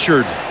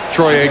pressured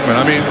Troy Aikman.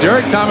 I mean,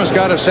 Derek Thomas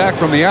got a sack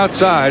from the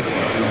outside.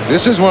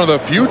 This is one of the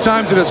few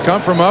times that it's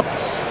come from up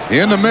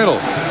in the middle.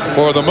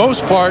 For the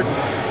most part,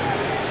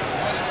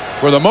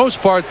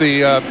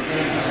 the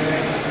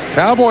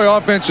Cowboy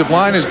offensive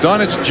line has done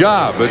its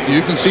job, but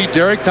you can see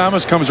Derek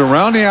Thomas comes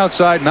around the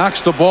outside,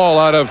 knocks the ball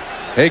out of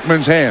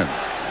Aikman's hand.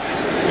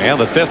 Yeah,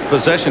 the 5th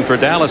possession for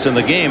Dallas in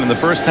the game, and the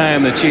first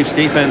time the Chiefs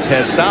defense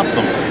has stopped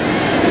them.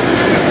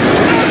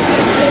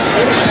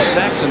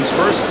 Saxon's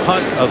first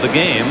punt of the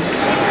game.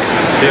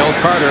 Dale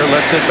Carter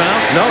lets it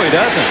bounce. No, he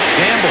doesn't.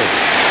 Gambles.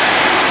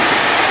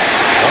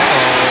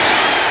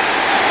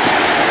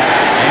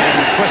 And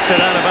twisted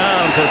out of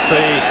bounds at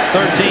the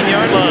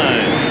 13-yard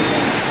line.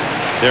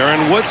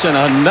 Darren Woodson,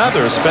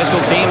 another special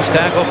teams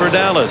tackle for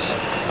Dallas.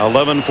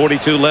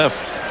 11:42 left,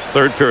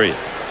 3rd period.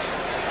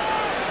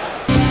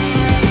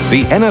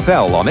 The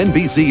NFL on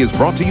NBC is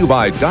brought to you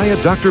by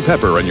Diet Dr.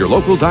 Pepper and your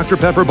local Dr.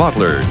 Pepper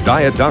bottler.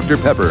 Diet Dr.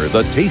 Pepper,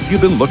 the taste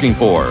you've been looking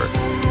for.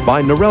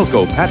 By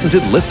Norelco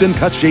patented lift and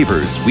cut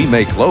shavers, we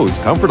make clothes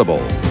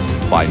comfortable.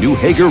 By New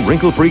Hager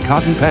wrinkle-free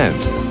cotton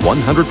pants,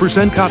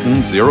 100%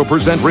 cotton,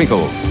 0%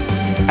 wrinkles.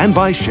 And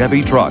by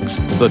Chevy Trucks,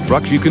 the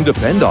trucks you can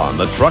depend on,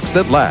 the trucks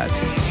that last.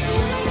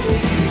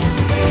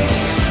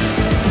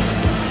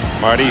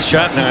 Marty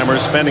Schottenheimer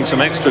spending some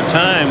extra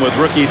time with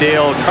rookie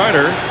Dale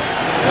Carter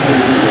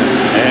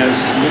as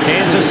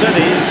Kansas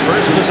City's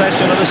first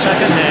possession of the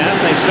second half.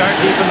 They start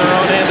deep in their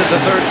own end at the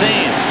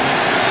 13.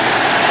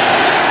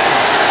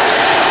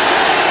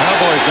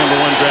 Cowboys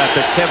 #1 draft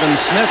pick Kevin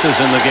Smith is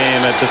in the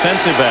game at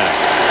defensive back.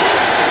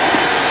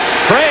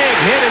 Craig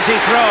hit as he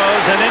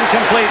throws, an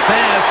incomplete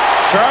pass.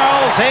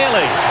 Charles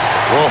Haley.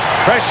 Whoa.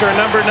 Pressure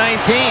number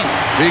 19.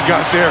 He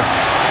got there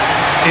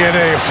in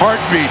a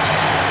heartbeat.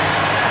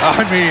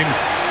 I mean,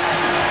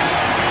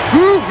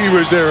 whew, he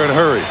was there in a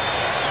hurry.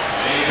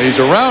 He's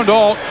around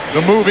Alt.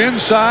 The move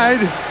inside.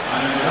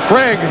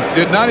 Craig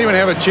did not even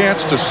have a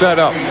chance to set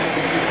up.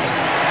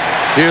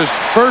 His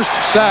first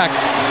sack,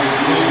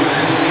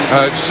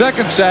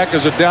 second sack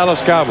as a Dallas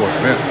Cowboy.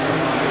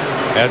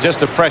 Man.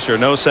 Just a pressure,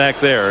 no sack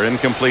there.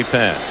 Incomplete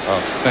pass. Oh,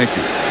 thank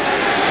you.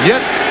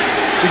 Yet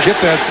to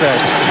get that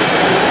sack.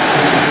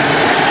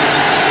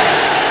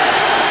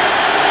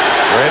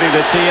 Ready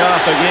to tee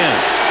off again.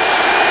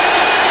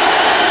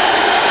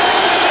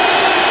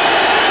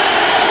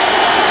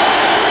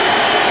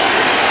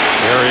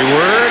 Harry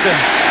Word,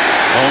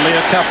 only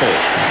a couple.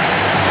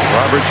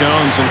 Robert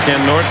Jones and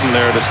Ken Norton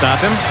there to stop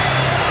him.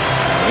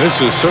 This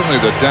is certainly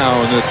the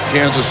down that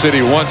Kansas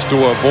City wants to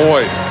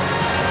avoid.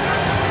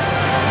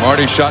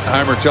 Marty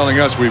Schottenheimer telling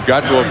us we've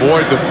got to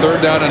avoid the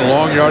 3rd down and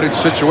long yardage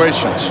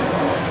situations.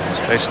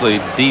 Especially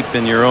deep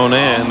in your own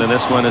end, and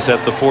this one is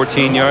at the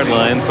 14-yard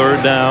line.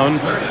 3rd down,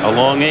 a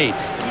long 8.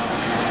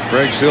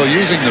 Greg Hill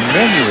using the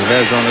menu he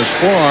has on his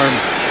forearm.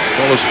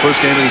 That was the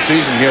first game of the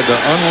season. He had to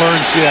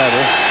unlearn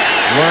Seattle,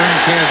 learn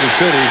Kansas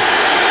City,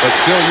 but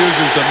still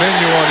uses the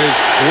menu on his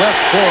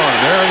left forearm.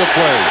 There are the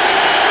plays.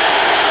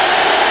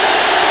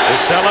 The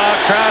sellout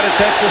crowd at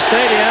Texas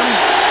Stadium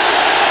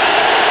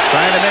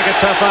trying to make it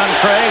tough on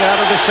Craig out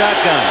of the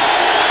shotgun.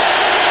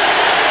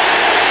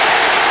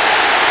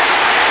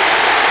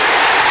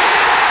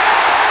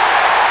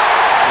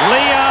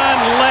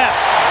 Leon left,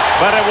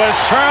 but it was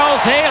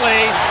Charles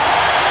Haley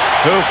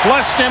who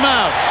flushed him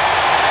out.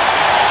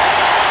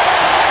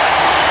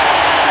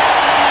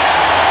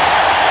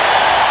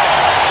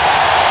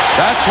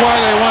 That's why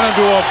they wanted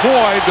to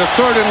avoid the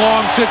 3rd and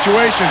long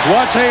situations.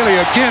 Watch Haley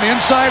again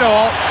inside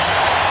Alt.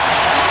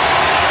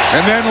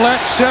 And then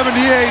let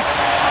 78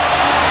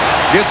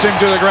 gets him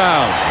to the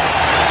ground.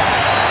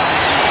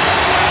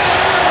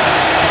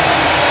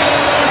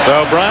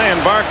 So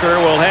Brian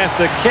Barker will have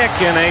to kick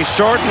in a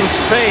shortened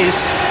space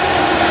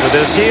with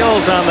his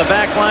heels on the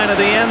back line of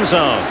the end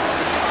zone.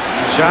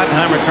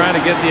 Schottenheimer trying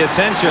to get the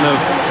attention of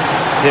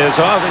his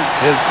offense.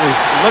 It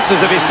looks as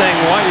if he's saying,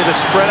 "I want you to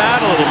spread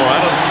out a little more." I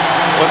don't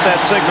know what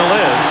that signal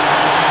is.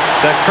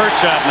 That Kurt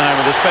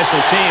Schottenheimer, the special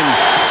teams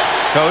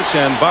coach,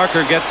 and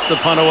Barker gets the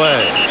punt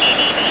away.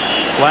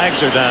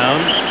 Flags are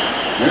down,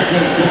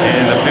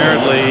 and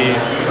apparently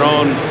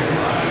thrown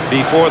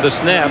before the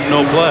snap,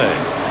 no play.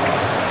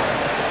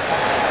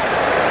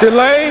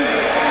 Delay.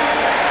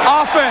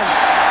 Offense.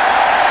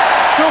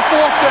 Still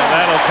fourth down. Well,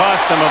 that'll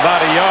cost them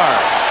about a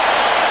yard.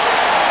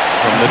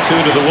 From the 2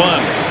 to the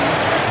 1.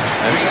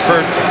 That's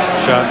Kurt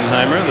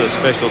Schottenheimer, the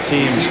special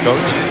teams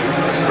coach,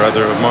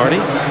 brother of Marty.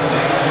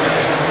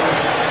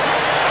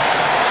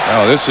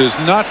 Now, this is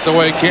not the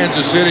way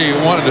Kansas City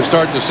wanted to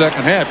start the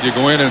second half. You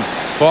go in and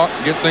talk,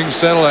 get things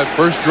settled. That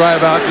first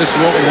drive out, this is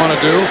what we want to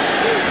do.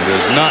 It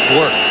does not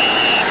work.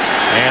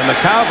 And the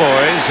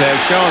Cowboys have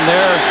shown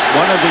they're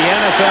one of the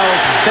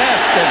NFL's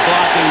best at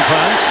blocking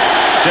punts.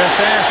 Just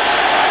ask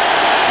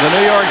the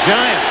New York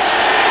Giants.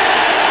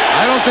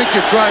 I don't think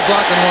you try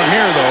blocking one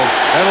here, though.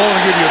 That'll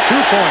only give you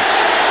 2 points.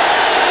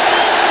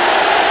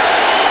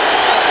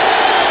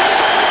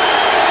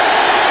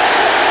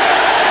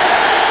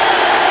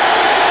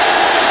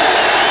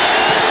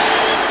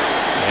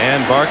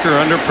 And Barker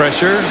under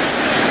pressure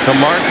to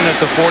Martin at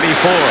the 44.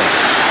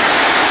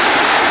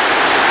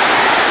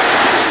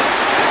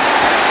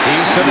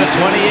 He's to the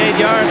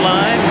 28-yard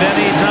line.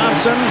 Benny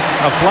Thompson.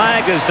 A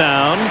flag is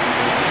down.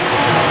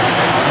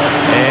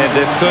 And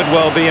it could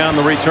well be on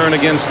the return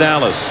against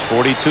Dallas.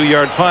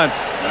 42-yard punt.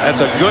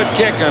 That's a good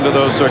kick under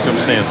those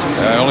circumstances.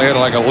 I only had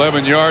like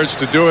 11 yards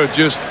to do it.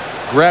 Just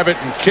grab it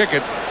and kick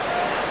it.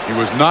 He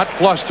was not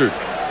flustered.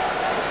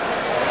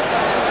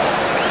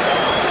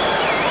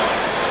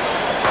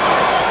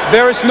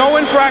 There is no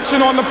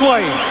infraction on the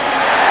play.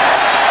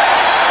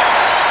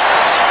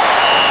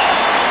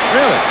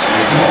 Really?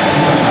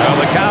 Well,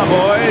 the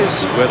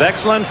Cowboys with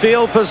excellent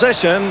field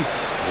position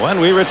when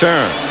we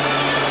return.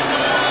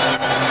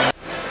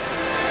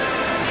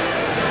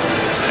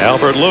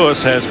 Albert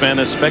Lewis has been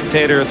a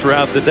spectator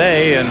throughout the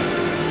day, and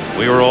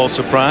we were all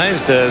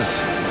surprised as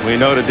we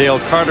noted Dale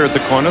Carter at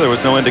the corner. There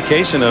was no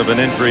indication of an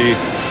injury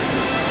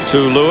to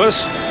Lewis,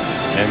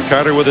 and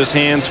Carter with his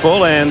hands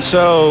full, and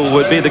so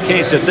would be the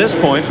case at this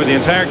point for the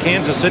entire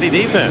Kansas City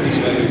defense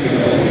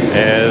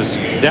as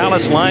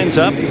Dallas lines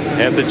up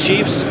at the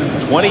Chiefs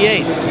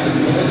 28,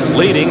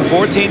 leading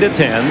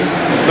 14-10,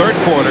 third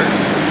quarter,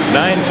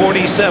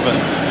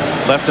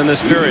 9:47 left in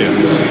this period.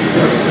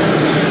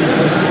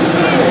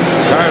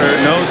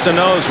 Carter nose to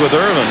nose with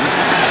Irvin.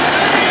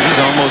 He's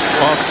almost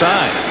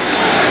offside.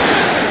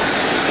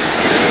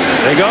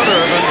 They go to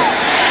Irvin.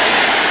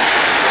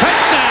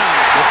 Touchdown!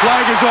 The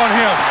flag is on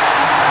him.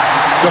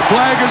 The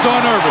flag is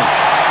on Irvin.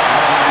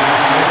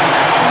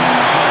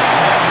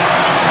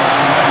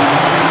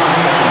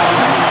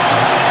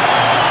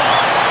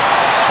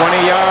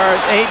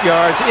 Yards, 8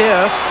 yards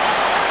if.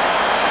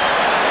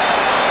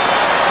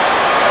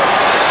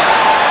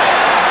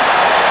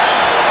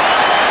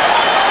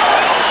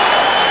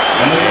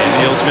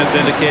 And Neil Smith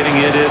indicating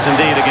it is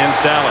indeed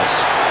against Dallas.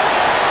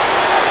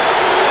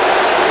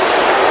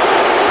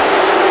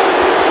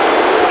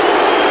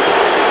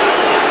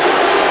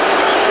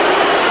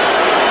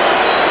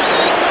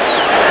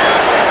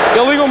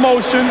 Illegal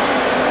motion.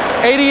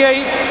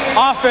 88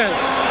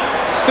 offense.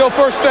 Still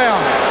first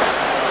down.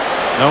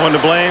 No one to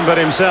blame but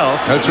himself.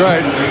 That's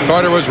right.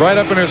 Carter was right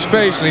up in his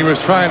face, and he was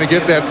trying to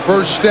get that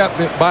first step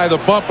by the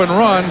bump and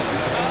run.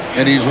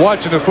 And he's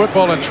watching the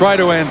football and try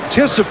to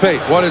anticipate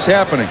what is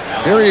happening.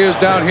 Here he is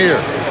down here.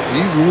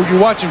 You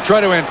watch him try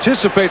to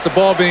anticipate the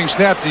ball being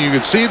snapped, and you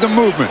can see the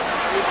movement.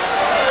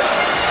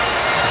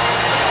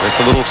 Just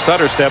a little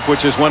stutter step,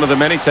 which is one of the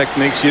many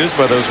techniques used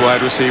by those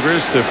wide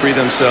receivers to free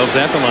themselves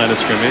at the line of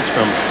scrimmage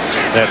from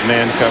that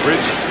man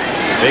coverage.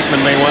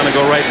 Aikman may want to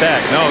go right back.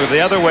 No, the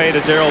other way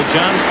to Darrell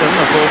Johnston,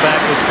 the fullback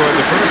who scored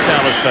the first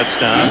Dallas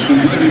touchdown,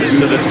 is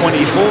to the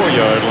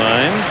 24-yard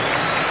line.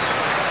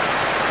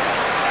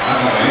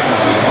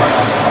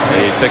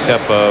 A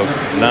pickup of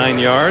 9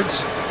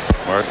 yards.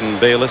 Martin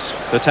Bayless,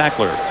 the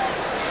tackler.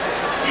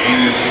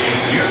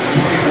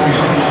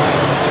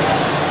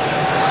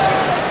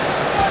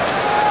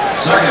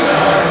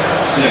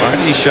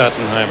 Marty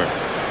Schottenheimer,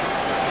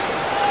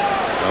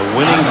 a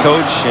winning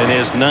coach in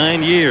his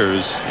 9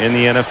 years in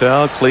the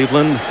NFL,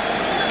 Cleveland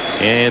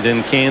and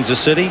in Kansas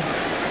City.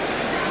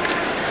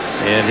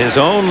 And his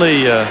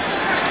only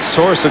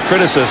source of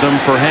criticism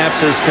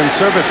perhaps is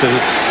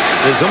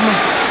conservatism,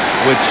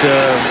 which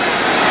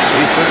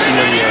he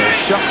certainly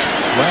shucked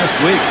last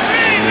week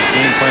in his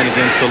game plan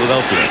against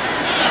Philadelphia.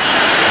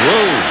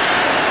 Whoa!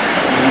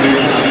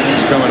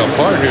 He's coming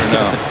apart here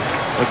now.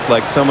 Looked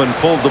like someone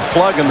pulled the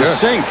plug in the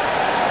sink.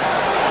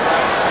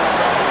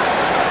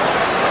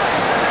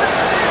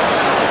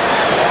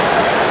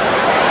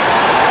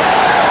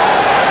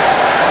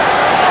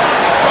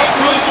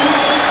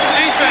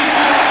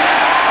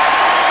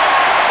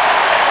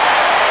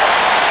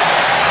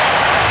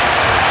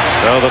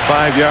 So the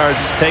 5 yards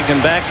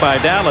taken back by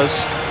Dallas.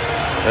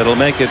 That'll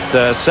make it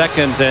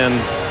 2nd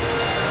and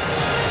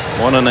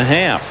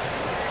 1.5.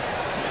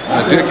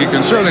 Dick, you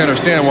can certainly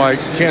understand why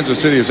Kansas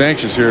City is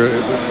anxious here.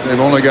 They've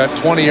only got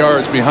 20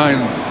 yards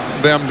behind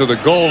them to the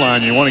goal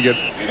line. You want to get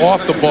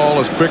off the ball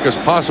as quick as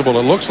possible.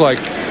 It looks like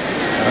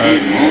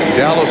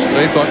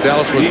They thought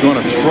Dallas was going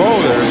to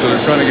throw there, so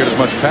they're trying to get as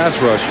much pass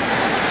rush.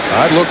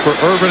 I'd look for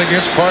Irvin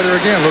against Carter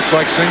again. Looks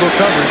like single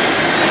coverage.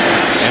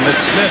 And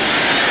it's Smith.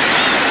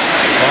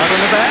 Caught in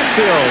the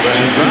backfield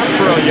and dropped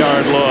for a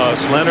yard loss.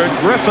 Leonard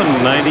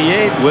Griffin,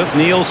 98, with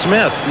Neil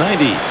Smith,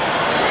 90.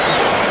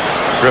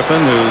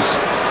 Griffin, whose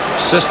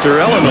sister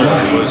Eleanor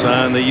was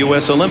on the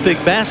U.S. Olympic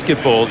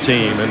basketball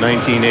team in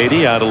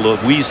 1980 out of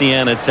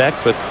Louisiana Tech,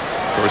 but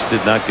of course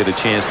did not get a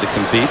chance to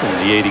compete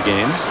in the 80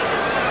 games.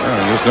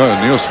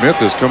 Neil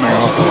Smith is coming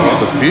off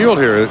the field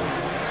here.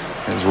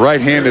 His right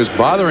hand is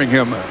bothering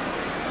him.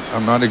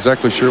 I'm not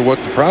exactly sure what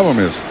the problem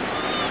is.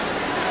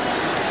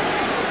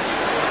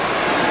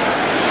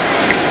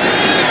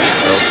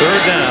 So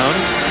third down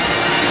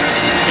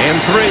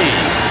and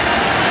 3.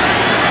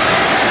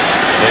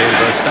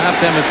 They've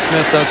stopped Emmitt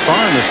Smith thus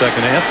far in the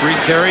second half. 3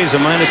 carries, a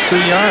 -2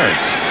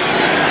 yards.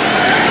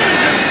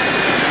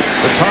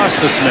 The toss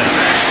to Smith.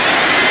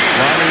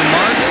 Lonnie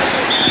Marks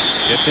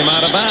gets him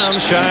out of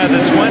bounds, shy of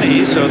the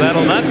 20, so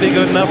that'll not be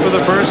good enough for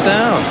the first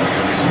down.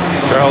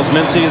 Charles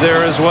Mincy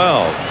there as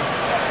well.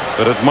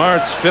 But at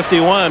Martz,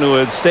 51, who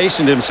had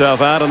stationed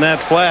himself out on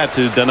that flat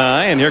to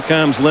deny, and here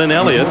comes Lynn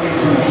Elliott,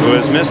 who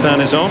has missed on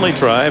his only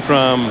try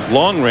from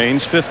long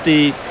range,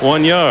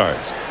 51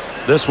 yards.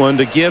 This one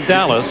to give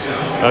Dallas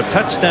a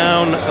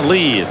touchdown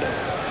lead.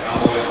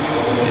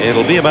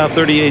 It'll be about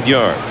 38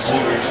 yards.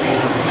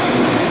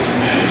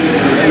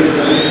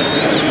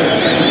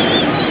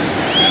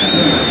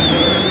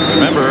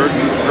 Remember,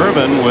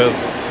 Irvin with,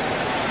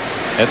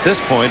 at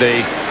this point,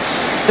 a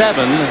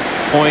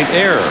 7-point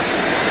error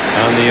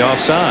on the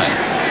offside.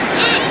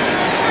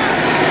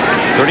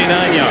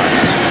 39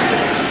 yards.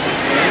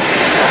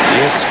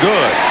 It's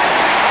good.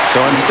 So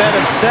instead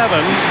of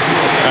 7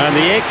 on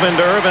the Aikman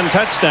to Irvin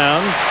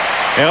touchdown,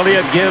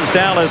 Elliott gives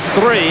Dallas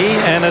 3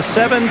 and a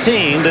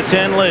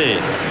 17-10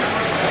 lead.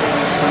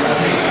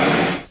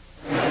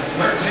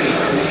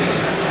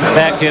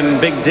 Back in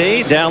Big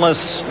D,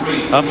 Dallas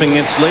upping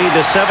its lead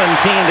to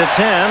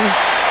 17-10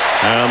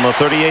 on the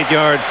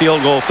 38-yard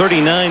field goal,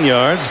 39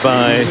 yards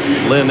by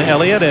Lynn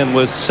Elliott, and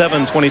with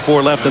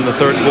 7:24 left in the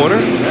third quarter,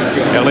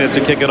 Elliott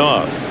to kick it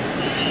off.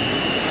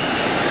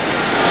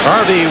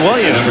 Harvey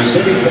Williams,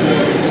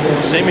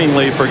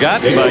 seemingly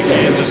forgotten by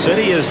Kansas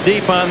City, is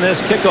deep on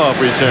this kickoff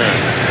return.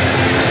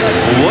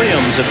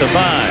 Williams at the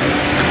 5.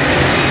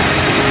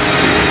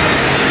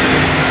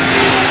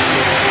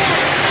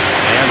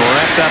 And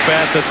wrapped up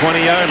at the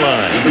 20-yard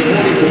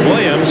line.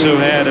 Williams, who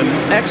had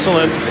an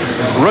excellent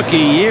rookie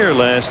year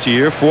last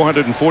year,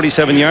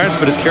 447 yards,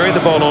 but has carried the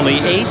ball only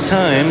 8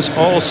 times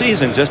all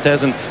season. Just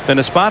hasn't been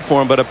a spot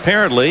for him, but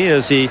apparently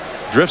as he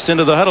drifts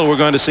into the huddle, we're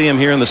going to see him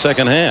here in the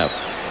second half.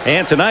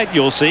 And tonight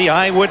you'll see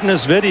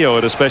eyewitness video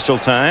at a special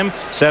time,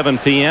 7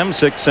 p.m.,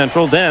 6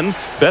 Central. Then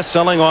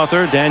best-selling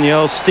author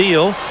Danielle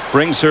Steele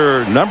brings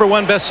her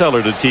 #1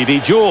 bestseller to TV,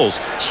 Jules,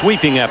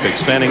 sweeping epic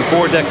spanning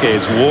 4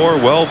 decades, war,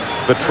 wealth,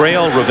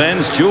 betrayal,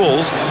 revenge.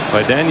 Jules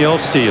by Danielle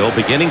Steele,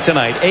 beginning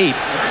tonight, 8,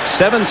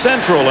 7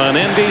 Central on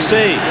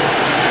NBC.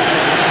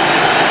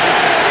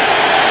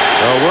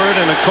 Word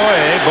and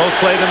Okoye both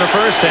played in the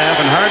first half,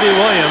 and Harvey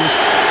Williams,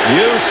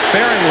 used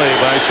sparingly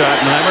by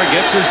Schottenheimer,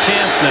 gets his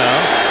chance now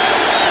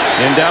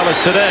in Dallas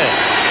today.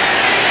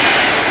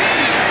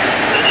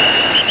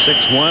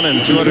 6'1"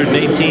 and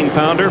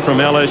 218-pounder from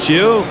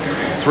LSU.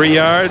 3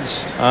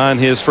 yards on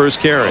his first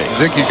carry. I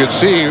think you could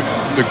see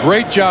the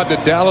great job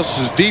that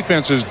Dallas's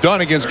defense has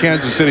done against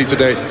Kansas City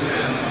today.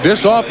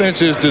 This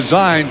offense is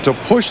designed to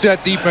push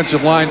that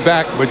defensive line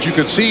back, but you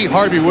could see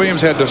Harvey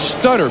Williams had to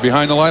stutter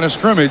behind the line of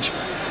scrimmage.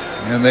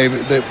 And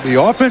the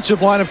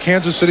offensive line of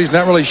Kansas City's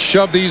not really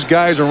shoved these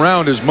guys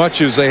around as much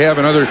as they have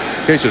in other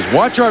cases.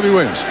 Watch Harvey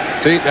Williams.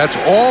 See, that's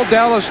all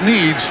Dallas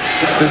needs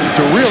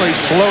to really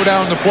slow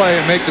down the play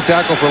and make the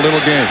tackle for a little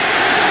gain.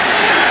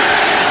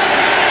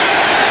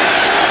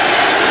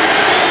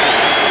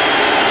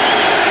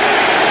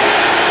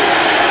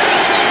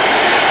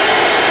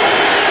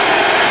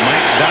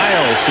 Mike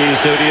Dial sees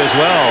duty as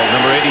well,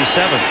 number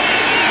 87.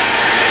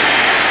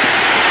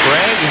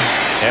 Craig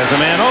has a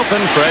man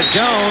open, Fred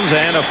Jones,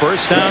 and a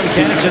first down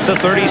catch at the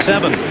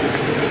 37.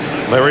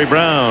 Larry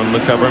Brown, the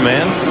cover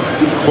man,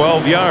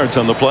 12 yards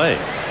on the play.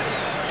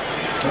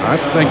 I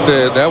think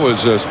that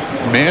was a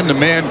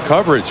man-to-man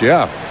coverage.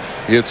 Yeah,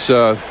 it's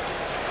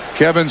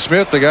Kevin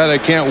Smith, the guy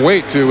that can't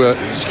wait to,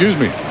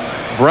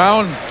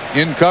 Brown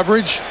in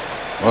coverage.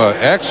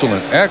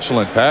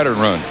 Excellent pattern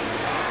run.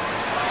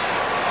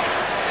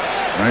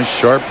 Nice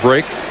sharp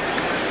break.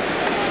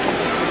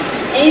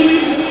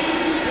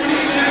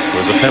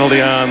 Was a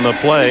penalty on the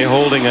play,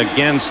 holding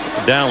against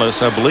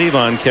Dallas, I believe,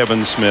 on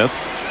Kevin Smith.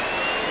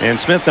 And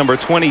Smith, number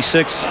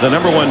 26, the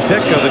 #1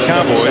 pick of the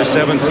Cowboys,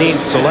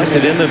 17th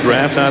selected in the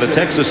draft out of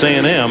Texas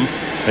A&M.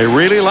 They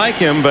really like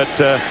him, but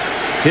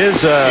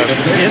his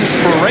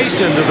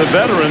inspiration to the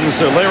veterans,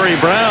 Larry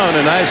Brown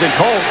and Isaac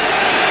Holt,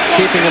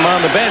 keeping him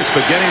on the bench,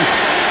 but getting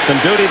some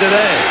duty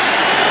today.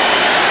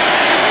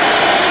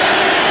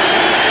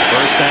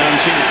 First down,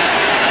 Chiefs.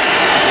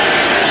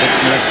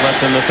 6 minutes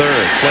left in the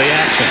third. Play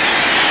action.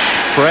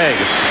 Craig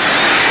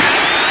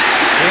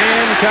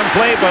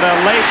incomplete, but a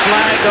late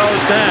flag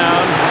goes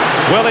down.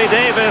 Willie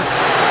Davis,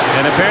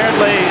 and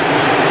apparently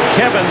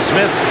Kevin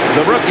Smith,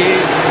 the rookie,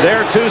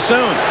 there too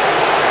soon.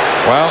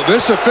 Well,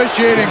 this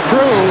officiating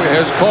crew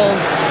has called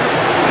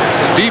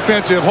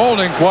defensive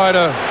holding quite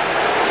a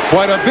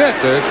bit.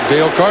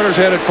 Dale Carter's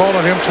had it called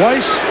on him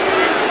twice.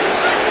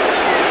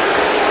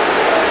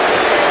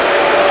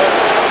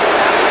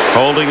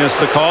 Holding is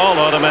the call,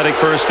 automatic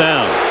first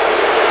down.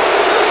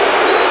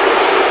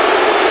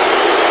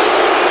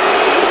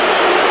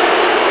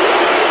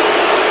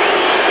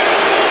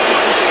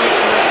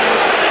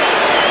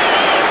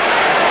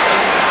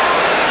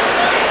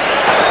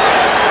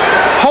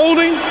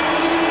 Holding,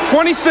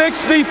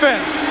 26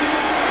 defense.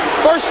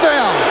 First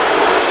down.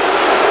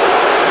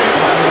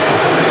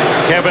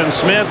 Kevin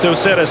Smith, who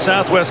set a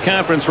Southwest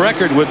Conference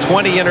record with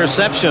 20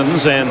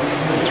 interceptions and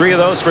 3 of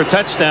those for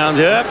touchdowns.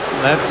 Yep,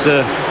 that's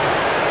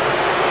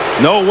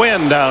no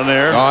wind down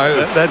there.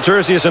 That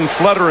jersey isn't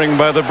fluttering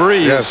by the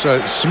breeze. Yes,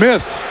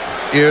 Smith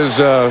is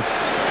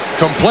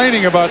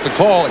complaining about the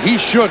call. He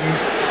shouldn't.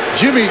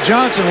 Jimmy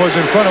Johnson was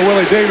in front of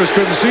Willie Davis,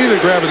 couldn't see the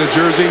grab of the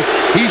jersey.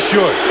 He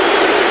should.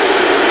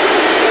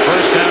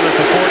 First down at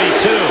the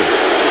 42.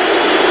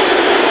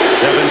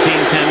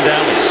 17-10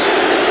 Dallas.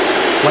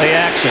 Play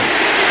action.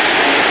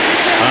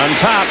 On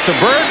top to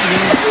Burton.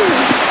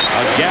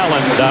 A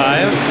gallant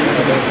dive.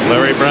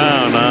 Larry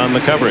Brown on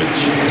the coverage.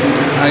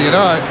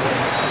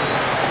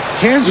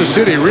 Kansas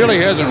City really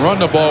hasn't run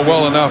the ball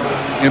well enough,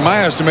 in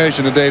my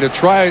estimation today, to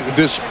try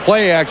this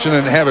play action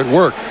and have it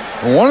work.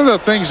 And one of the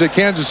things that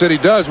Kansas City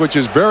does, which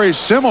is very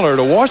similar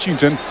to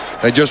Washington,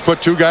 they just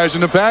put 2 guys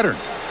in the pattern.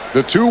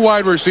 The 2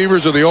 wide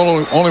receivers are the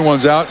only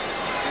ones out.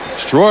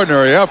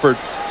 Extraordinary effort.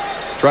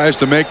 Tries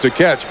to make the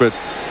catch, but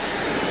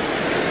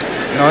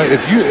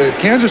if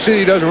Kansas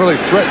City doesn't really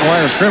threaten the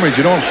line of scrimmage,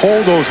 you don't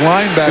hold those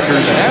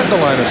linebackers at the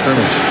line of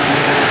scrimmage.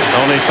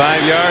 Only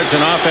 5 yards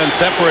in offense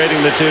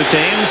separating the 2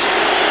 teams.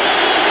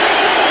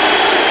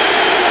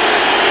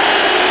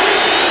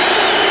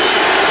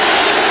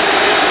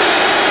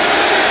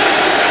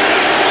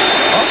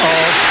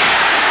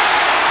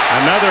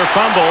 Another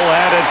fumble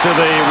added to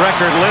the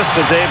record list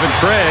of David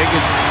Craig.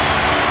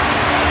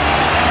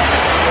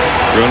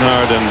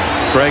 Grunhard and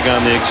Craig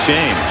on the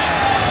exchange.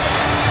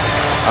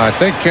 I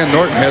think Ken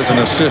Norton has an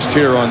assist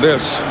here on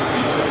this.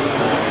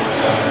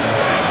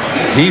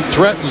 He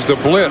threatens the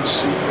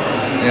blitz,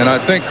 and I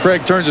think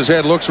Craig turns his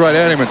head, looks right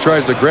at him, and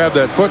tries to grab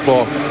that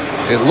football.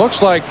 It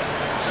looks like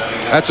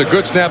that's a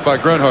good snap by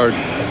Grunhard.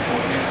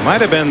 Might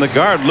have been the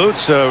guard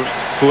Lutz,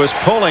 who was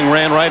pulling,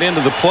 ran right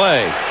into the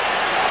play.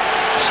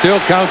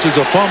 Still counts as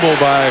a fumble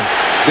by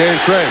Dave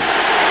Craig.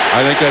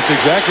 I think that's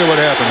exactly what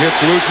happened.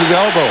 Hits Lutz's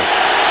elbow.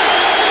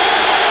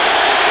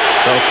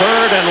 So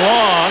 3rd and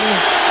long,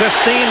 15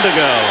 to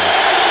go.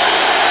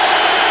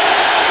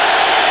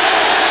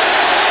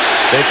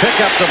 They pick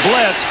up the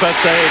blitz, but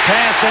they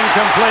pass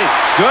incomplete.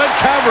 Good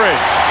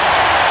coverage.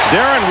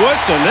 Darren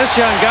Woodson, this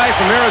young guy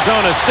from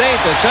Arizona State,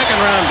 the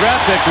 2nd-round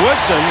draft pick.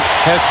 Woodson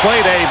has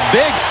played a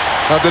big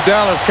of the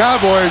Dallas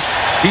Cowboys.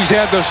 He's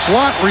had the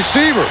slot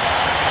receiver,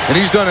 and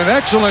he's done an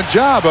excellent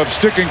job of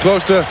sticking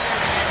close to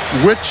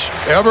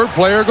whichever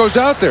player goes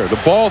out there. The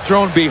ball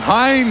thrown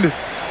behind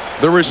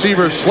the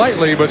receiver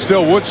slightly, but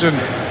still Woodson,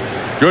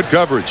 good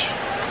coverage.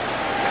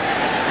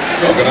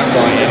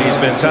 And he's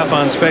been tough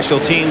on special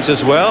teams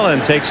as well,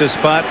 and takes a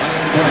spot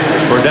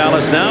for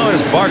Dallas now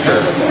as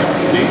Barker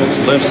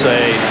lifts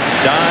a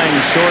dying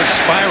short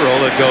spiral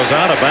that goes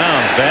out of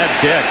bounds. Bad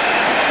kick.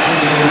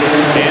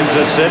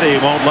 Kansas City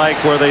won't like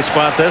where they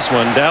spot this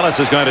one. Dallas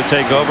is going to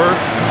take over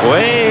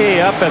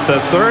way up at the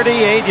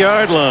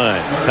 38-yard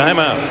line.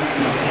 Timeout.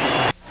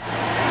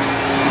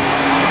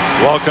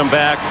 Welcome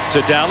back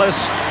to Dallas.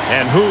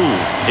 And who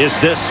is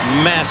this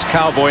masked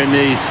cowboy? In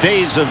the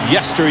days of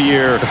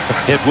yesteryear,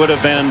 it would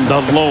have been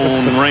the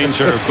Lone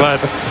Ranger.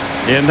 But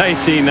in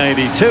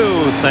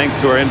 1992, thanks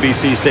to our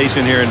NBC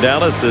station here in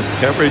Dallas, this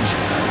coverage,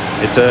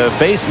 it's a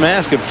face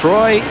mask of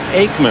Troy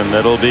Aikman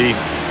that'll be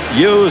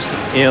used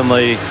in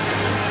the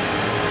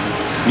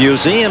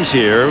museums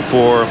here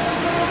for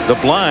the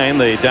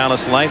blind, the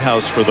Dallas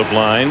Lighthouse for the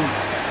blind.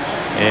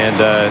 And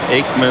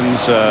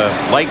Aikman's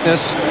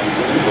likeness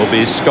will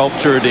be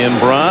sculptured in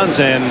bronze,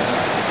 and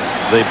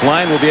the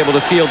blind will be able to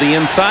feel the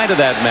inside of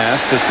that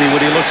mask to see what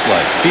he looks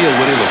like, feel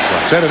what he looks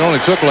like. Said it only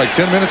took like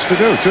 10 minutes to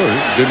do, too.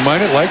 Didn't mind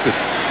it, liked it.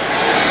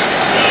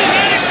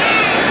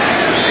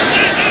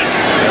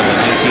 Well,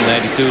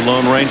 the 1992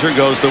 Lone Ranger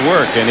goes to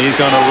work, and he's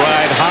going to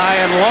ride high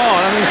and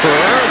long for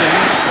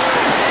Irvin.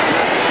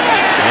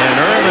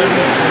 And Irvin,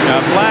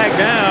 a flag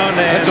down,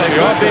 and it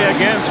could be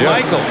against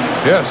Michael.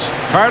 Yes.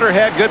 Carter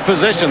had good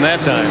position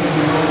that time.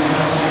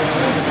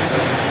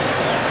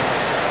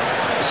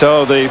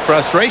 So the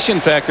frustration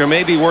factor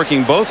may be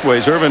working both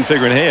ways. Irvin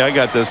figuring, hey, I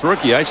got this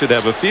rookie, I should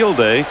have a field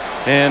day.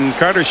 And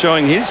Carter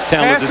showing he's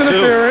talented pass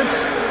interference,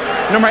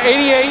 number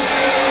 88,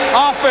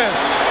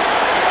 offense.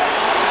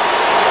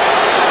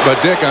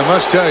 But Dick, I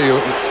must tell you,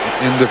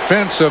 in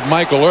defense of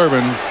Michael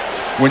Irvin,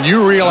 when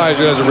you realize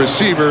as a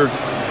receiver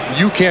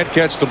you can't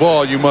catch the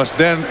ball, you must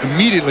then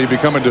immediately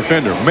become a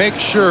defender. Make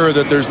sure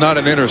that there's not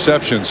an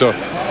interception. So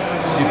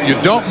you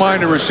don't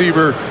mind a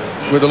receiver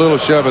with a little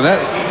shove, and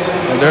that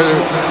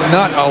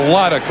not a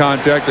lot of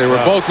contact. They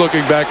were both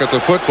looking back at the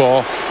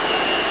football.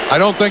 I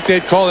don't think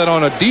they'd call it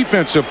on a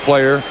defensive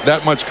player,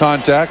 that much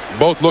contact.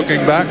 Both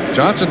looking back.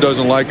 Johnson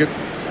doesn't like it.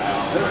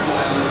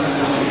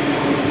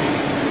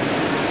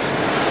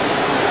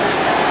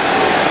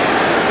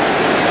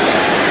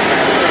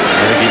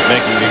 I think he's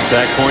making the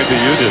exact point that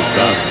you just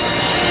done.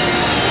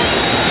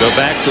 Go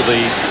back to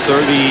the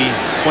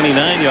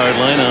 29-yard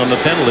line on the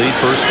penalty.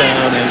 First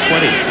down and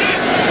 20.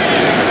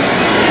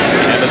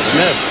 Emmitt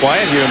Smith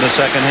quiet here in the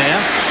second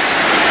half.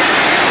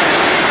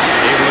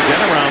 Able to get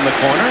around the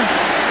corner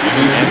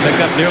and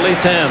pick up nearly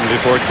 10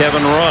 before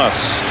Kevin Ross,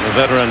 the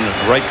veteran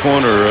right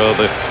corner of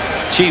the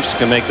Chiefs,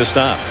 can make the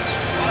stop.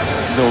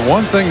 The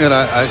one thing that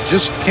I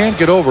just can't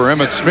get over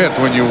Emmitt Smith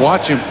when you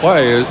watch him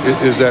play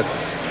is that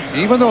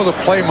even though the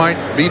play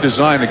might be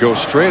designed to go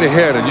straight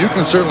ahead, and you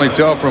can certainly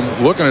tell from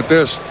looking at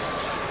this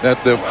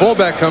that the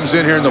fullback comes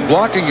in here and the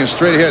blocking is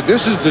straight ahead.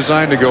 This is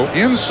designed to go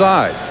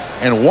inside,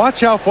 and watch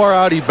how far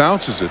out he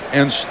bounces it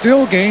and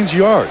still gains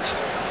yards.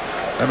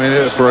 I mean,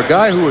 for a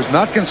guy who is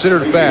not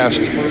considered fast.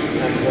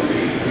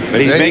 But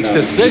he makes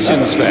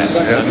decisions fast.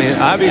 I mean,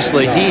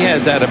 obviously he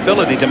has that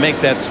ability to make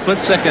that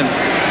split-second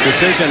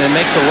decision and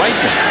make the right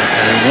one.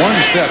 And in one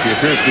step, he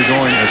appears to be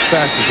going as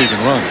fast as he can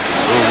run.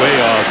 Way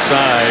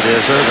offside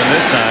is Irvin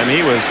this time.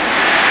 He was 5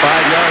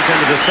 yards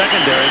into the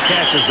secondary,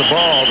 catches the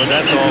ball, but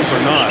that's all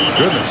for naught.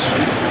 Goodness.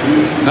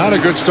 Not a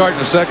good start in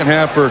the second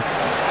half for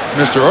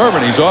Mr.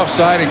 Irvin. He's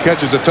offside and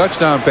catches a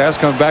touchdown pass.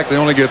 Comes back, they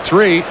only get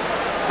 3.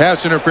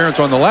 Pass interference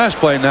on the last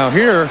play. Now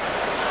here,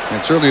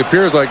 it certainly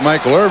appears like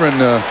Michael Irvin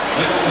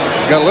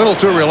got a little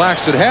too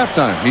relaxed at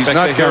halftime. He's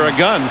not to hear a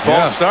gun.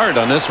 False start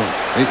on this one.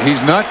 He's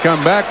not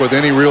come back with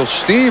any real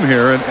steam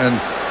here, and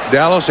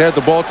Dallas had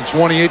the ball to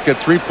 28,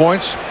 got 3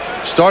 points.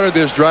 Started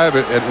this drive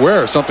at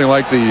where? Something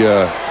like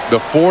the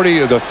 40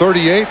 or the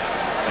 38,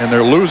 and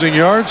they're losing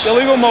yards.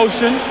 Illegal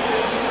motion,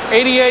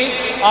 88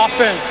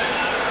 offense.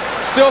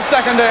 Still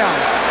second down.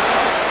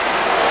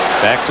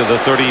 Back to the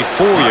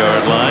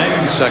 34-yard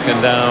line.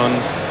 Second down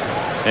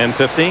and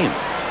 15.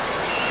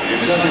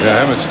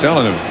 Yeah, Emmett's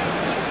telling him.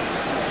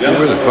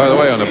 By the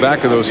way, on the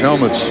back of those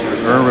helmets,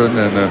 Irvin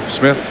and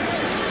Smith,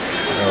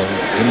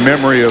 in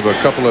memory of a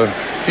couple of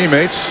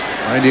teammates,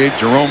 98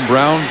 Jerome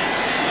Brown,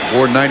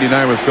 wore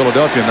 99 with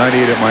Philadelphia,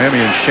 98 at Miami,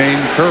 and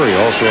Shane Curry,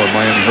 also a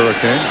Miami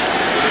Hurricane.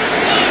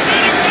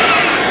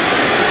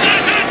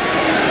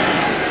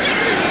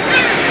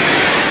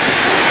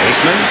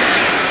 Aikman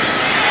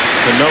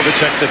to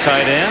Novacek, the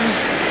tight end,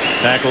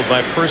 tackled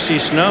by Percy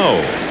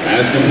Snow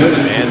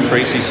and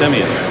Tracy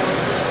Simeon.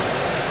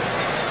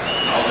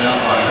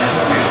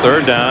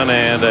 Third down,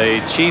 and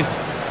a Chief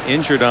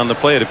injured on the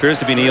play. It appears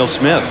to be Neil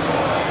Smith.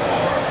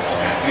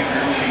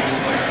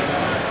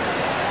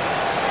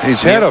 He's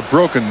had a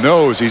broken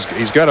nose.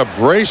 He's got a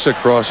brace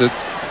across it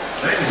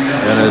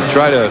and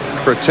try to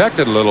protect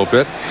it a little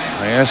bit.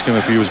 I asked him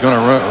if he was going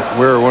to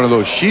wear one of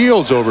those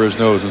shields over his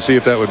nose and see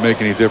if that would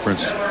make any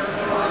difference.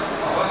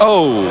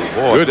 Oh,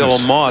 boy. Goodness. Bill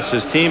Moss,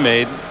 his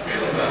teammate,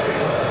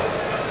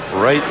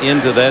 right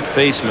into that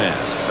face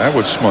mask. That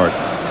was smart.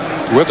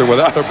 With or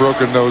without a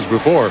broken nose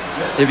before.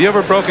 Have you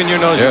ever broken your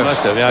nose? Yes. You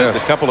must have. Yeah, Yes.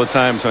 A couple of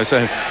times. I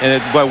said,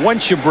 but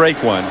once you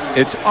break one,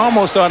 it's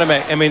almost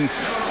automatic. I mean,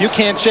 you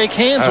can't shake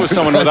hands with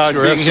someone without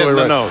being hit in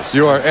the nose.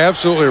 You are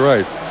absolutely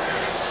right.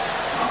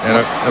 And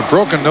a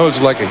broken nose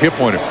is like a hip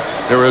pointer.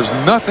 There is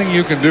nothing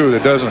you can do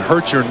that doesn't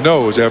hurt your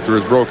nose after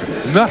it's broken.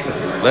 Nothing.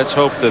 Let's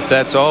hope that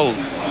that's all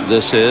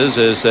this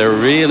is they're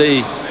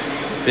really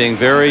being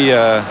very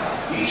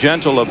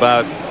gentle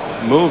about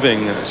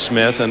moving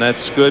Smith, and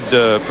that's good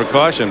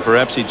precaution.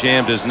 Perhaps he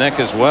jammed his neck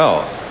as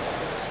well.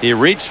 He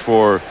reached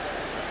for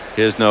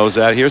his nose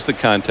out. Here's the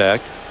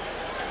contact.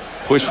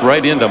 Pushed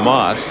right into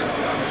Moss.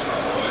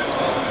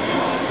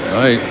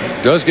 He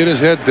does get his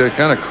head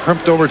kind of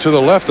crimped over to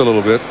the left a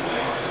little bit.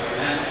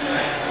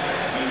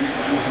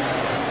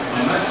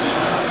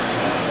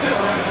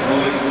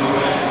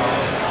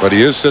 But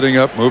he is sitting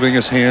up, moving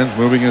his hands,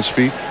 moving his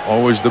feet.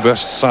 Always the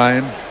best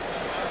sign.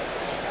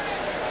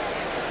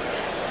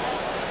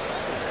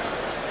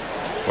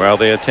 While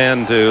they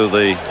attend to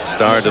the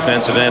star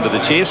defensive end of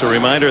the Chiefs, a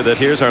reminder that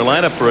here's our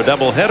lineup for a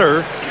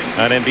doubleheader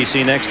on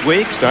NBC next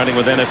week, starting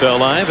with NFL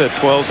Live at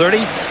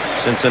 12:30.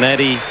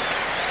 Cincinnati,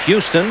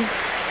 Houston,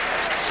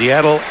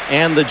 Seattle,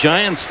 and the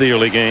Giants, the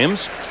early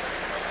games.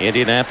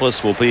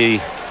 Indianapolis will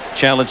be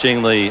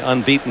challenging the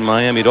unbeaten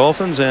Miami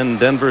Dolphins, and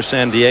Denver,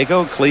 San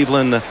Diego,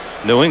 Cleveland,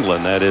 New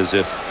England. That is,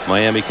 if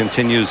Miami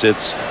continues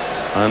its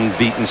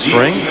unbeaten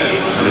string.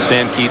 I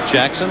understand Keith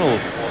Jackson will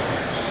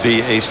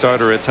be a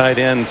starter at tight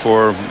end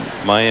for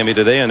Miami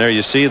today, and there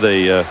you see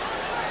the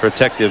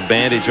protective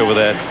bandage over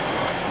that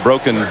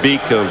broken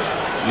beak of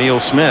Neil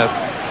Smith.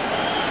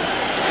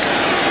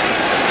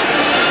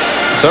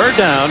 Third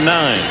down,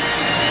 9.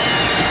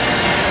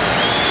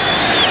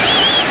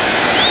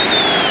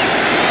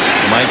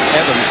 Mike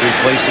Evans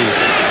replaces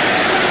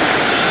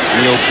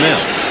Neil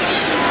Smith.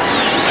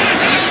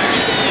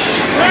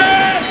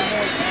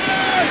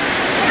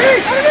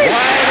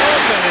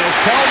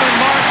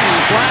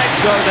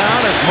 go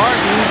down as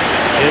Martin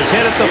is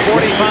hit at the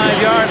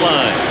 45-yard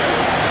line.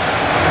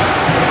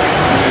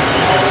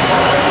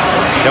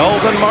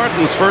 Kelvin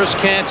Martin's first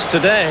catch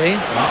today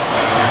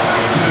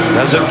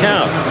doesn't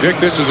count. Dick,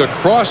 this is a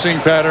crossing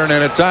pattern,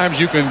 and at times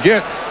you can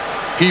get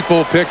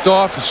people picked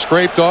off,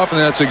 scraped off, and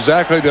that's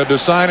exactly the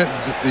design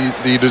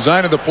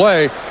of the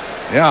play.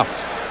 Yeah.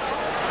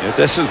 If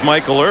this is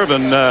Michael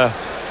Irvin,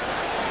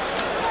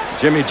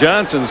 Jimmy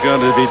Johnson's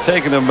going to be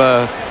taking him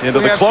into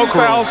the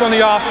cloakroom. Fouls on the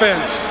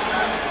offense.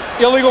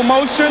 Illegal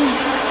motion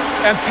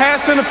and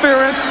pass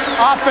interference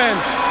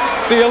offense.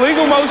 The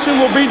illegal motion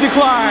will be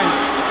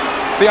declined.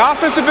 The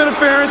offensive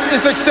interference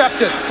is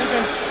accepted.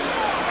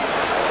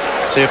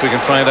 See if we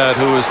can find out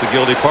who is the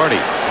guilty party.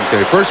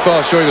 Okay, first of all,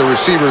 I'll show you the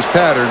receiver's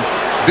pattern.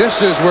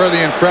 This is where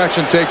the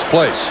infraction takes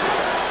place.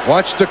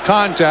 Watch the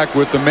contact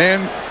with the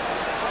man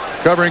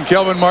covering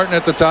Kelvin Martin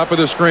at the top of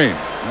the screen.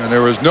 And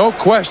there was no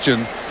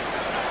question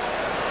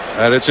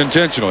that it's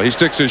intentional. He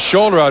sticks his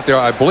shoulder out there.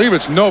 I believe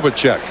it's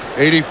Novacek,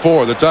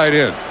 84, the tight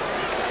end.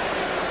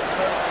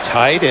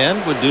 Tight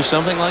end would do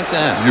something like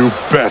that. You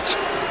bet.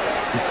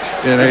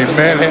 In a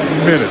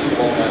Manhattan minute,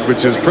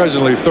 which is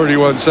presently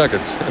 31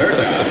 seconds.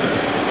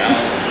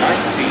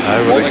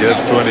 I would have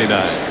guessed 29.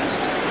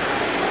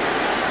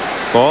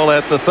 Ball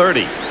at the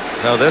 30.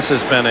 Now this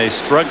has been a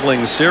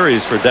struggling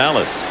series for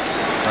Dallas.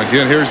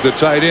 Again, here's the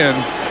tight end.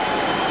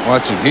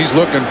 Watch him. He's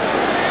looking.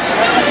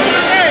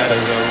 That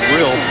is a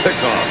real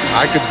pickoff.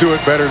 I could do it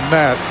better than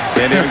that.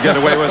 Can't even get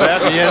away with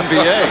that in the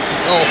NBA.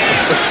 Oh.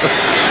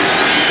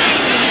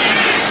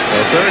 So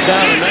third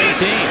down and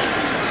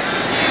 19.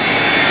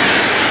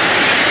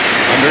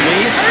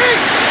 Underneath.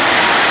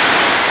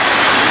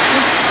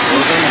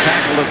 Irvin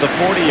tackled at the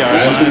 40-yard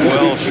line,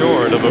 well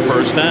short of a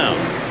first down.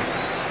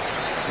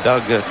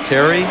 Doug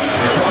Terry,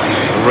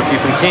 a rookie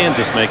from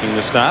Kansas, making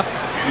the stop.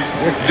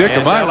 Dick,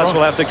 and Dallas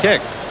will have to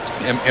kick.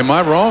 Am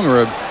I wrong,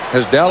 or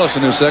has Dallas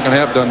in the second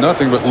half done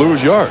nothing but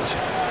lose yards?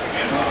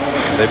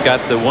 They've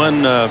got the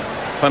one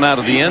punt out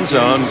of the end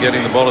zone,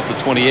 getting the ball at the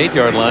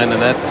 28-yard line,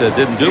 and that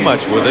didn't do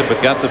much with it,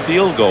 but got the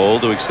field goal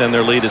to extend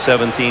their lead to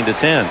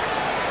 17-10.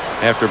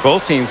 After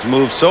both teams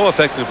moved so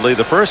effectively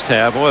the first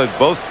half, boy,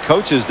 both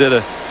coaches did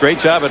a great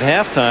job at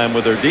halftime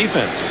with their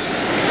defenses.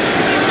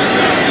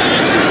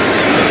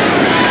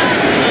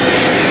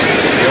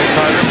 Dale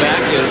Carter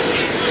back is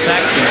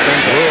Saxon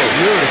sends a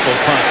beautiful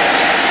punt.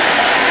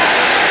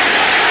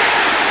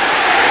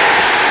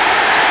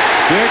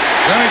 Dick,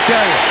 let me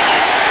tell you,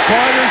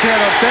 Carter's had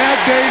a bad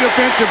day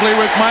defensively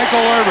with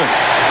Michael Irvin.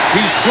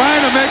 He's trying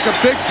to make a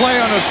big play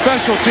on a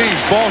special teams.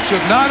 Ball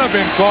should not have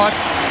been caught.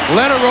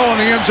 Let it roll in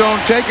the end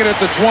zone. Take it at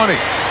the 20.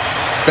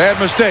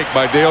 Bad mistake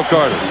by Dale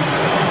Carter.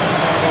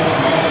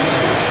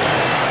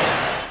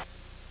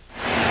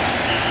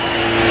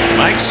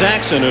 Mike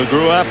Saxon, who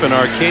grew up in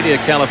Arcadia,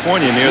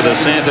 California, near the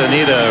Santa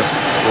Anita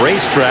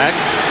racetrack,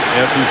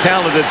 had some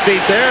talented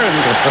feet there, and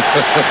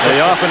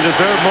they often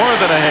deserve more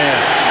than a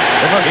hand.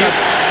 He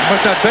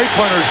must not pay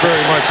punters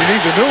very much. He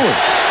needs a new one.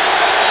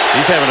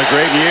 He's having a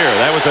great year.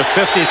 That was a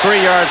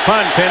 53-yard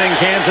punt, pinning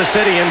Kansas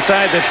City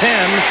inside the 10.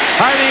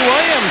 Harvey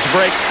Williams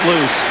breaks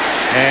loose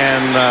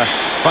and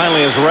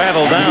finally is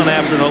rattled down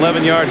after an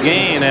 11-yard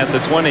gain at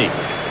the 20.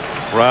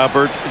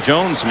 Robert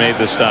Jones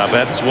made the stop.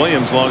 That's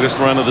Williams' longest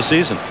run of the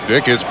season.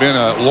 Dick, it's been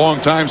a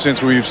long time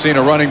since we've seen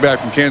a running back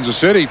from Kansas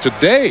City.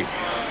 Today,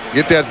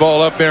 get that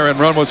ball up there and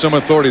run with some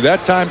authority.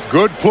 That time,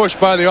 good push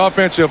by the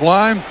offensive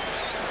line.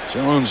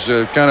 Jones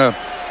kind of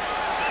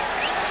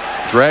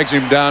drags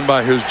him down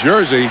by his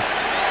jersey.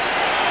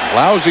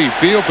 Lousy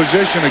field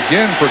position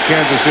again for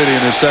Kansas City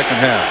in the second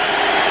half.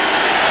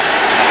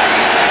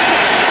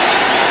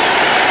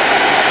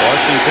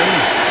 Washington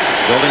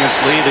building its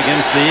lead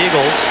against the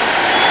Eagles.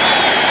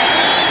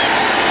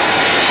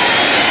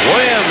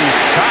 Williams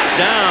chopped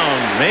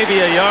down,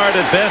 maybe a yard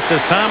at best,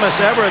 as Thomas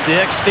Everett, the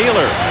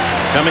ex-Steeler,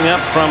 coming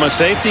up from a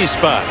safety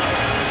spot.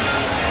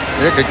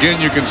 Nick, again,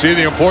 you can see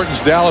the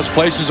importance Dallas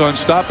places on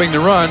stopping the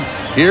run.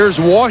 Here's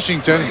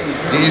Washington.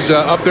 He's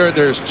up there.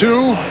 There's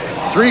 2,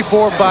 3,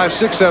 4, 5,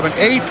 6, 7,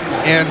 8.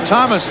 And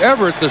Thomas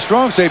Everett, the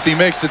strong safety,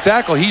 makes the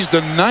tackle. He's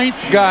the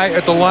 9th guy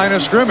at the line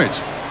of scrimmage.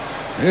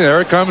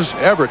 There it comes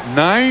Everett.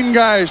 9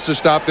 guys to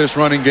stop this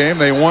running game.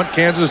 They want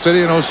Kansas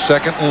City in those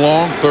second and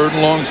long, third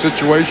and long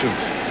situations.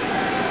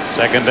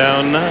 Second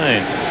down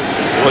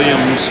 9.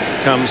 Williams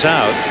comes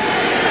out.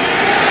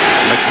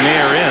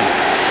 McNair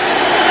in.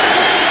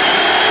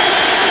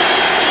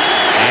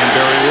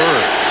 Very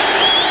word.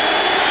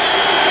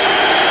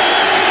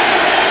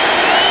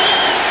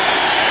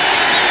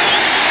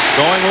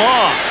 Going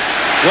long.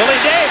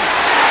 Willie Davis.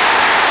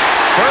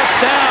 First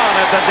down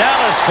at the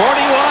Dallas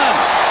 41.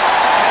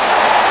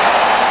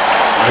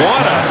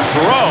 What a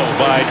throw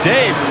by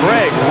Dave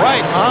Craig,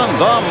 right on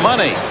the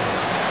money.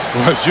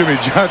 Well, Jimmy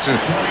Johnson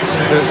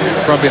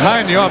from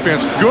behind the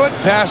offense. Good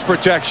pass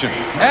protection.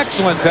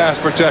 Excellent pass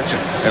protection.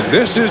 And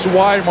this is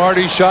why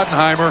Marty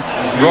Schottenheimer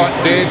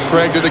brought Dave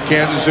Craig to the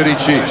Kansas City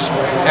Chiefs.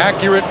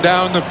 Accurate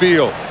down the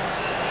field.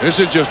 This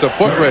is just a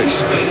foot race.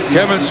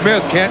 Kevin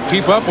Smith can't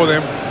keep up with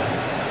him.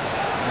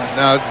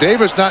 Now,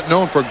 Davis not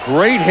known for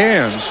great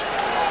hands,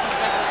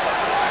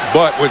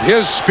 but with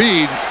his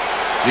speed,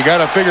 you got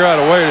to figure out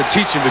a way to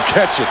teach him to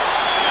catch it.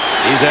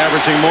 He's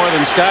averaging more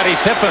than Scottie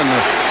Pippen,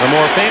 the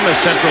more famous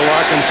Central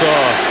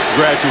Arkansas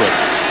graduate.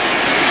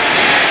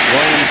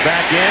 Williams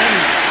back in.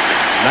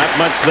 Not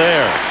much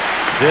there.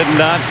 Did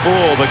not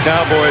fool the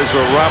Cowboys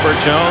or Robert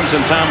Jones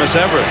and Thomas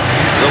Everett.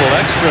 A little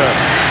extra.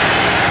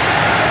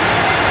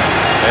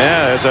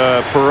 Yeah, there's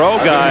a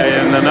Perot guy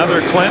and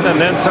another Clint,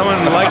 and then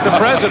someone like the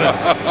president.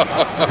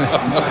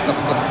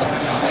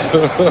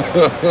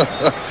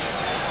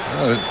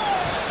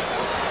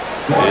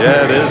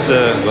 Yeah, it is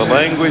the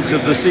language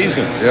of the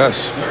season.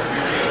 Yes.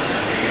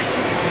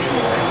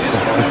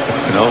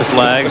 No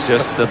flags,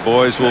 just the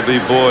boys will be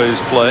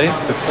boys play.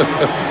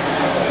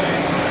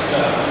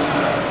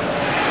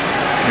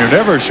 You're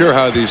never sure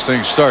how these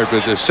things start,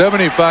 but the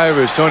 75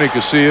 is Tony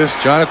Casillas.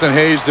 Jonathan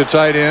Hayes, the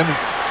tight end.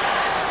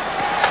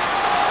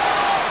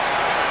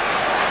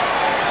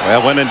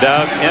 Well, when in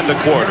doubt, end the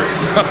quarter.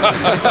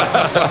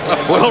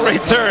 We'll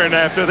return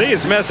after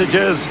these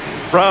messages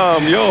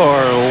from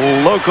your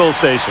local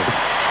station.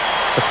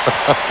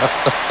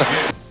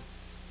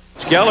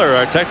 Geller,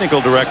 our technical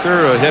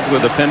director, hit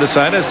with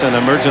appendicitis and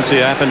emergency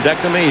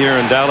appendectomy here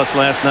in Dallas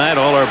last night.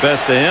 All our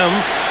best to him.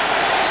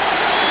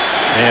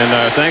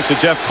 And thanks to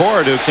Jeff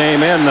Cord, who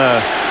came in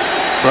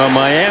from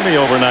Miami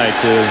overnight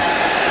to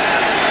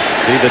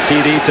be the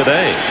TD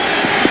today.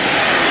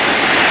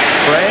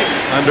 Craig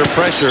under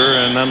pressure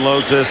and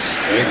unloads this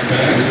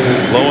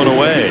low and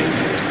away.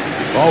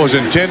 Ball was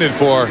intended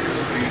for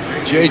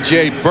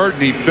J.J. Burton.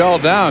 He fell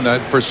down.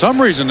 For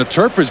some reason, the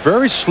turf is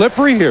very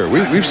slippery here.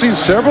 We've seen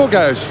several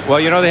guys. Well,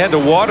 you know, they had to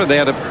water. They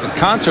had a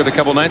concert a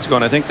couple nights ago,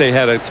 and I think they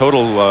had a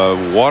total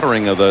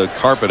watering of the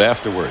carpet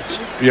afterwards.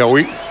 Yeah,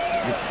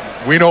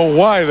 we know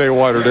why they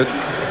watered it,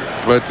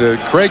 but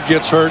Craig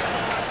gets hurt.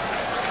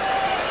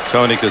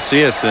 Tony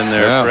Casillas in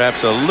there, yeah.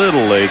 Perhaps a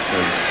little late,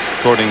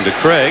 according to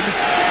Craig.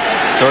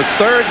 So it's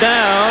 3rd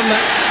down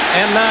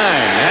and 9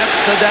 at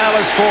the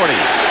Dallas 40.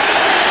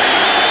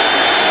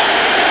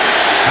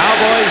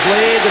 Cowboys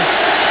lead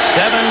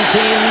 17-10.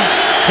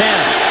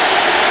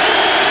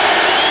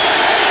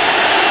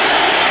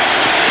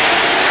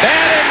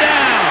 Batted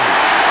down.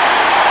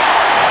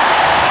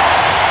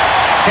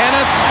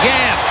 Kenneth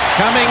Gant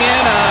coming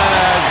in on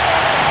a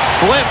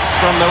blitz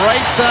from the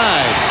right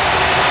side.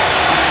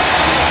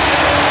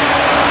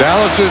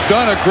 Dallas has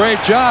done a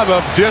great job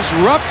of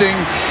disrupting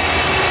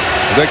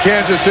the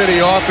Kansas City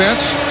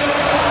offense.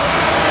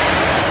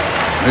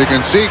 You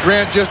can see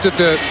Grant just at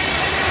the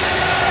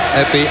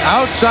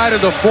outside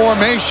of the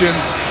formation.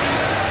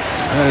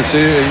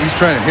 See, he's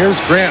trying. Here's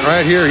Grant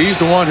right here. He's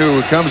the one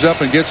who comes up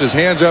and gets his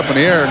hands up in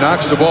the air and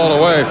knocks the ball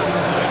away.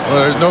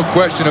 Well, there's no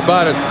question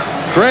about it.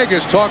 Craig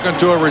is talking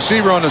to a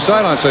receiver on the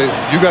sideline. Say,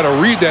 you got to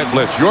read that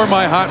blitz. You're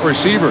my hot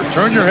receiver.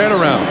 Turn your head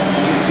around.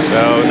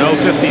 So no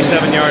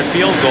 57-yard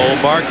field goal.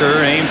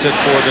 Barker aims it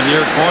for the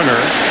near corner.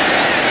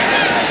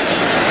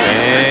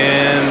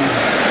 And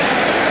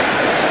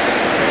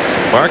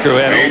Barker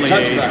had only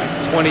a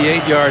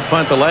 28-yard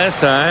punt the last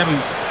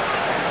time.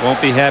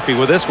 Won't be happy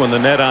with this one. The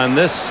net on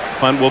this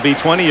punt will be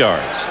 20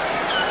 yards.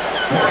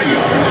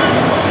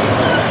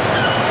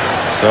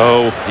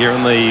 So here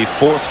in the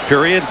 4th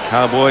period,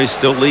 Cowboys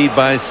still lead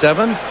by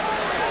 7.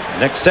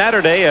 Next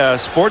Saturday, a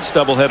sports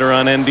doubleheader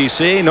on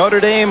NBC. Notre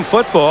Dame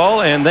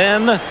football, and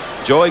then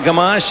Joey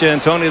Gamache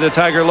and Tony the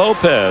Tiger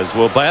Lopez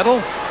will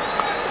battle.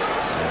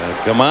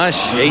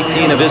 Gamache,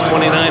 18 of his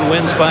 29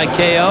 wins by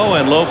KO,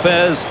 and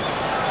Lopez,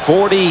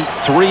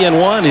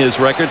 43-1 his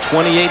record,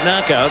 28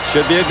 knockouts.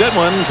 Should be a good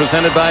one,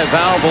 presented by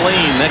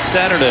Valvoline next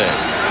Saturday,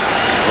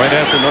 right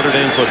after Notre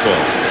Dame football.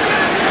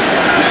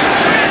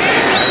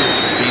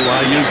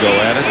 BYU go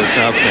at it at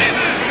South Bend.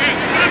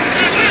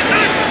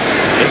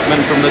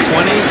 Hickman from the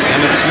 20,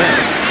 Emmitt Smith.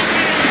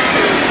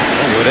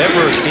 Well,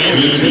 whatever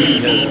Kansas City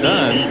has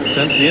done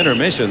since the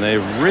intermission,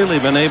 they've really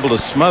been able to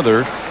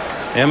smother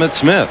Emmitt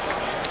Smith.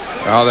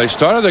 Now, they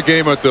started the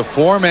game with the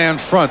 4-man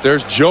front.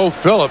 There's Joe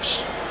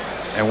Phillips.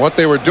 And what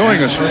they were doing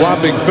is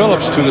flopping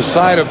Phillips to the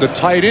side of the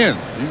tight end.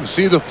 You can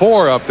see the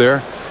 4 up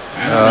there.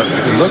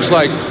 It looks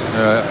like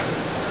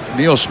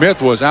Neil Smith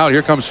was out.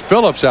 Here comes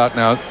Phillips out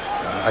now.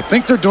 I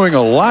think they're doing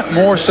a lot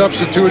more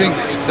substituting.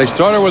 They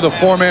started with a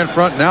 4-man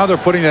front. Now they're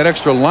putting that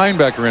extra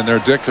linebacker in there,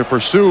 Dick, to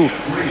pursue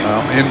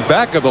in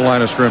back of the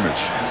line of scrimmage.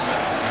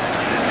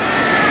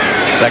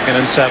 2nd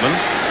and 7.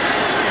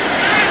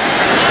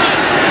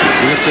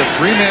 See, it's a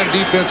 3-man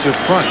defensive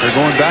front. They're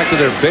going back to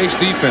their base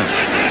defense.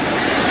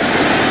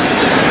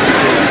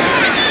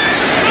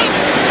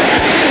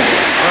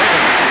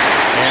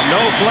 And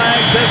no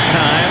flags this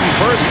time.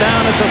 1st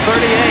down at the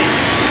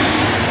 38.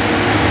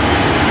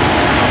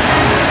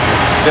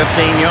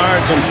 15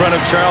 yards in front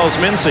of Charles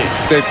Mincy.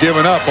 They've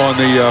given up on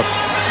the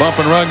bump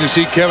and run. You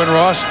see Kevin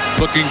Ross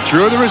looking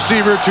through the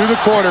receiver to the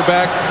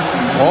quarterback.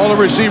 All the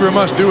receiver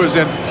must do is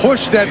then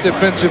push that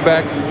defensive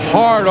back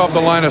hard off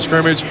the line of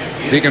scrimmage.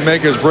 He can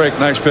make his break.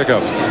 Nice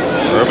pickup.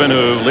 Urban,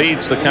 who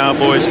leads the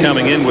Cowboys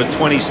coming in with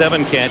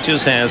 27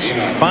 catches, has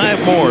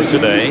 5 more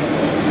today.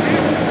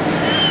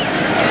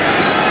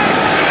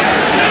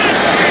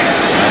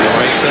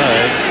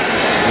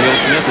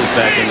 Smith is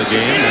back in the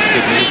game. That's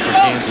good news for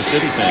Kansas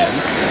City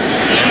fans.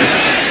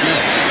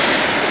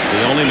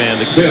 The only man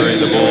to carry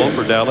the ball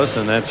for Dallas,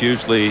 and that's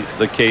usually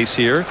the case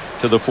here.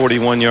 To the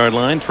 41-yard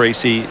line,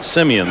 Tracy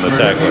Simeon, the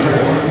tackler.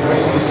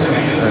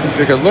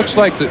 Dick, it looks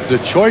like the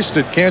choice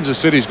that Kansas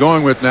City's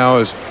going with now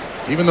is,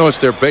 even though it's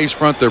their base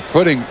front, they're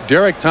putting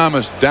Derek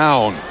Thomas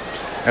down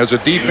as a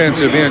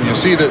defensive end. You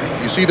see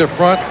the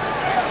front.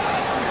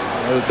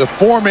 The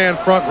four-man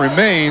front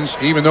remains,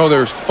 even though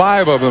there's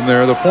 5 of them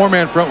there. The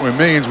four-man front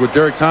remains with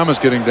Derek Thomas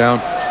getting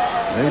down.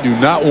 They do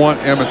not want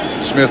Emmitt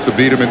Smith to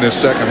beat him in this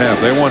second half.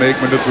 They want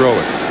Aikman to throw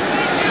it.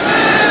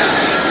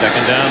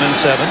 Second down and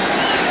 7.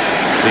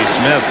 See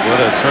Smith, what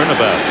a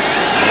turnabout.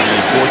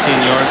 Only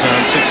 14 yards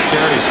on 6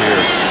 carries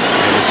here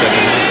in the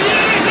second half.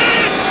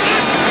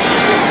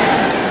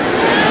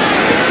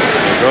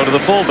 They go to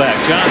the fullback,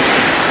 Johnson.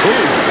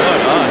 Ooh,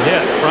 what a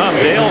hit from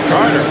Dale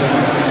Carter.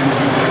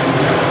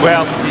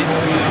 Well,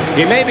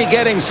 he may be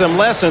getting some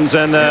lessons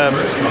and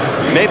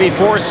maybe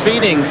force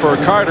feeding for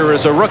Carter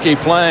as a rookie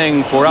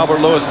playing for Albert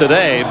Lewis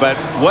today. But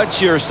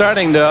what you're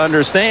starting to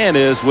understand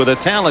is, with the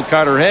talent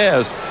Carter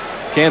has,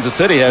 Kansas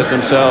City has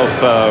themselves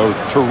a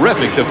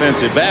terrific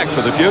defensive back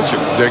for the future.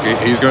 Dick,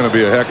 he's going to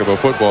be a heck of a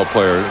football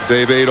player.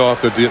 Dave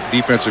Adolph, the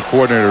defensive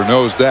coordinator,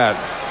 knows that.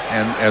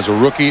 And as a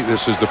rookie,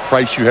 this is the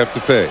price you have to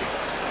pay.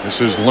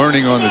 This is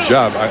learning on the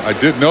job. I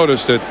did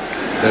notice that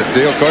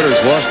Dale Carter's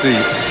lost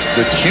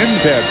the chin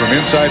pad from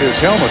inside his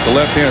helmet, the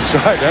left-hand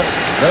side.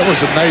 That was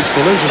a nice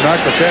collision,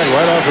 knocked the pad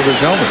right off of his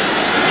helmet.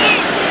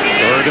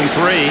 3rd and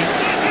 3.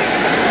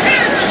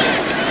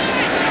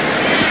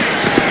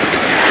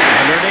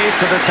 Underneath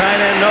to the tight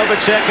end,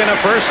 Novacek, and a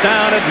first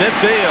down at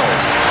midfield.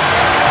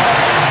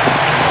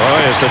 Oh,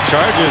 yes, the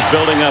Chargers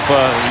building up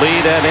a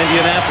lead at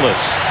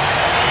Indianapolis.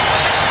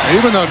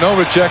 Even though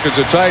Novacek is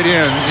a tight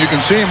end, you can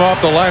see him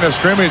off the line of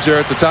scrimmage there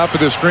at the top of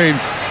the screen.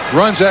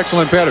 Runs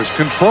excellent patterns.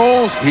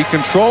 He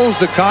controls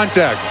the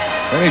contact.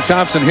 Benny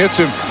Thompson hits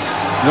him.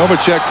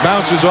 Novacek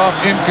bounces off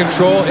in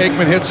control.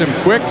 Aikman hits him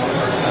quick.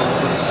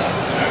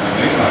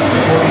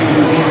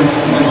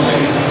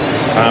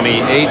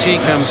 Tommy Agee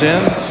comes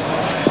in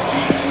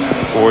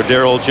for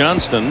Darrell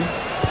Johnston.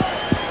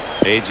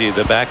 Agee,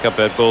 the backup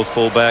at both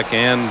fullback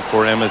and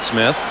for Emmitt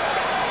Smith.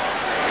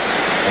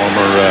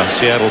 Former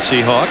Seattle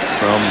Seahawk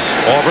from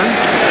Auburn.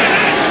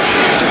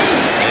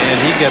 And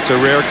he gets a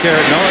rare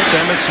carry. No, it's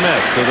Emmitt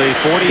Smith to the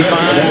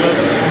 45 of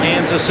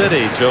Kansas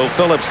City. Joe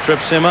Phillips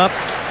trips him up.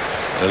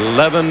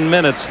 11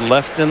 minutes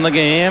left in the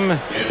game.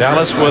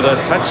 Dallas with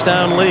a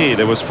touchdown lead.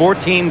 It was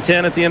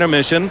 14-10 at the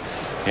intermission.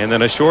 And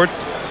then a short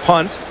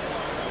punt.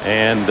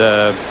 And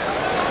a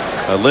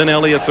Lynn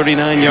Elliott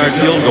 39-yard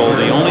field goal,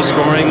 the only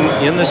scoring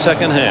in the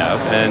second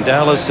half. And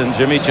Dallas and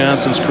Jimmy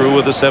Johnson's crew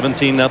with a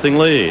 17-0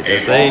 lead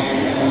as they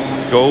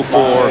go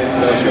for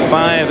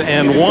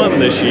 5-1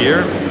 this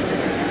year.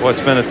 Well,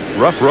 it's been a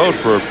rough road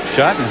for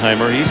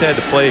Schottenheimer. He's had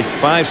to play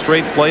 5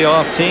 straight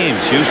playoff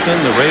teams. Houston,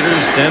 the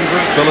Raiders, Denver,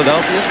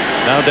 Philadelphia,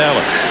 now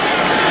Dallas.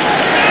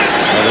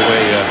 By the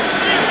way,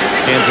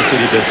 Kansas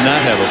City does not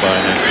have a bye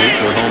next week.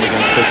 We're home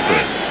against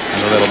Pittsburgh. I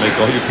know that'll make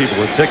all you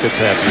people with tickets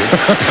happy.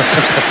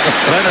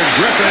 Leonard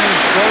Griffin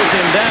slows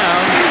him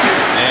down.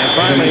 And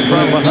finally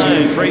from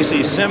behind,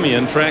 Tracy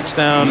Simeon tracks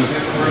down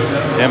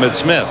Emmitt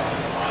Smith.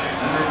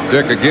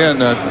 Dick, again,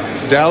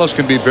 Dallas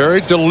can be very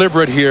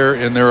deliberate here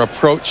in their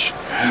approach.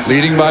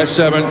 Leading by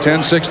 7,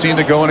 10-16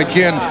 to go. And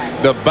again,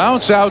 the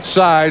bounce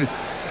outside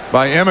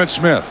by Emmitt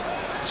Smith.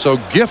 So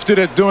gifted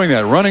at doing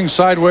that. Running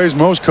sideways,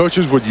 most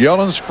coaches would yell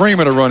and scream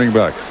at a running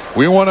back.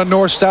 We want a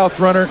north-south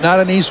runner, not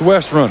an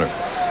east-west runner.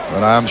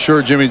 But I'm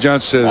sure Jimmy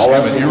Johnson says,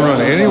 Emmitt, you run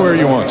anywhere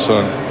you want,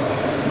 son.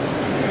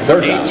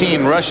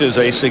 18 rushes,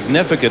 a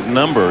significant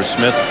number.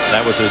 Smith,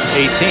 that was his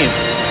 18th.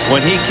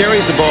 When he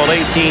carries the ball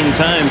 18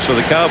 times for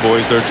the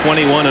Cowboys, they're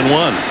 21-1.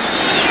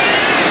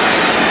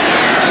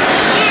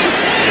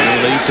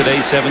 Lead today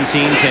 17-10.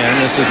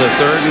 This is a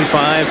 3rd and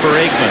 5 for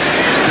Aikman.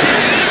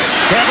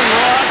 Kevin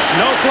Ross,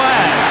 no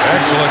flag.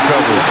 Excellent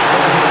coverage.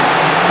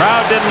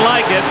 Crowd didn't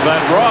like it,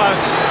 but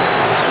Ross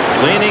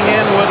leaning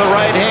in with the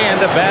right hand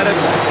to bat it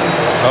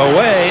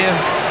away.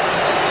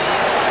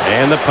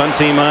 And the punt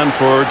team on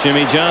for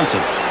Jimmy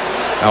Johnson.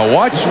 Now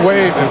watch the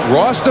way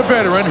Ross, the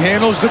veteran,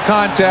 handles the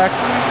contact.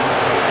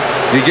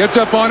 He gets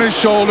up on his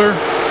shoulder.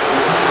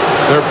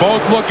 They're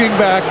both looking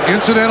back.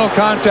 Incidental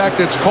contact.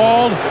 It's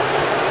called.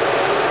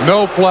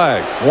 No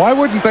flag. Why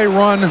wouldn't they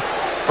run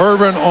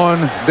Irvin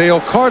on Dale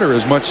Carter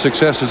as much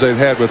success as they've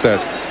had with that?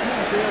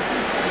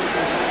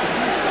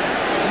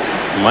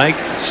 Mike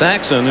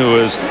Saxon, who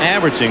is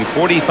averaging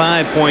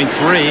 45.3,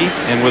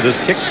 and with his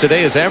kicks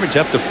today is average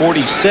up to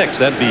 46.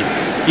 That'd be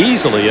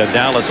easily a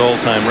Dallas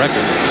all-time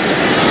record.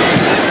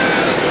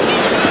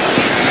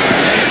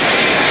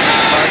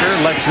 Carter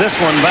lets this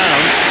one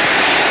bounce.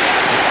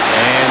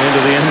 And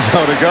into the end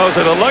zone it goes,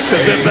 and it looked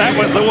as if that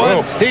was the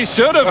one he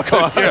should have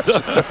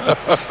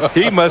caught.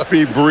 He must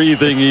be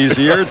breathing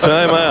easier.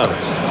 Timeout.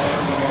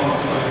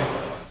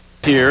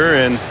 Here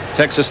in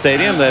Texas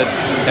Stadium that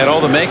had all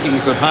the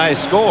makings of high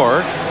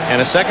score, and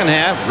a second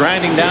half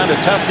grinding down to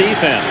tough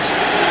defense.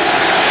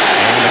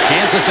 And the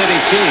Kansas City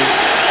Chiefs,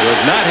 who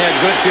have not had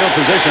good field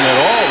position at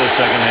all this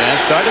second half,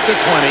 start at the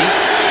 20,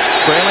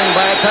 trailing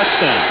by a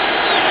touchdown.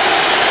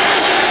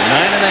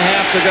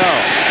 9.5 to go.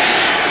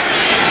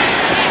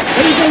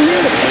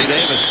 Billy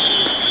Davis,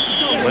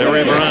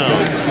 Larry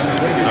Brown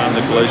on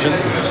the collision.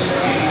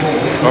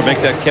 Or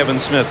make that Kevin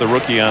Smith, the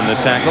rookie, on the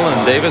tackle,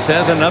 and Davis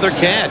has another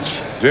catch.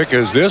 Dick,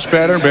 has this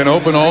pattern been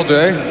open all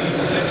day?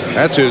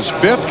 That's his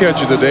 5th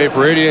catch of the day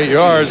for 88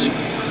 yards.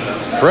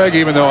 Craig,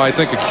 even though I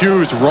think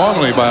accused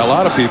wrongly by a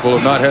lot of people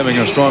of not having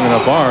a strong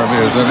enough arm,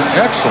 is an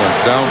excellent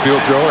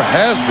downfield thrower,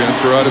 has been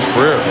throughout his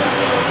career.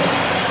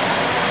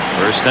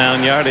 First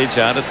down yardage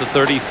out at the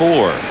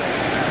 34.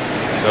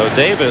 So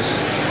Davis,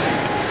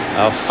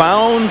 a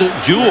found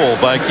jewel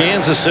by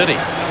Kansas City. He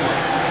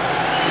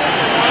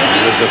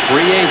was a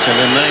free agent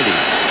in '90.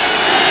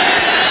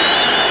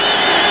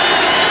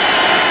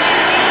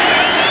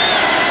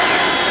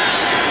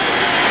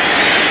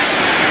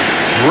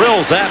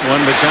 Drills that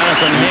one, but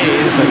Jonathan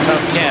Hayes, a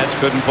tough catch,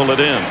 couldn't pull it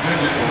in.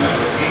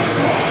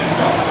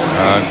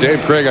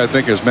 Dave Craig, I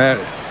think, is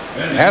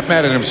half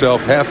mad at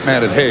himself, half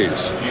mad at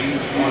Hayes.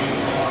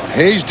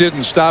 Hayes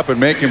didn't stop and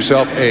make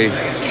himself a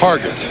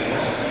target.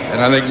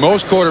 And I think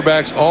most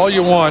quarterbacks, all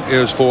you want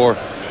is for,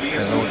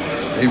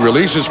 he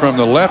releases from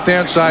the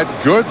left-hand side,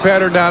 good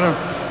pattern down him.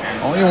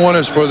 All you want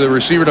is for the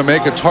receiver to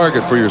make a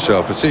target for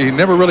yourself. But see, he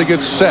never really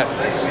gets set.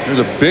 There's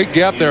a big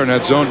gap there in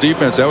that zone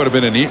defense. That would have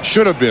been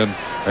should have been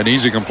an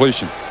easy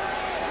completion.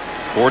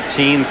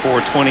 14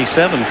 for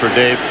 27 for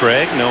Dave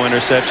Craig. No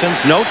interceptions.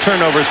 No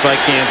turnovers by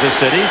Kansas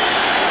City.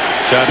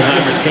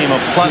 Schottenheimer's came a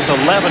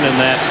 +11 in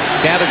that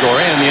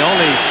category, and the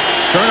only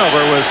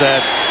turnover was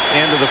that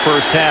end of the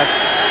first half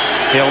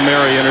Hail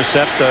Mary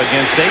intercept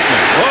against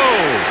Aikman.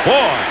 Whoa,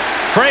 boy.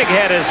 Craig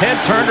had his head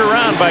turned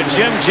around by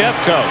Jim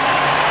Jeffcoat.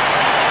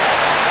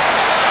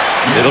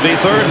 It'll be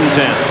 3rd and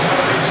 10.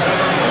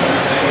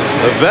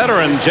 The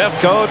veteran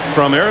Jeffcoat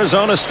from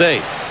Arizona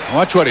State.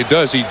 Watch what he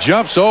does. He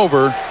jumps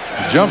over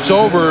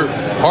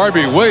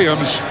Harvey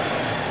Williams.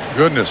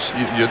 Goodness,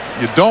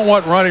 you don't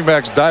want running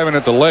backs diving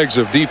at the legs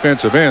of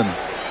defensive end.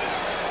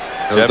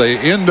 They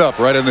end up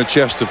right in the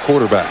chest of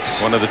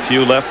quarterbacks. One of the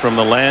few left from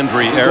the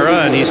Landry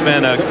era, and he's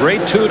been a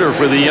great tutor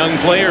for the young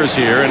players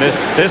here. And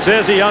this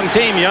is a young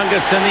team,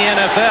 youngest in the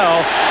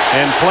NFL,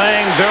 and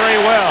playing very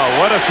well.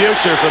 What a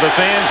future for the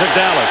fans of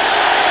Dallas.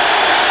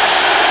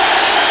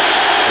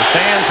 The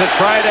fans have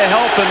tried to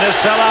help in this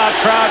sellout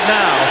crowd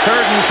now.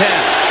 3rd and 10.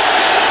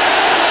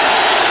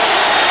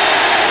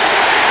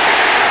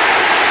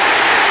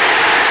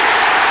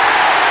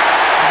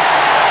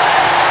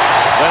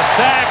 The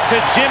sack to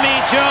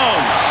Jimmy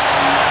Jones.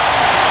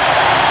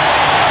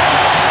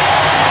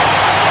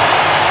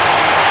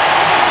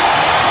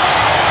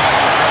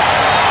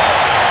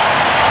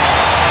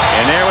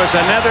 And there was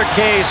another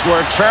case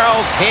where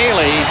Charles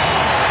Haley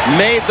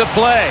made the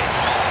play.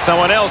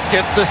 Someone else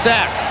gets the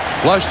sack.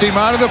 Flushed him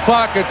out of the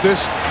pocket.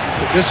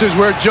 This is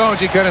where Jones,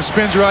 he kind of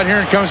spins around here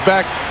and comes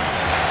back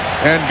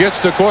and gets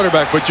the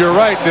quarterback. But you're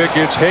right, Dick.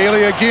 It's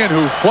Haley again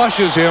who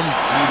flushes him,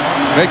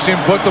 makes him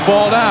put the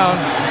ball down,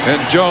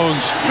 and Jones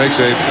makes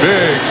a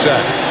big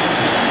sack.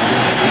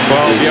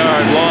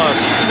 12-yard loss.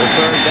 The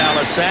 3rd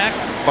Dallas sack.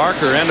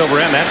 Barker end over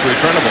end. That's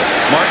returnable.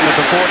 Martin at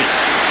the 40.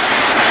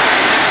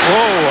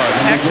 Whoa,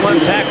 an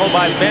excellent tackle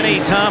by Benny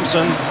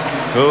Thompson,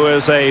 who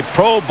is a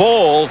Pro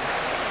Bowl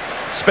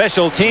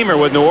special teamer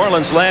with New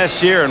Orleans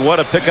last year, and what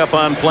a pickup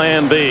on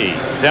Plan B.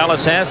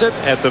 Dallas has it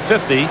at the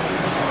 50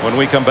 when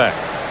we come back.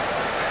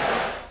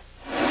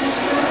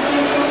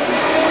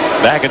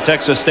 Back at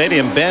Texas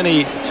Stadium,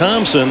 Benny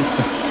Thompson,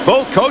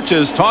 both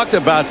coaches talked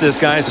about this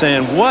guy,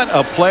 saying what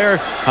a player,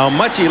 how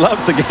much he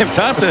loves the game.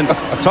 Thompson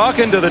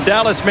talking to the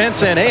Dallas men,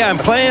 saying, hey, I'm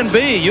Plan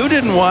B. You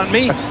didn't want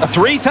me.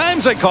 3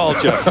 times I called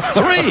you.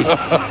 3.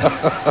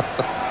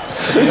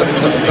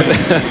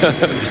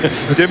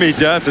 Jimmy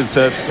Johnson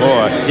said,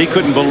 boy, he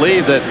couldn't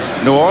believe that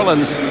New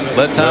Orleans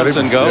let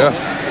Thompson go.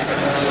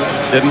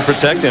 Yeah. Didn't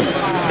protect him.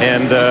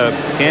 And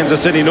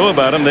Kansas City knew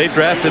about him. They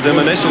drafted him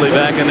initially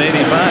back in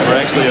 '85, or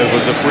actually it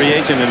was a free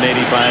agent in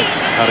 '85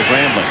 out of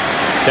Grambling.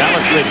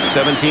 Dallas leading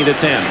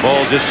 17-10.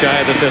 Ball just shy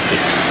of the 50.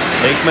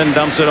 Aikman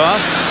dumps it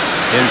off.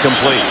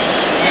 Incomplete.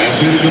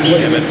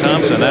 Emmett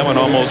Thompson, that one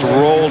almost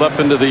rolled up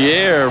into the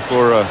air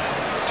for a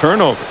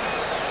turnover.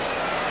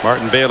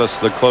 Martin Bayless,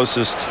 the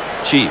closest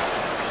Chief.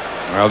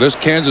 Well, this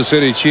Kansas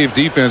City Chief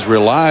defense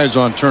relies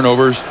on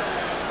turnovers.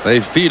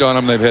 They feed on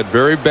them. They've had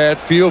very bad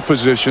field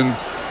position.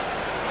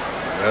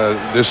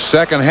 This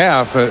second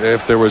half,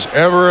 if there was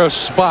ever a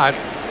spot,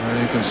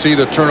 you can see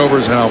the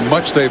turnovers and how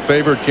much they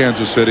favored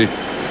Kansas City.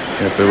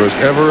 If there was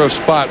ever a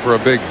spot for a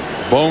big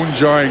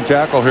bone-jarring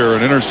tackle here,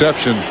 an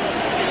interception,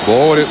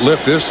 boy, would it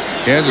lift this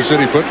Kansas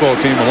City football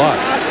team a lot.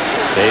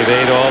 Dave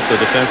Adolph, the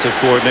defensive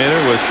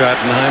coordinator, with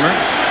Schottenheimer.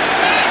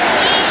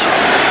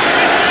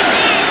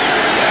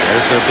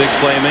 There's their big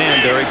play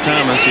man, Derek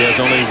Thomas. He has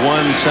only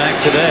 1 sack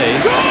today.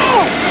 Smith,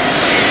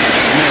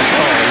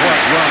 oh, what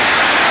run.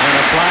 And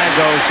a flag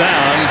goes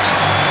down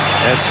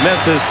as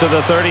Smith is to the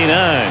 39.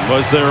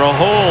 Was there a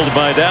hold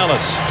by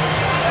Dallas?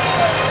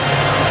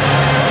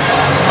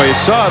 Well, you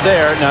saw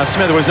there. Now,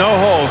 Smith, there was no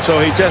hole, so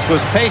he just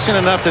was patient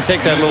enough to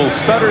take that little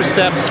stutter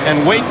step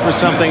and wait for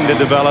something to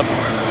develop.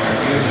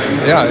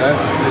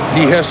 Yeah,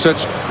 he has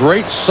such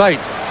great sight.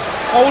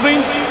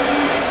 Holding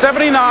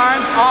 79,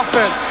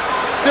 offense.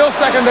 Still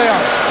second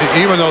down.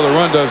 Even though the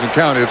run doesn't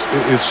count,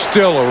 it's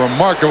still a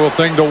remarkable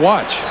thing to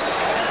watch.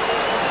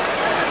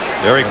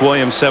 Derek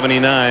Williams,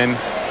 79,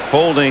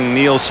 holding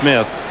Neil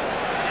Smith.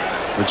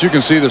 But you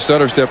can see the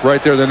stutter step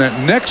right there. Then that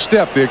next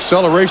step, the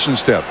acceleration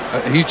step,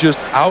 he's just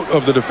out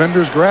of the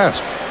defender's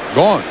grasp.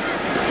 Gone.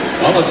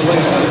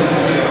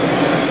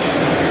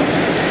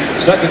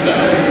 Second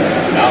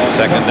down.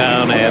 Second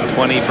down and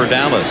 20 for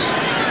Dallas.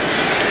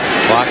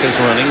 Clock is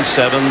running.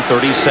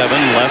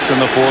 7:37 left in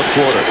the fourth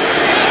quarter.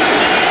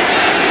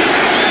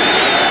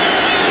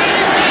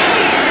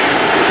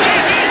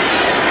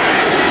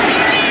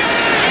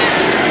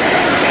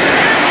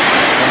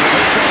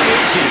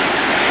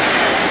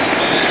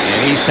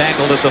 He's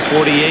tackled at the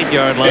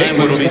 48-yard line,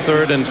 but it'll be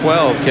 3rd and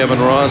 12. Kevin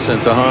Ross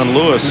and Tahan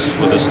Lewis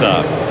with a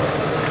stop.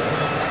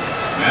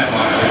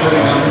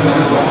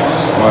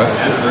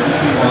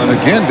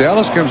 Again,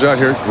 Dallas comes out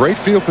here, great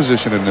field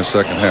position in this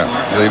second half.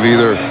 They've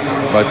either,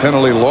 by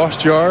penalty,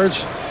 lost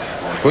yards,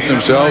 put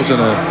themselves in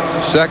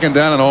a second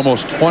down and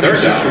almost 20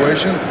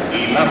 situation.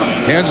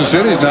 Kansas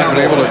City's not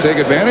been able to take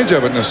advantage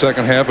of it in the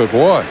second half, but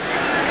boy,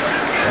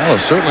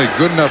 Dallas certainly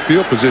good enough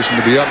field position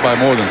to be up by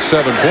more than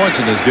 7 points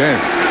in this game.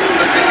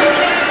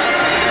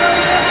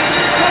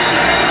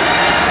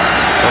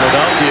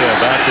 Philadelphia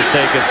about to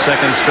take its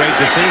second straight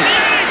defeat.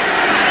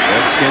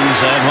 Redskins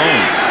at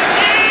home.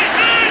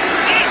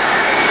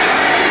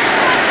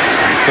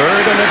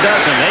 3rd and a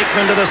dozen.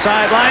 Aikman to the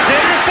sidelines.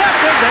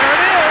 Intercepted. There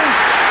it is.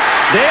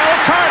 Dale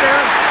Carter.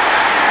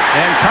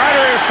 And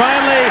Carter is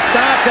finally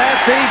stopped at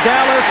the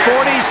Dallas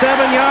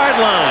 47-yard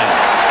line.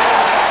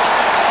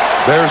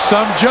 There's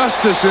some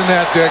justice in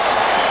that, Dick.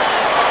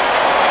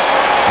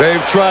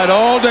 They've tried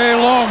all day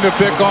long to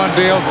pick on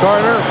Dale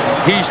Carter.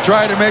 He's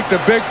tried to make the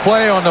big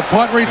play on the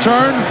punt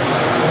return.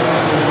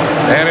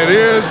 And it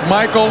is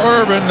Michael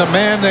Irvin, the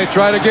man they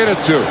try to get it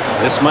to.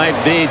 This might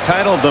be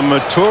titled The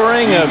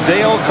Maturing of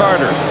Dale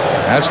Carter.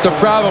 That's the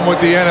problem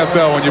with the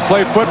NFL. When you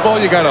play football,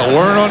 you got to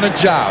learn on the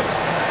job.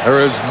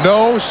 There is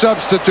no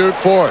substitute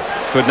for it.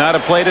 Could not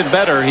have played it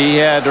better. He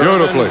had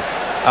Irvin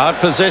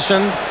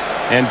out-positioned,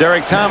 and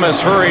Derek Thomas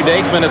hurried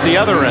Aikman at the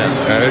other end.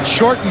 And it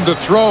shortened the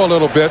throw a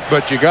little bit,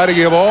 but you got to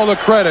give all the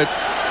credit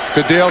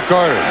to Dale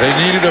Carter. They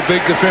needed a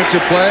big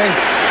defensive play.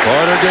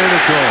 Carter gave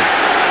it to him.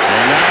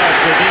 And now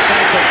it's the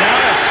defense of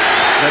Dallas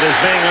that is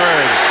being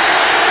urged.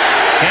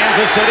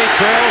 Kansas City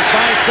trails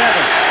by 7.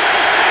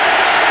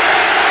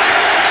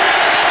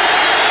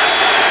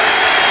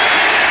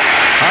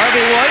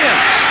 Harvey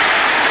Williams,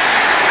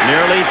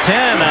 nearly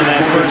 10 on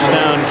that first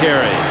down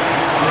carry.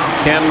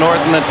 Ken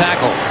Norton the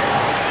tackle.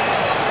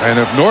 And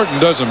if Norton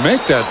doesn't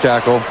make that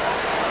tackle,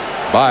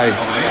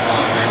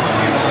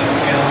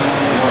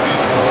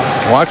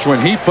 watch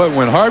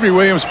when Harvey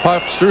Williams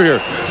pops through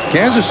here.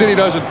 Kansas City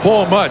doesn't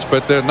pull much,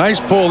 but the nice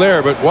pull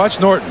there. But watch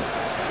Norton.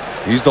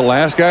 He's the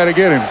last guy to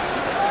get him.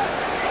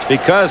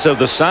 Because of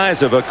the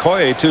size of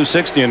Okoye,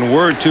 260, and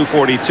Word,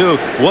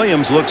 242,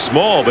 Williams looks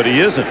small, but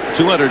he isn't.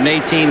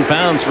 218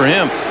 pounds for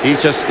him.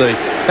 He's just the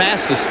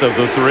fastest of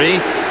the three,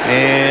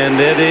 and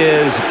it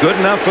is good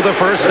enough for the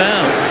first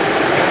down.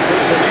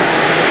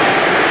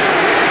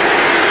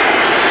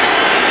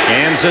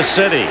 Kansas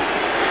City,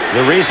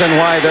 the reason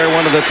why they're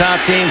one of the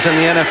top teams in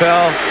the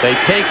NFL, they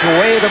take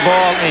away the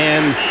ball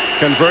and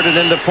convert it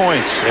into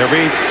points.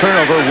 Every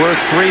turnover worth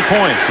 3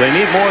 points. They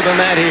need more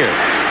than that here.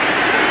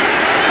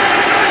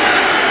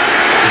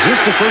 Is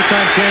this the first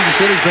time Kansas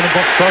City's been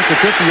across the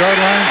 50-yard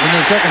line in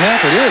the second half?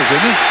 It is,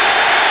 isn't it?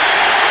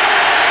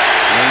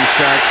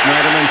 Slingshot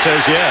Schneiderman says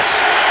yes.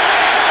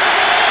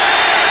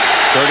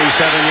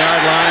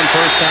 37-yard line,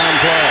 first down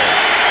play.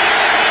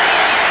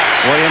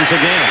 Williams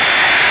again.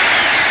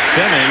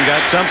 Spinning,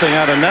 got something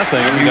out of nothing.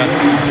 He got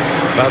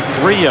about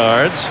 3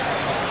 yards.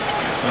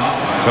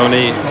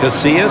 Tony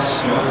Casillas,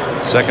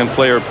 second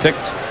player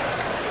picked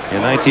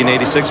in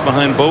 1986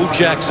 behind Bo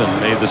Jackson,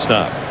 made the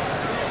stop.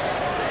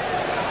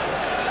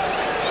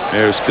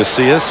 There's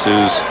Casillas,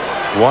 whose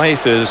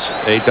wife is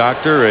a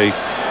doctor, a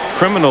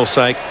criminal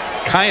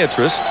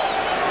psychiatrist,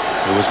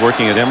 who was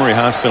working at Emory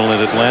Hospital in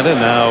Atlanta,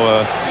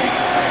 now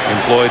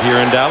employed here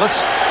in Dallas.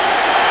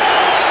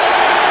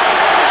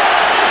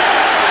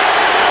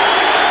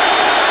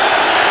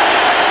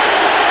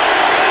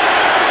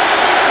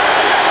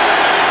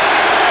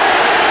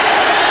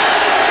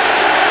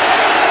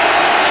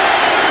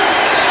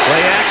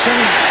 Play action.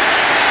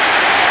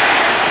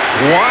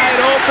 Wide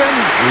open.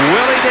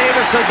 Willie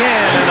Davis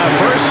again, and a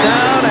first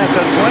down at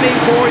the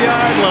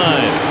 24-yard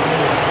line.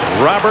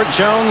 Robert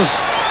Jones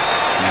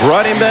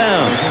brought him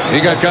down.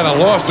 He got kind of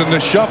lost in the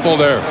shuffle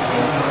there.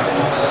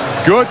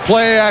 Good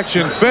play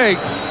action fake.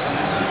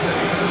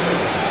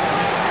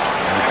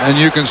 And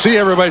you can see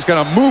everybody's kind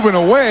of moving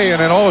away, and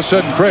then all of a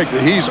sudden Craig,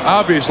 he's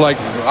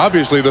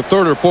obviously the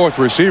third or fourth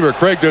receiver.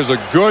 Craig does a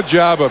good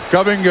job of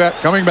coming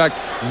back,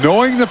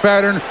 knowing the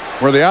pattern,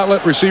 where the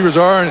outlet receivers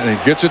are, and he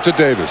gets it to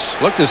Davis.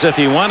 Looked as if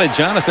he wanted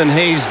Jonathan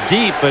Hayes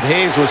deep, but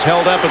Hayes was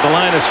held up at the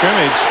line of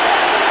scrimmage.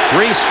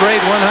 3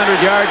 straight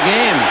 100-yard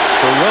games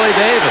for Willie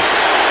Davis.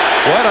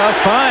 What a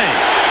find.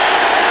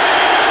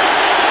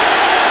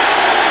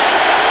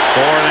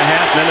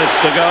 4.5 minutes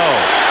to go.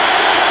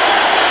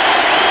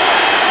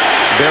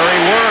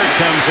 Barry Word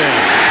comes in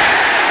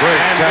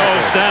and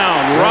goes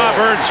down.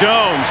 Robert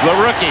Jones, the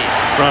rookie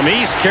from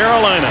East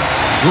Carolina.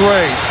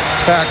 Great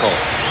tackle.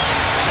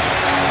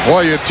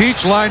 Boy, you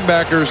teach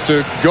linebackers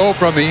to go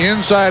from the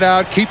inside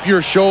out, keep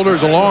your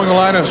shoulders along the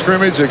line of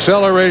scrimmage,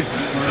 accelerate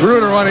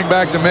through the running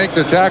back to make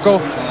the tackle.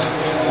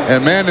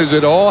 And man, does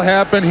it all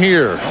happen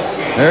here.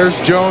 There's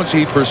Jones.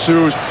 He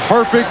pursues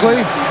perfectly.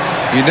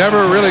 He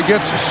never really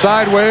gets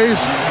sideways.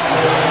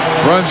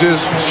 Runs his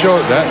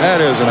shoulder.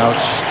 That is an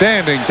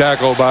outstanding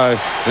tackle by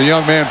the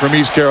young man from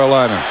East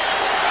Carolina.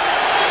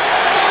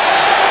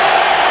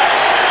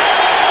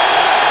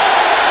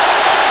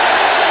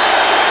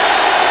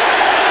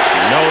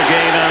 No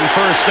gain on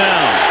first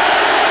down.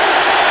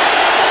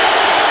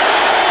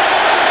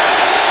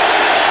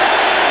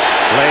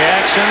 Play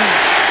action.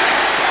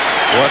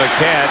 What a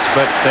catch,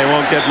 but they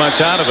won't get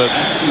much out of it.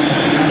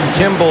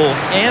 Kimball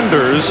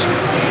Anders,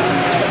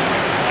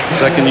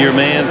 second-year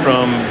man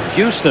from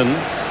Houston,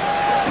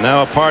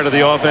 now a part of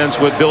the offense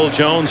with Bill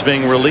Jones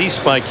being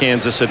released by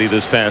Kansas City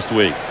this past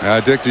week.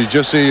 Dick, did you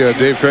just see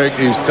Dave Craig?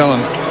 He's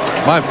telling,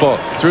 my fault.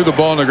 Threw the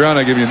ball on the ground.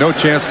 I give you no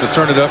chance to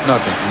turn it up.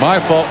 Nothing.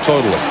 My fault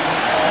totally.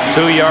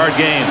 2-yard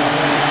gain.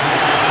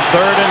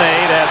 3rd and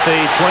 8 at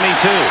the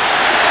 22.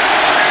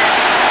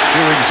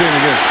 Here we can see him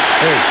again.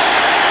 Hey,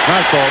 my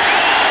fault.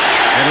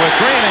 And with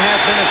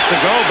 3.5 minutes to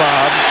go,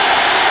 Bob,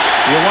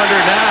 you wonder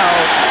now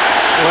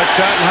what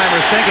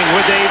Schottenheimer's thinking.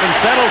 Would they even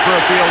settle for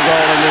a field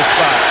goal in this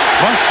spot?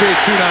 Must be a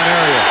 2-down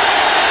area.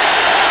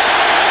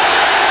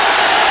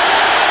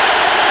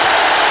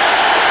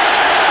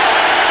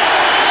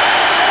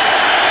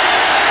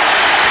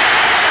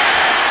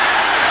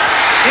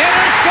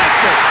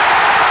 Intercepted.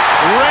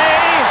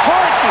 Ray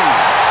Horton.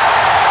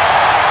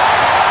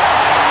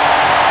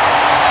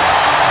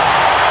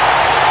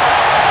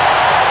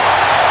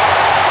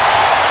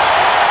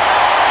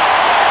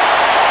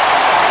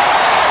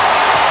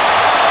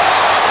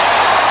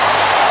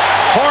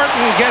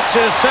 Horton gets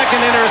his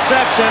second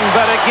interception,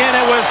 but again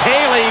it was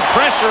Haley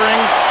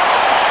pressuring.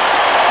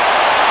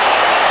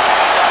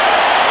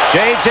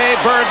 J.J.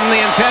 Burton,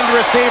 the intended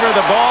receiver.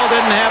 The ball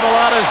didn't have a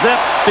lot of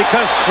zip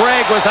because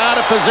Craig was out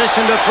of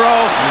position to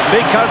throw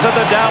because of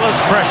the Dallas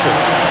pressure.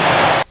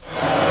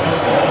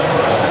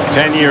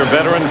 10-year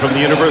veteran from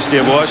the University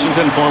of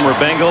Washington, former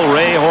Bengal,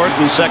 Ray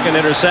Horton, second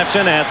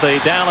interception at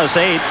the Dallas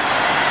 8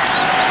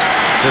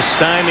 to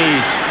stymie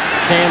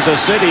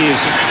Kansas City's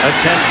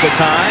attempt to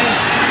tie.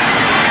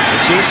 The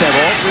Chiefs have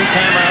all 3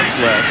 timeouts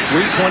left.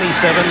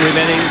 3:27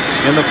 remaining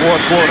in the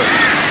 4th quarter.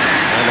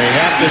 And they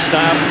have to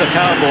stop the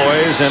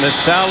Cowboys, and it's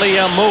Sally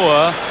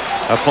Amua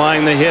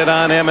applying the hit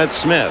on Emmitt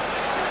Smith.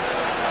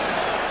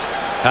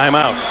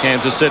 Timeout,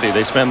 Kansas City.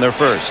 They spend their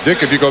first.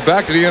 Dick, if you go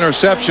back to the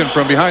interception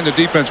from behind the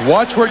defense,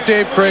 watch where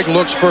Dave Craig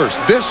looks first.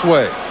 This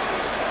way.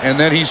 And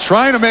then he's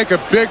trying to make a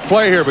big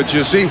play here, but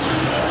you see,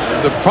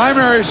 the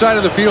primary side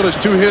of the field is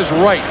to his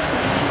right.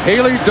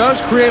 Haley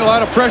does create a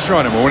lot of pressure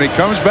on him, but when he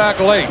comes back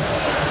late,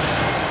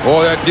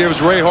 boy, that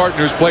gives Ray Horton,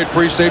 who's played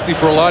free safety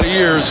for a lot of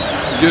years,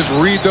 just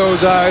read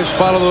those eyes,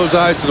 follow those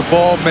eyes to the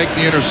ball, make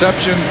the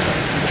interception.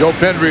 Joe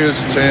Pendry is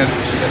saying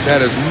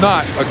that is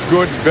not a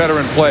good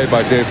veteran play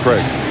by Dave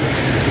Craig.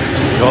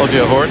 Told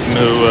you, Horton,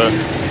 who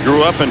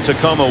grew up in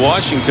Tacoma,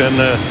 Washington,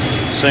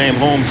 same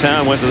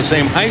hometown, went to the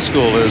same high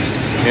school as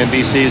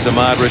NBC's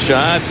Ahmad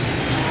Rashad.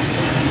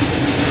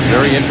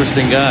 Very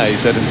interesting guy. He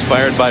said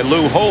inspired by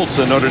Lou Holtz,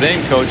 a Notre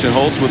Dame coach, and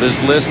Holtz with his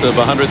list of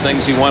 100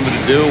 things he wanted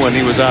to do when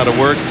he was out of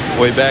work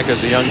way back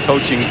as a young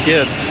coaching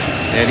kid.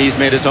 And he's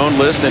made his own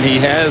list, and he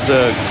has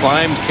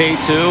climbed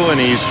K2, and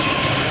he's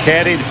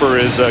caddied for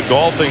his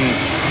golfing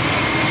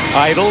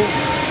idol,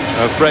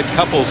 Fred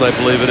Couples, I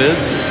believe it is.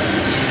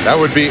 That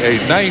would be a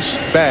nice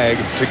bag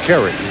to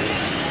carry.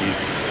 He's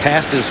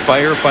passed his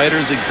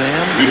firefighter's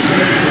exam,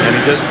 and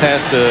he just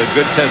passed a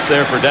good test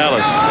there for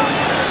Dallas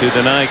to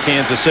deny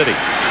Kansas City.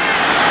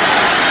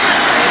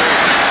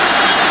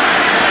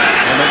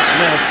 Emmitt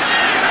Smith,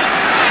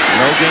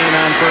 no gain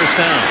on first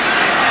down.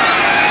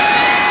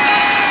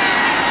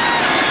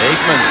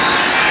 Aikman.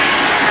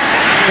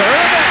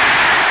 Terrific.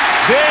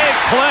 Big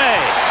play.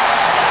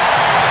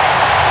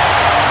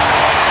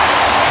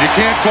 You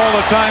can't call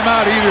a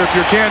timeout either if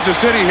you're Kansas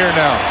City here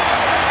now.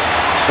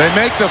 They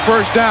make the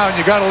first down.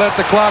 You got to let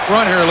the clock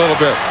run here a little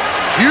bit.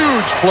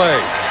 Huge play.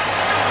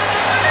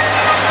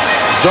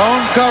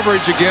 Zone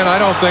coverage again. I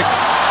don't think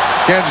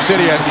Kansas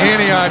City had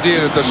any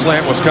idea that the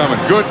slant was coming.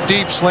 Good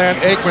deep slant.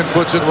 Aikman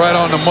puts it right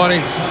on the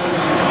money.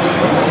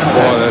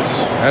 Boy,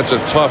 that's a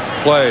tough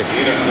play.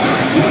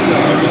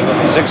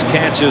 6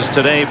 catches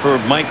today for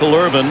Michael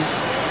Irvin.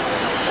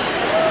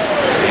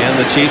 And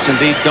the Chiefs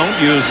indeed don't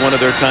use one of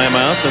their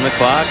timeouts, and the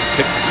clock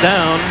ticks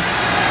down.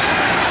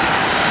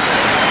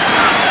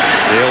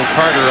 Dale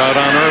Carter out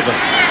on Irvin.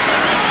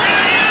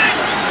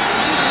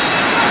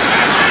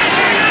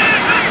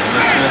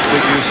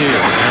 figures here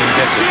and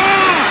gets it.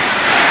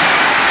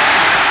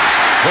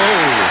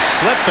 Oh,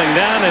 slipping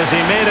down as he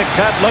made a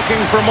cut,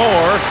 looking for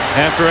more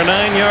after a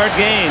 9-yard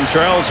gain.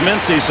 Charles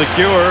Mincy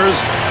secures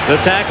the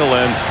tackle,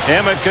 and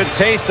Emmett could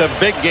taste a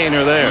big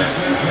gainer there.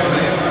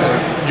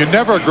 You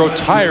never grow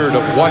tired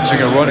of watching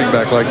a running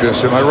back like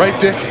this. Am I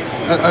right, Dick?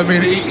 I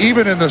mean,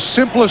 even in the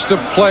simplest of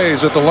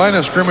plays at the line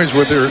of scrimmage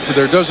where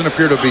there doesn't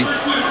appear to be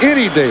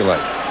any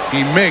daylight,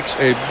 he makes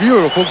a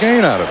beautiful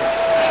gain out of it.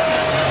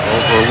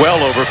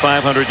 Well over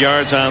 500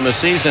 yards on the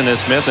season is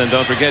Smith, and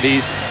don't forget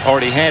he's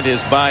already had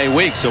his bye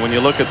week. So when you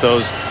look at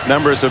those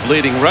numbers of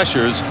leading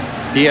rushers,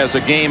 he has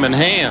a game in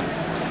hand,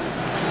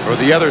 or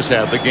the others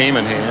have the game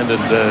in hand,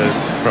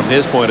 and from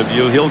his point of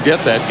view, he'll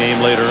get that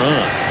game later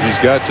on. He's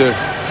got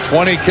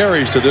 20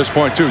 carries to this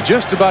point too,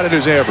 just about at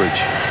his average.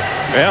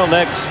 Well,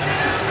 next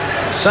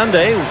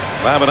Sunday,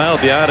 Bob and I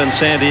will be out in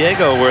San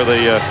Diego, where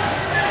the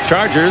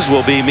Chargers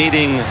will be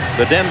meeting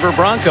the Denver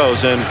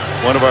Broncos in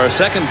one of our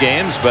second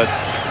games, but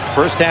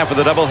first half of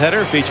the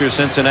doubleheader features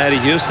Cincinnati,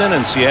 Houston,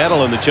 and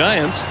Seattle and the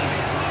Giants,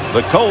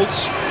 the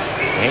Colts,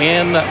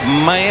 and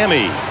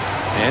Miami.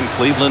 And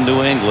Cleveland,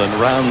 New England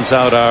rounds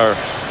out our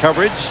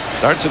coverage.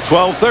 Starts at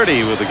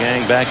 12:30 with the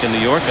gang back in New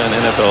York on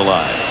NFL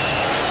Live.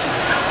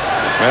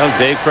 Well,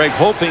 Dave Craig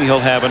hoping he'll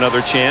have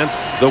another chance.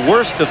 The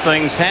worst of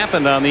things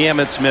happened on the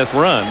Emmitt Smith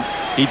run.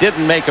 He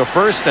didn't make a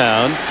first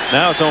down.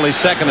 Now it's only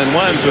 2nd and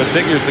 1, so it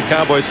figures the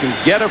Cowboys can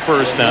get a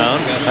first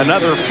down,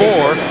 another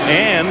 4,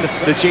 and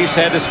the Chiefs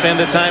had to spend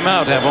a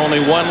timeout, have only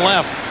 1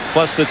 left,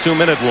 plus the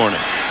 2-minute warning.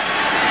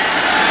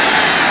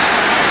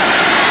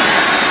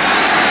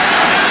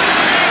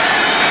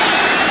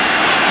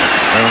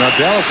 Well, now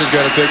Dallas has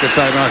got to take a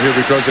timeout here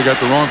because they got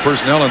the wrong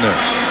personnel in there.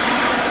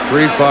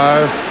 3,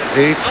 5,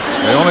 8.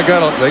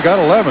 They got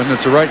 11.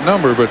 It's the right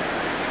number, but.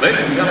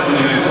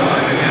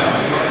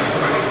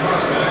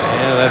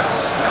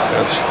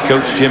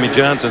 Coach Jimmy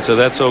Johnson said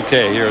that's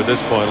okay here at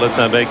this point. Let's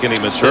not make any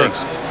mistakes.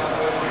 Sure.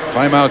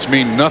 Timeouts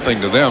mean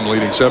nothing to them,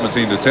 leading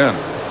 17-10.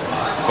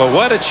 But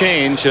what a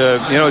change. You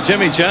know,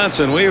 Jimmy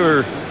Johnson, we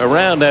were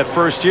around that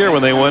first year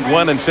when they went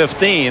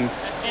 1-15,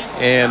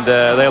 and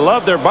they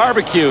loved their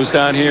barbecues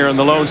down here in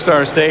the Lone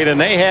Star State,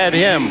 and they had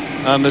him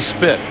on the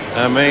spit.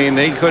 I mean,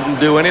 they couldn't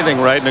do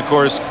anything right. And of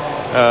course,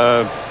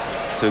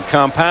 to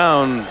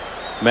compound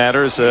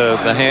matters,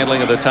 the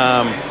handling of the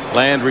Tom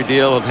Landry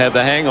deal had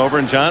the hangover,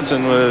 and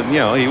Johnson was, you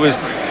know, he was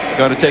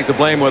going to take the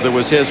blame whether it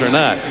was his or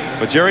not.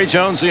 But Jerry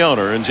Jones, the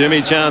owner, and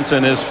Jimmy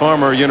Johnson, his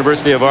former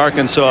University of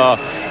Arkansas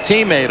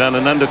teammate on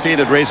an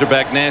undefeated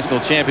Razorback national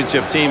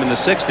championship team in the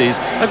 60s,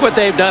 look what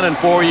they've done in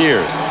 4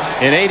 years.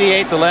 In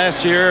 '88, the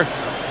last year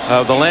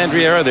of the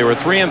Landry era, they were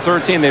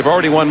 3-13. They've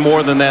already won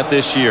more than that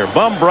this year.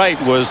 Bum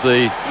Bright was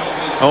the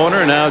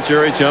owner. Now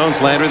Jerry Jones,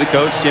 Landry the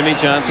coach, Jimmy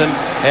Johnson.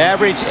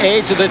 Average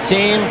age of the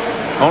team,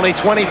 only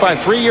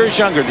 25, 3 years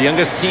younger, the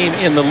youngest team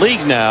in the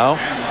league now.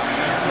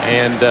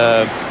 And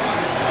of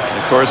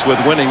course, with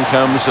winning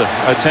comes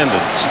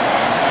attendance.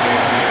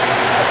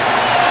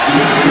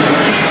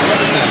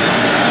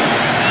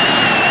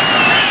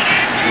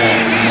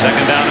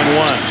 Second down and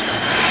 1.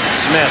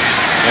 Smith,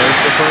 there's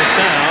the first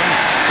down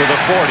to the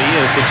 40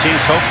 as the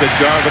Chiefs hope to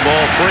jar the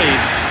ball free.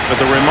 But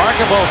the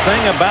remarkable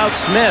thing about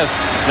Smith,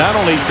 not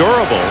only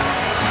durable,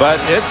 but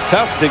it's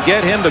tough to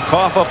get him to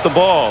cough up the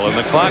ball, and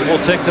the clock will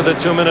tick to the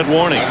 2-minute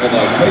warning.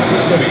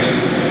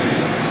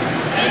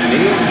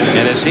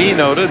 And as he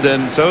noted,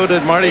 and so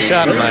did Marty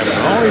Schottenheimer,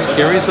 always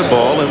carries the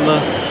ball in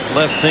the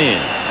left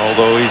hand,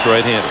 although he's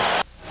right-handed.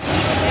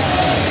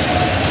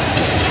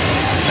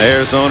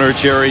 There's owner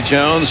Jerry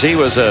Jones. He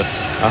was a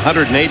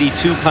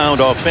 182-pound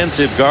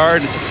offensive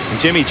guard. And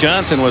Jimmy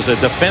Johnson was a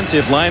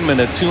defensive lineman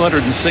at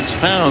 206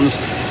 pounds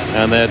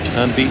on that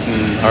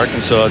unbeaten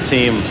Arkansas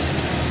team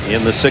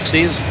in the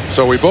 60s.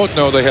 So we both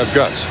know they have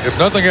guts. If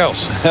nothing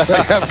else,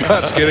 they have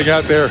guts getting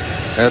out there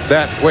at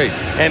that weight.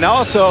 And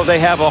also they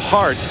have a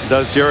heart,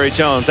 does Jerry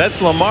Jones.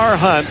 That's Lamar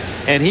Hunt,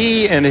 and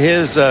he and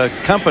his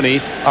company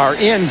are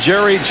in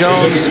Jerry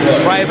Jones'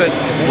 private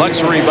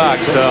luxury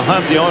box.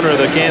 Hunt, the owner of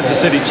the Kansas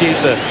City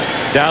Chiefs, a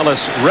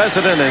Dallas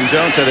resident, and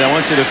Jones said, I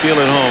want you to feel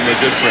at home. We're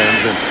good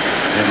friends.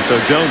 And so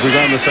Jones is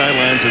on the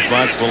sidelines. His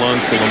box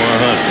belongs to Lamar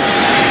Hunt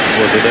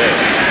for the day.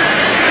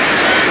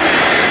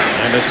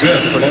 And it's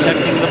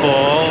protecting the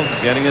ball,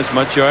 getting as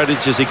much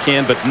yardage as he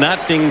can, but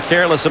not being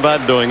careless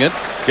about doing it.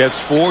 Gets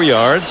 4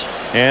 yards,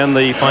 and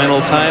the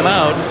final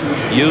timeout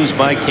used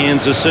by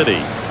Kansas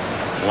City.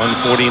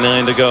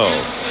 1:49 to go.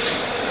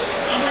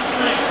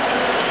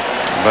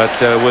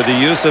 But with the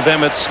use of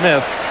Emmitt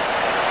Smith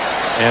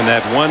and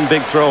that one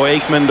big throw,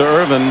 Aikman to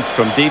Irvin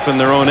from deep in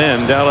their own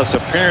end, Dallas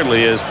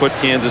apparently has put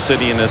Kansas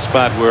City in a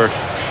spot where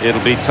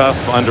it'll be tough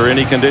under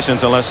any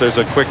conditions unless there's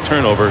a quick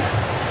turnover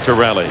to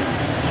rally.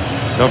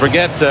 Don't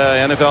forget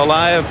NFL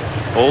Live,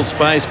 Old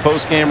Spice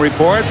post-game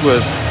report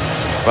with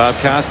Bob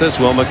Costas,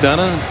 Will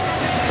McDonough,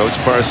 Coach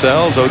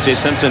Parcells, O.J.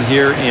 Simpson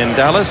here in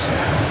Dallas.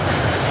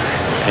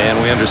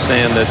 And we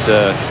understand that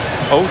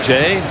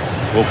O.J.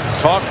 will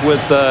talk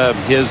with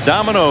his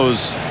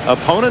Domino's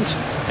opponent,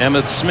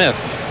 Emmitt Smith.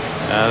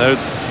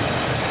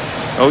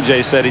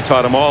 O.J. said he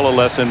taught them all a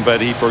lesson, but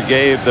he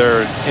forgave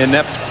their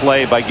inept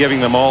play by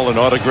giving them all an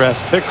autographed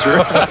picture,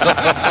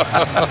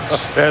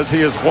 as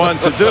he is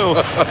wont to do.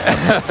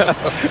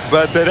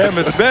 But that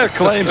Emmitt Smith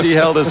claims he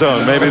held his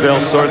own. Maybe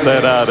they'll sort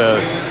that out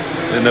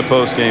in the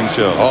post-game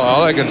show.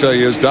 All I can tell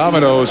you is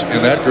Domino's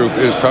in that group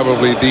is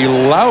probably the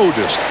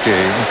loudest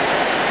game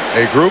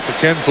a group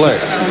can play.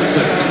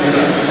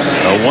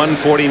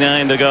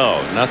 1:49 to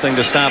go. Nothing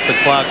to stop the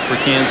clock for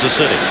Kansas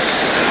City.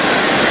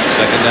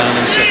 Second down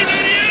and 6.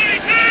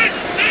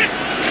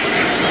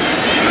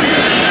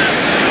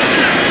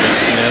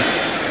 Smith,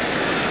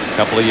 a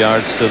couple of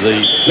yards to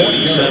the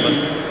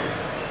 47.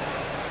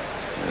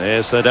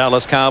 As the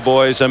Dallas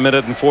Cowboys, 1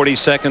 minute and 40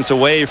 seconds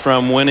away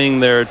from winning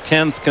their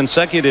 10th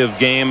consecutive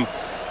game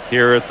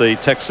here at the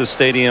Texas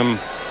Stadium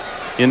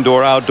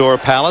Indoor-Outdoor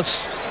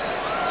Palace.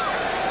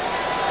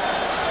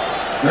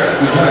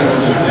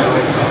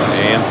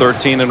 And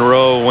 13 in a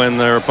row when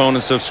their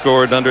opponents have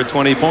scored under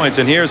 20 points.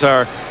 And here's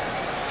our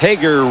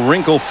Hager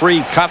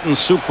wrinkle-free cotton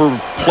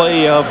super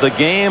play of the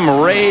game,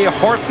 Ray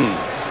Horton.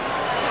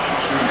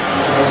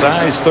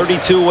 Size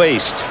 32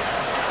 waist.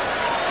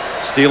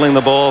 Stealing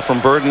the ball from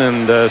Burton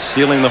and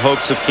sealing the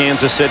hopes of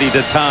Kansas City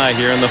to tie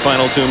here in the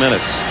final 2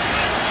 minutes.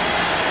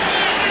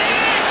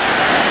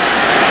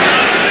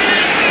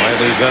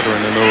 Wily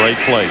veteran in the right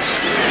place.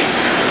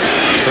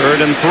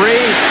 3rd and 3.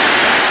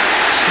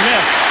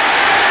 Smith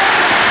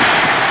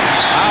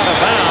out of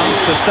bounds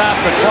to stop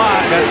the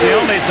clock. That's the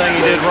only thing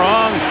he did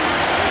wrong.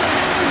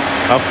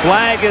 A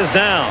flag is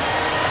down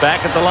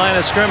back at the line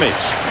of scrimmage.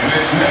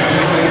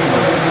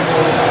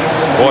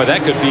 Boy,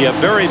 that could be a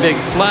very big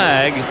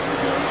flag.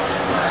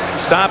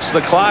 Stops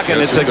the clock, and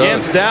it's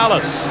against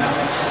Dallas.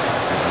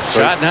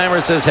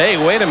 Schottenheimer says, hey,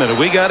 wait a minute,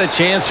 we got a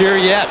chance here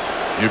yet.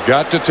 You've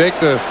got to take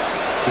the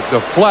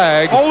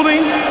flag.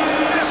 Holding,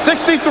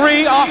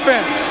 63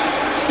 offense.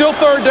 Still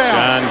 3rd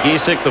down. John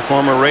Giesick, the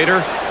former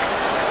Raider,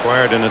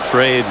 acquired in a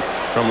trade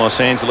from Los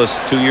Angeles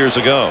 2 years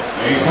ago.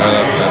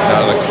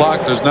 Now the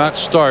clock does not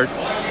start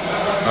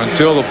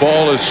until the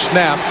ball is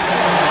snapped.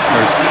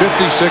 There's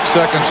 56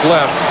 seconds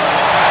left.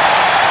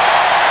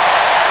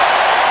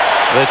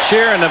 The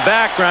cheer in the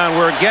background,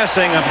 we're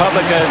guessing a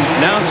public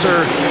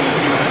announcer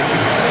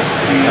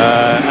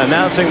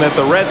announcing that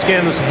the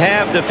Redskins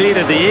have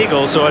defeated the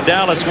Eagles, so a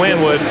Dallas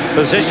win would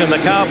position the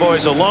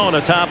Cowboys alone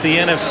atop the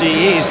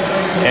NFC East,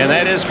 and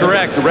that is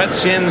correct. The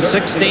Redskins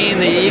 16,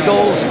 the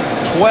Eagles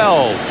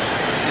 12.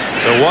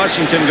 So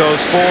Washington goes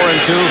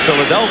 4-2,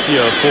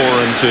 Philadelphia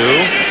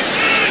 4-2,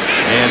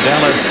 and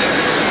Dallas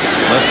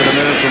less than a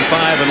minute from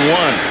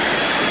 5-1.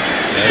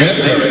 As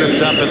they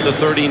tripped up at the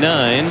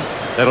 39.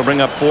 That'll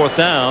bring up 4th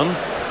down,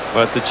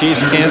 but the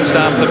Chiefs can't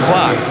stop the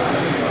clock.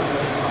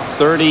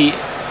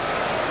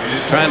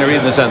 Trying to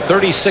read this on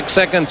 36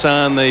 seconds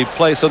on the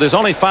play, so there's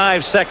only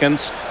 5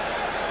 seconds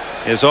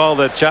is all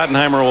that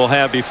Schottenheimer will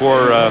have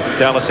before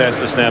Dallas has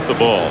to snap the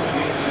ball.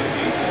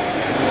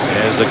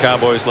 As the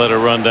Cowboys let it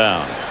run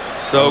down.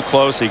 So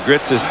close, he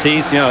grits his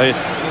teeth. You know,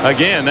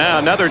 again, now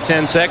another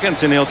 10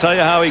 seconds, and he'll tell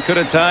you how he could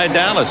have tied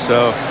Dallas.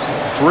 So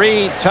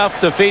 3 tough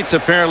defeats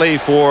apparently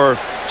for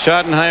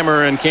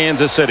Schottenheimer and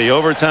Kansas City.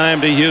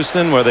 Overtime to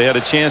Houston, where they had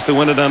a chance to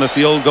win it on a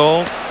field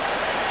goal.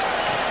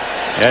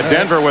 At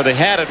Denver, where they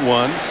had it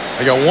won.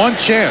 They got one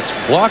chance.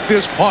 Block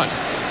this punt.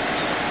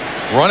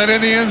 Run it in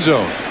the end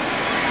zone.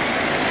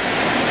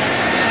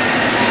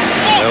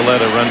 They'll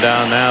let it run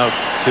down now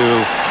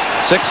to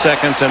 6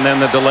 seconds, and then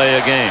the delay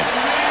of game.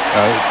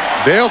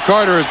 Dale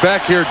Carter is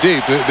back here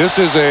deep. This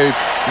is a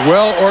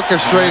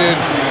well-orchestrated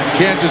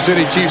Kansas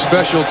City Chiefs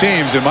special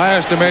teams. In my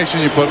estimation,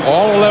 you put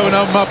all 11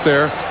 of them up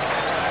there.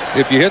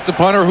 If you hit the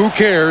punter, who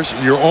cares?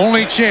 Your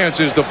only chance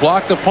is to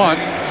block the punt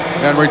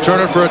and return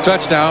it for a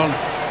touchdown.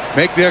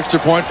 Make the extra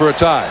point for a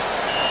tie.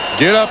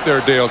 Get up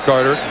there, Dale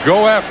Carter.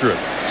 Go after it.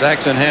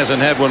 Saxon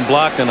hasn't had one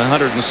blocked in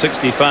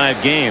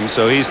 165 games,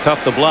 so he's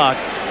tough to block.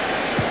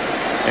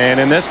 And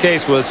in this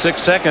case, with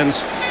 6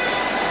 seconds,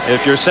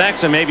 if you're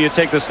Saxon, maybe you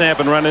take the snap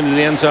and run into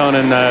the end zone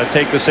and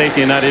take the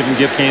safety and not even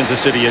give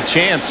Kansas City a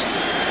chance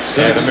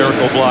at a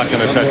miracle block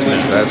and a touchdown.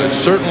 That is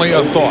certainly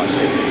a thought.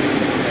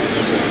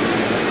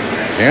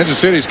 Kansas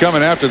City's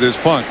coming after this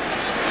punt.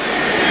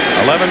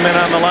 11 men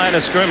on the line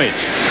of scrimmage.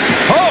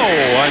 Oh,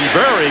 and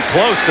very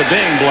close to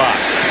being blocked.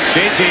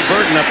 J.J.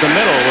 Burton up the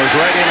middle was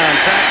right in on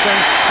Saxon,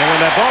 and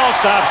when the ball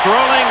stops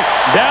rolling,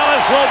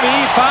 Dallas will be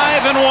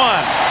 5-1.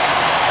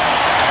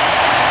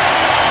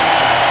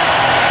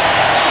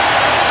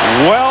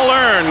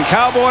 Well-earned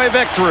Cowboy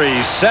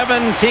victory,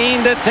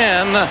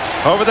 17-10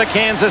 over the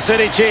Kansas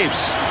City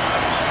Chiefs.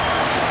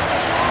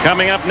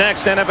 Coming up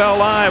next, NFL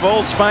Live,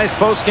 Old Spice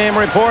postgame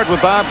report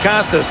with Bob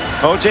Costas.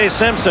 O.J.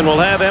 Simpson will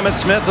have Emmitt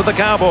Smith of the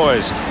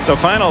Cowboys. The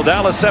final,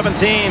 Dallas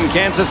 17,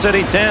 Kansas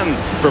City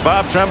 10. For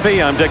Bob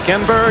Trumpy, I'm Dick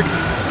Enberg.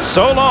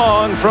 So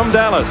long from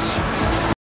Dallas.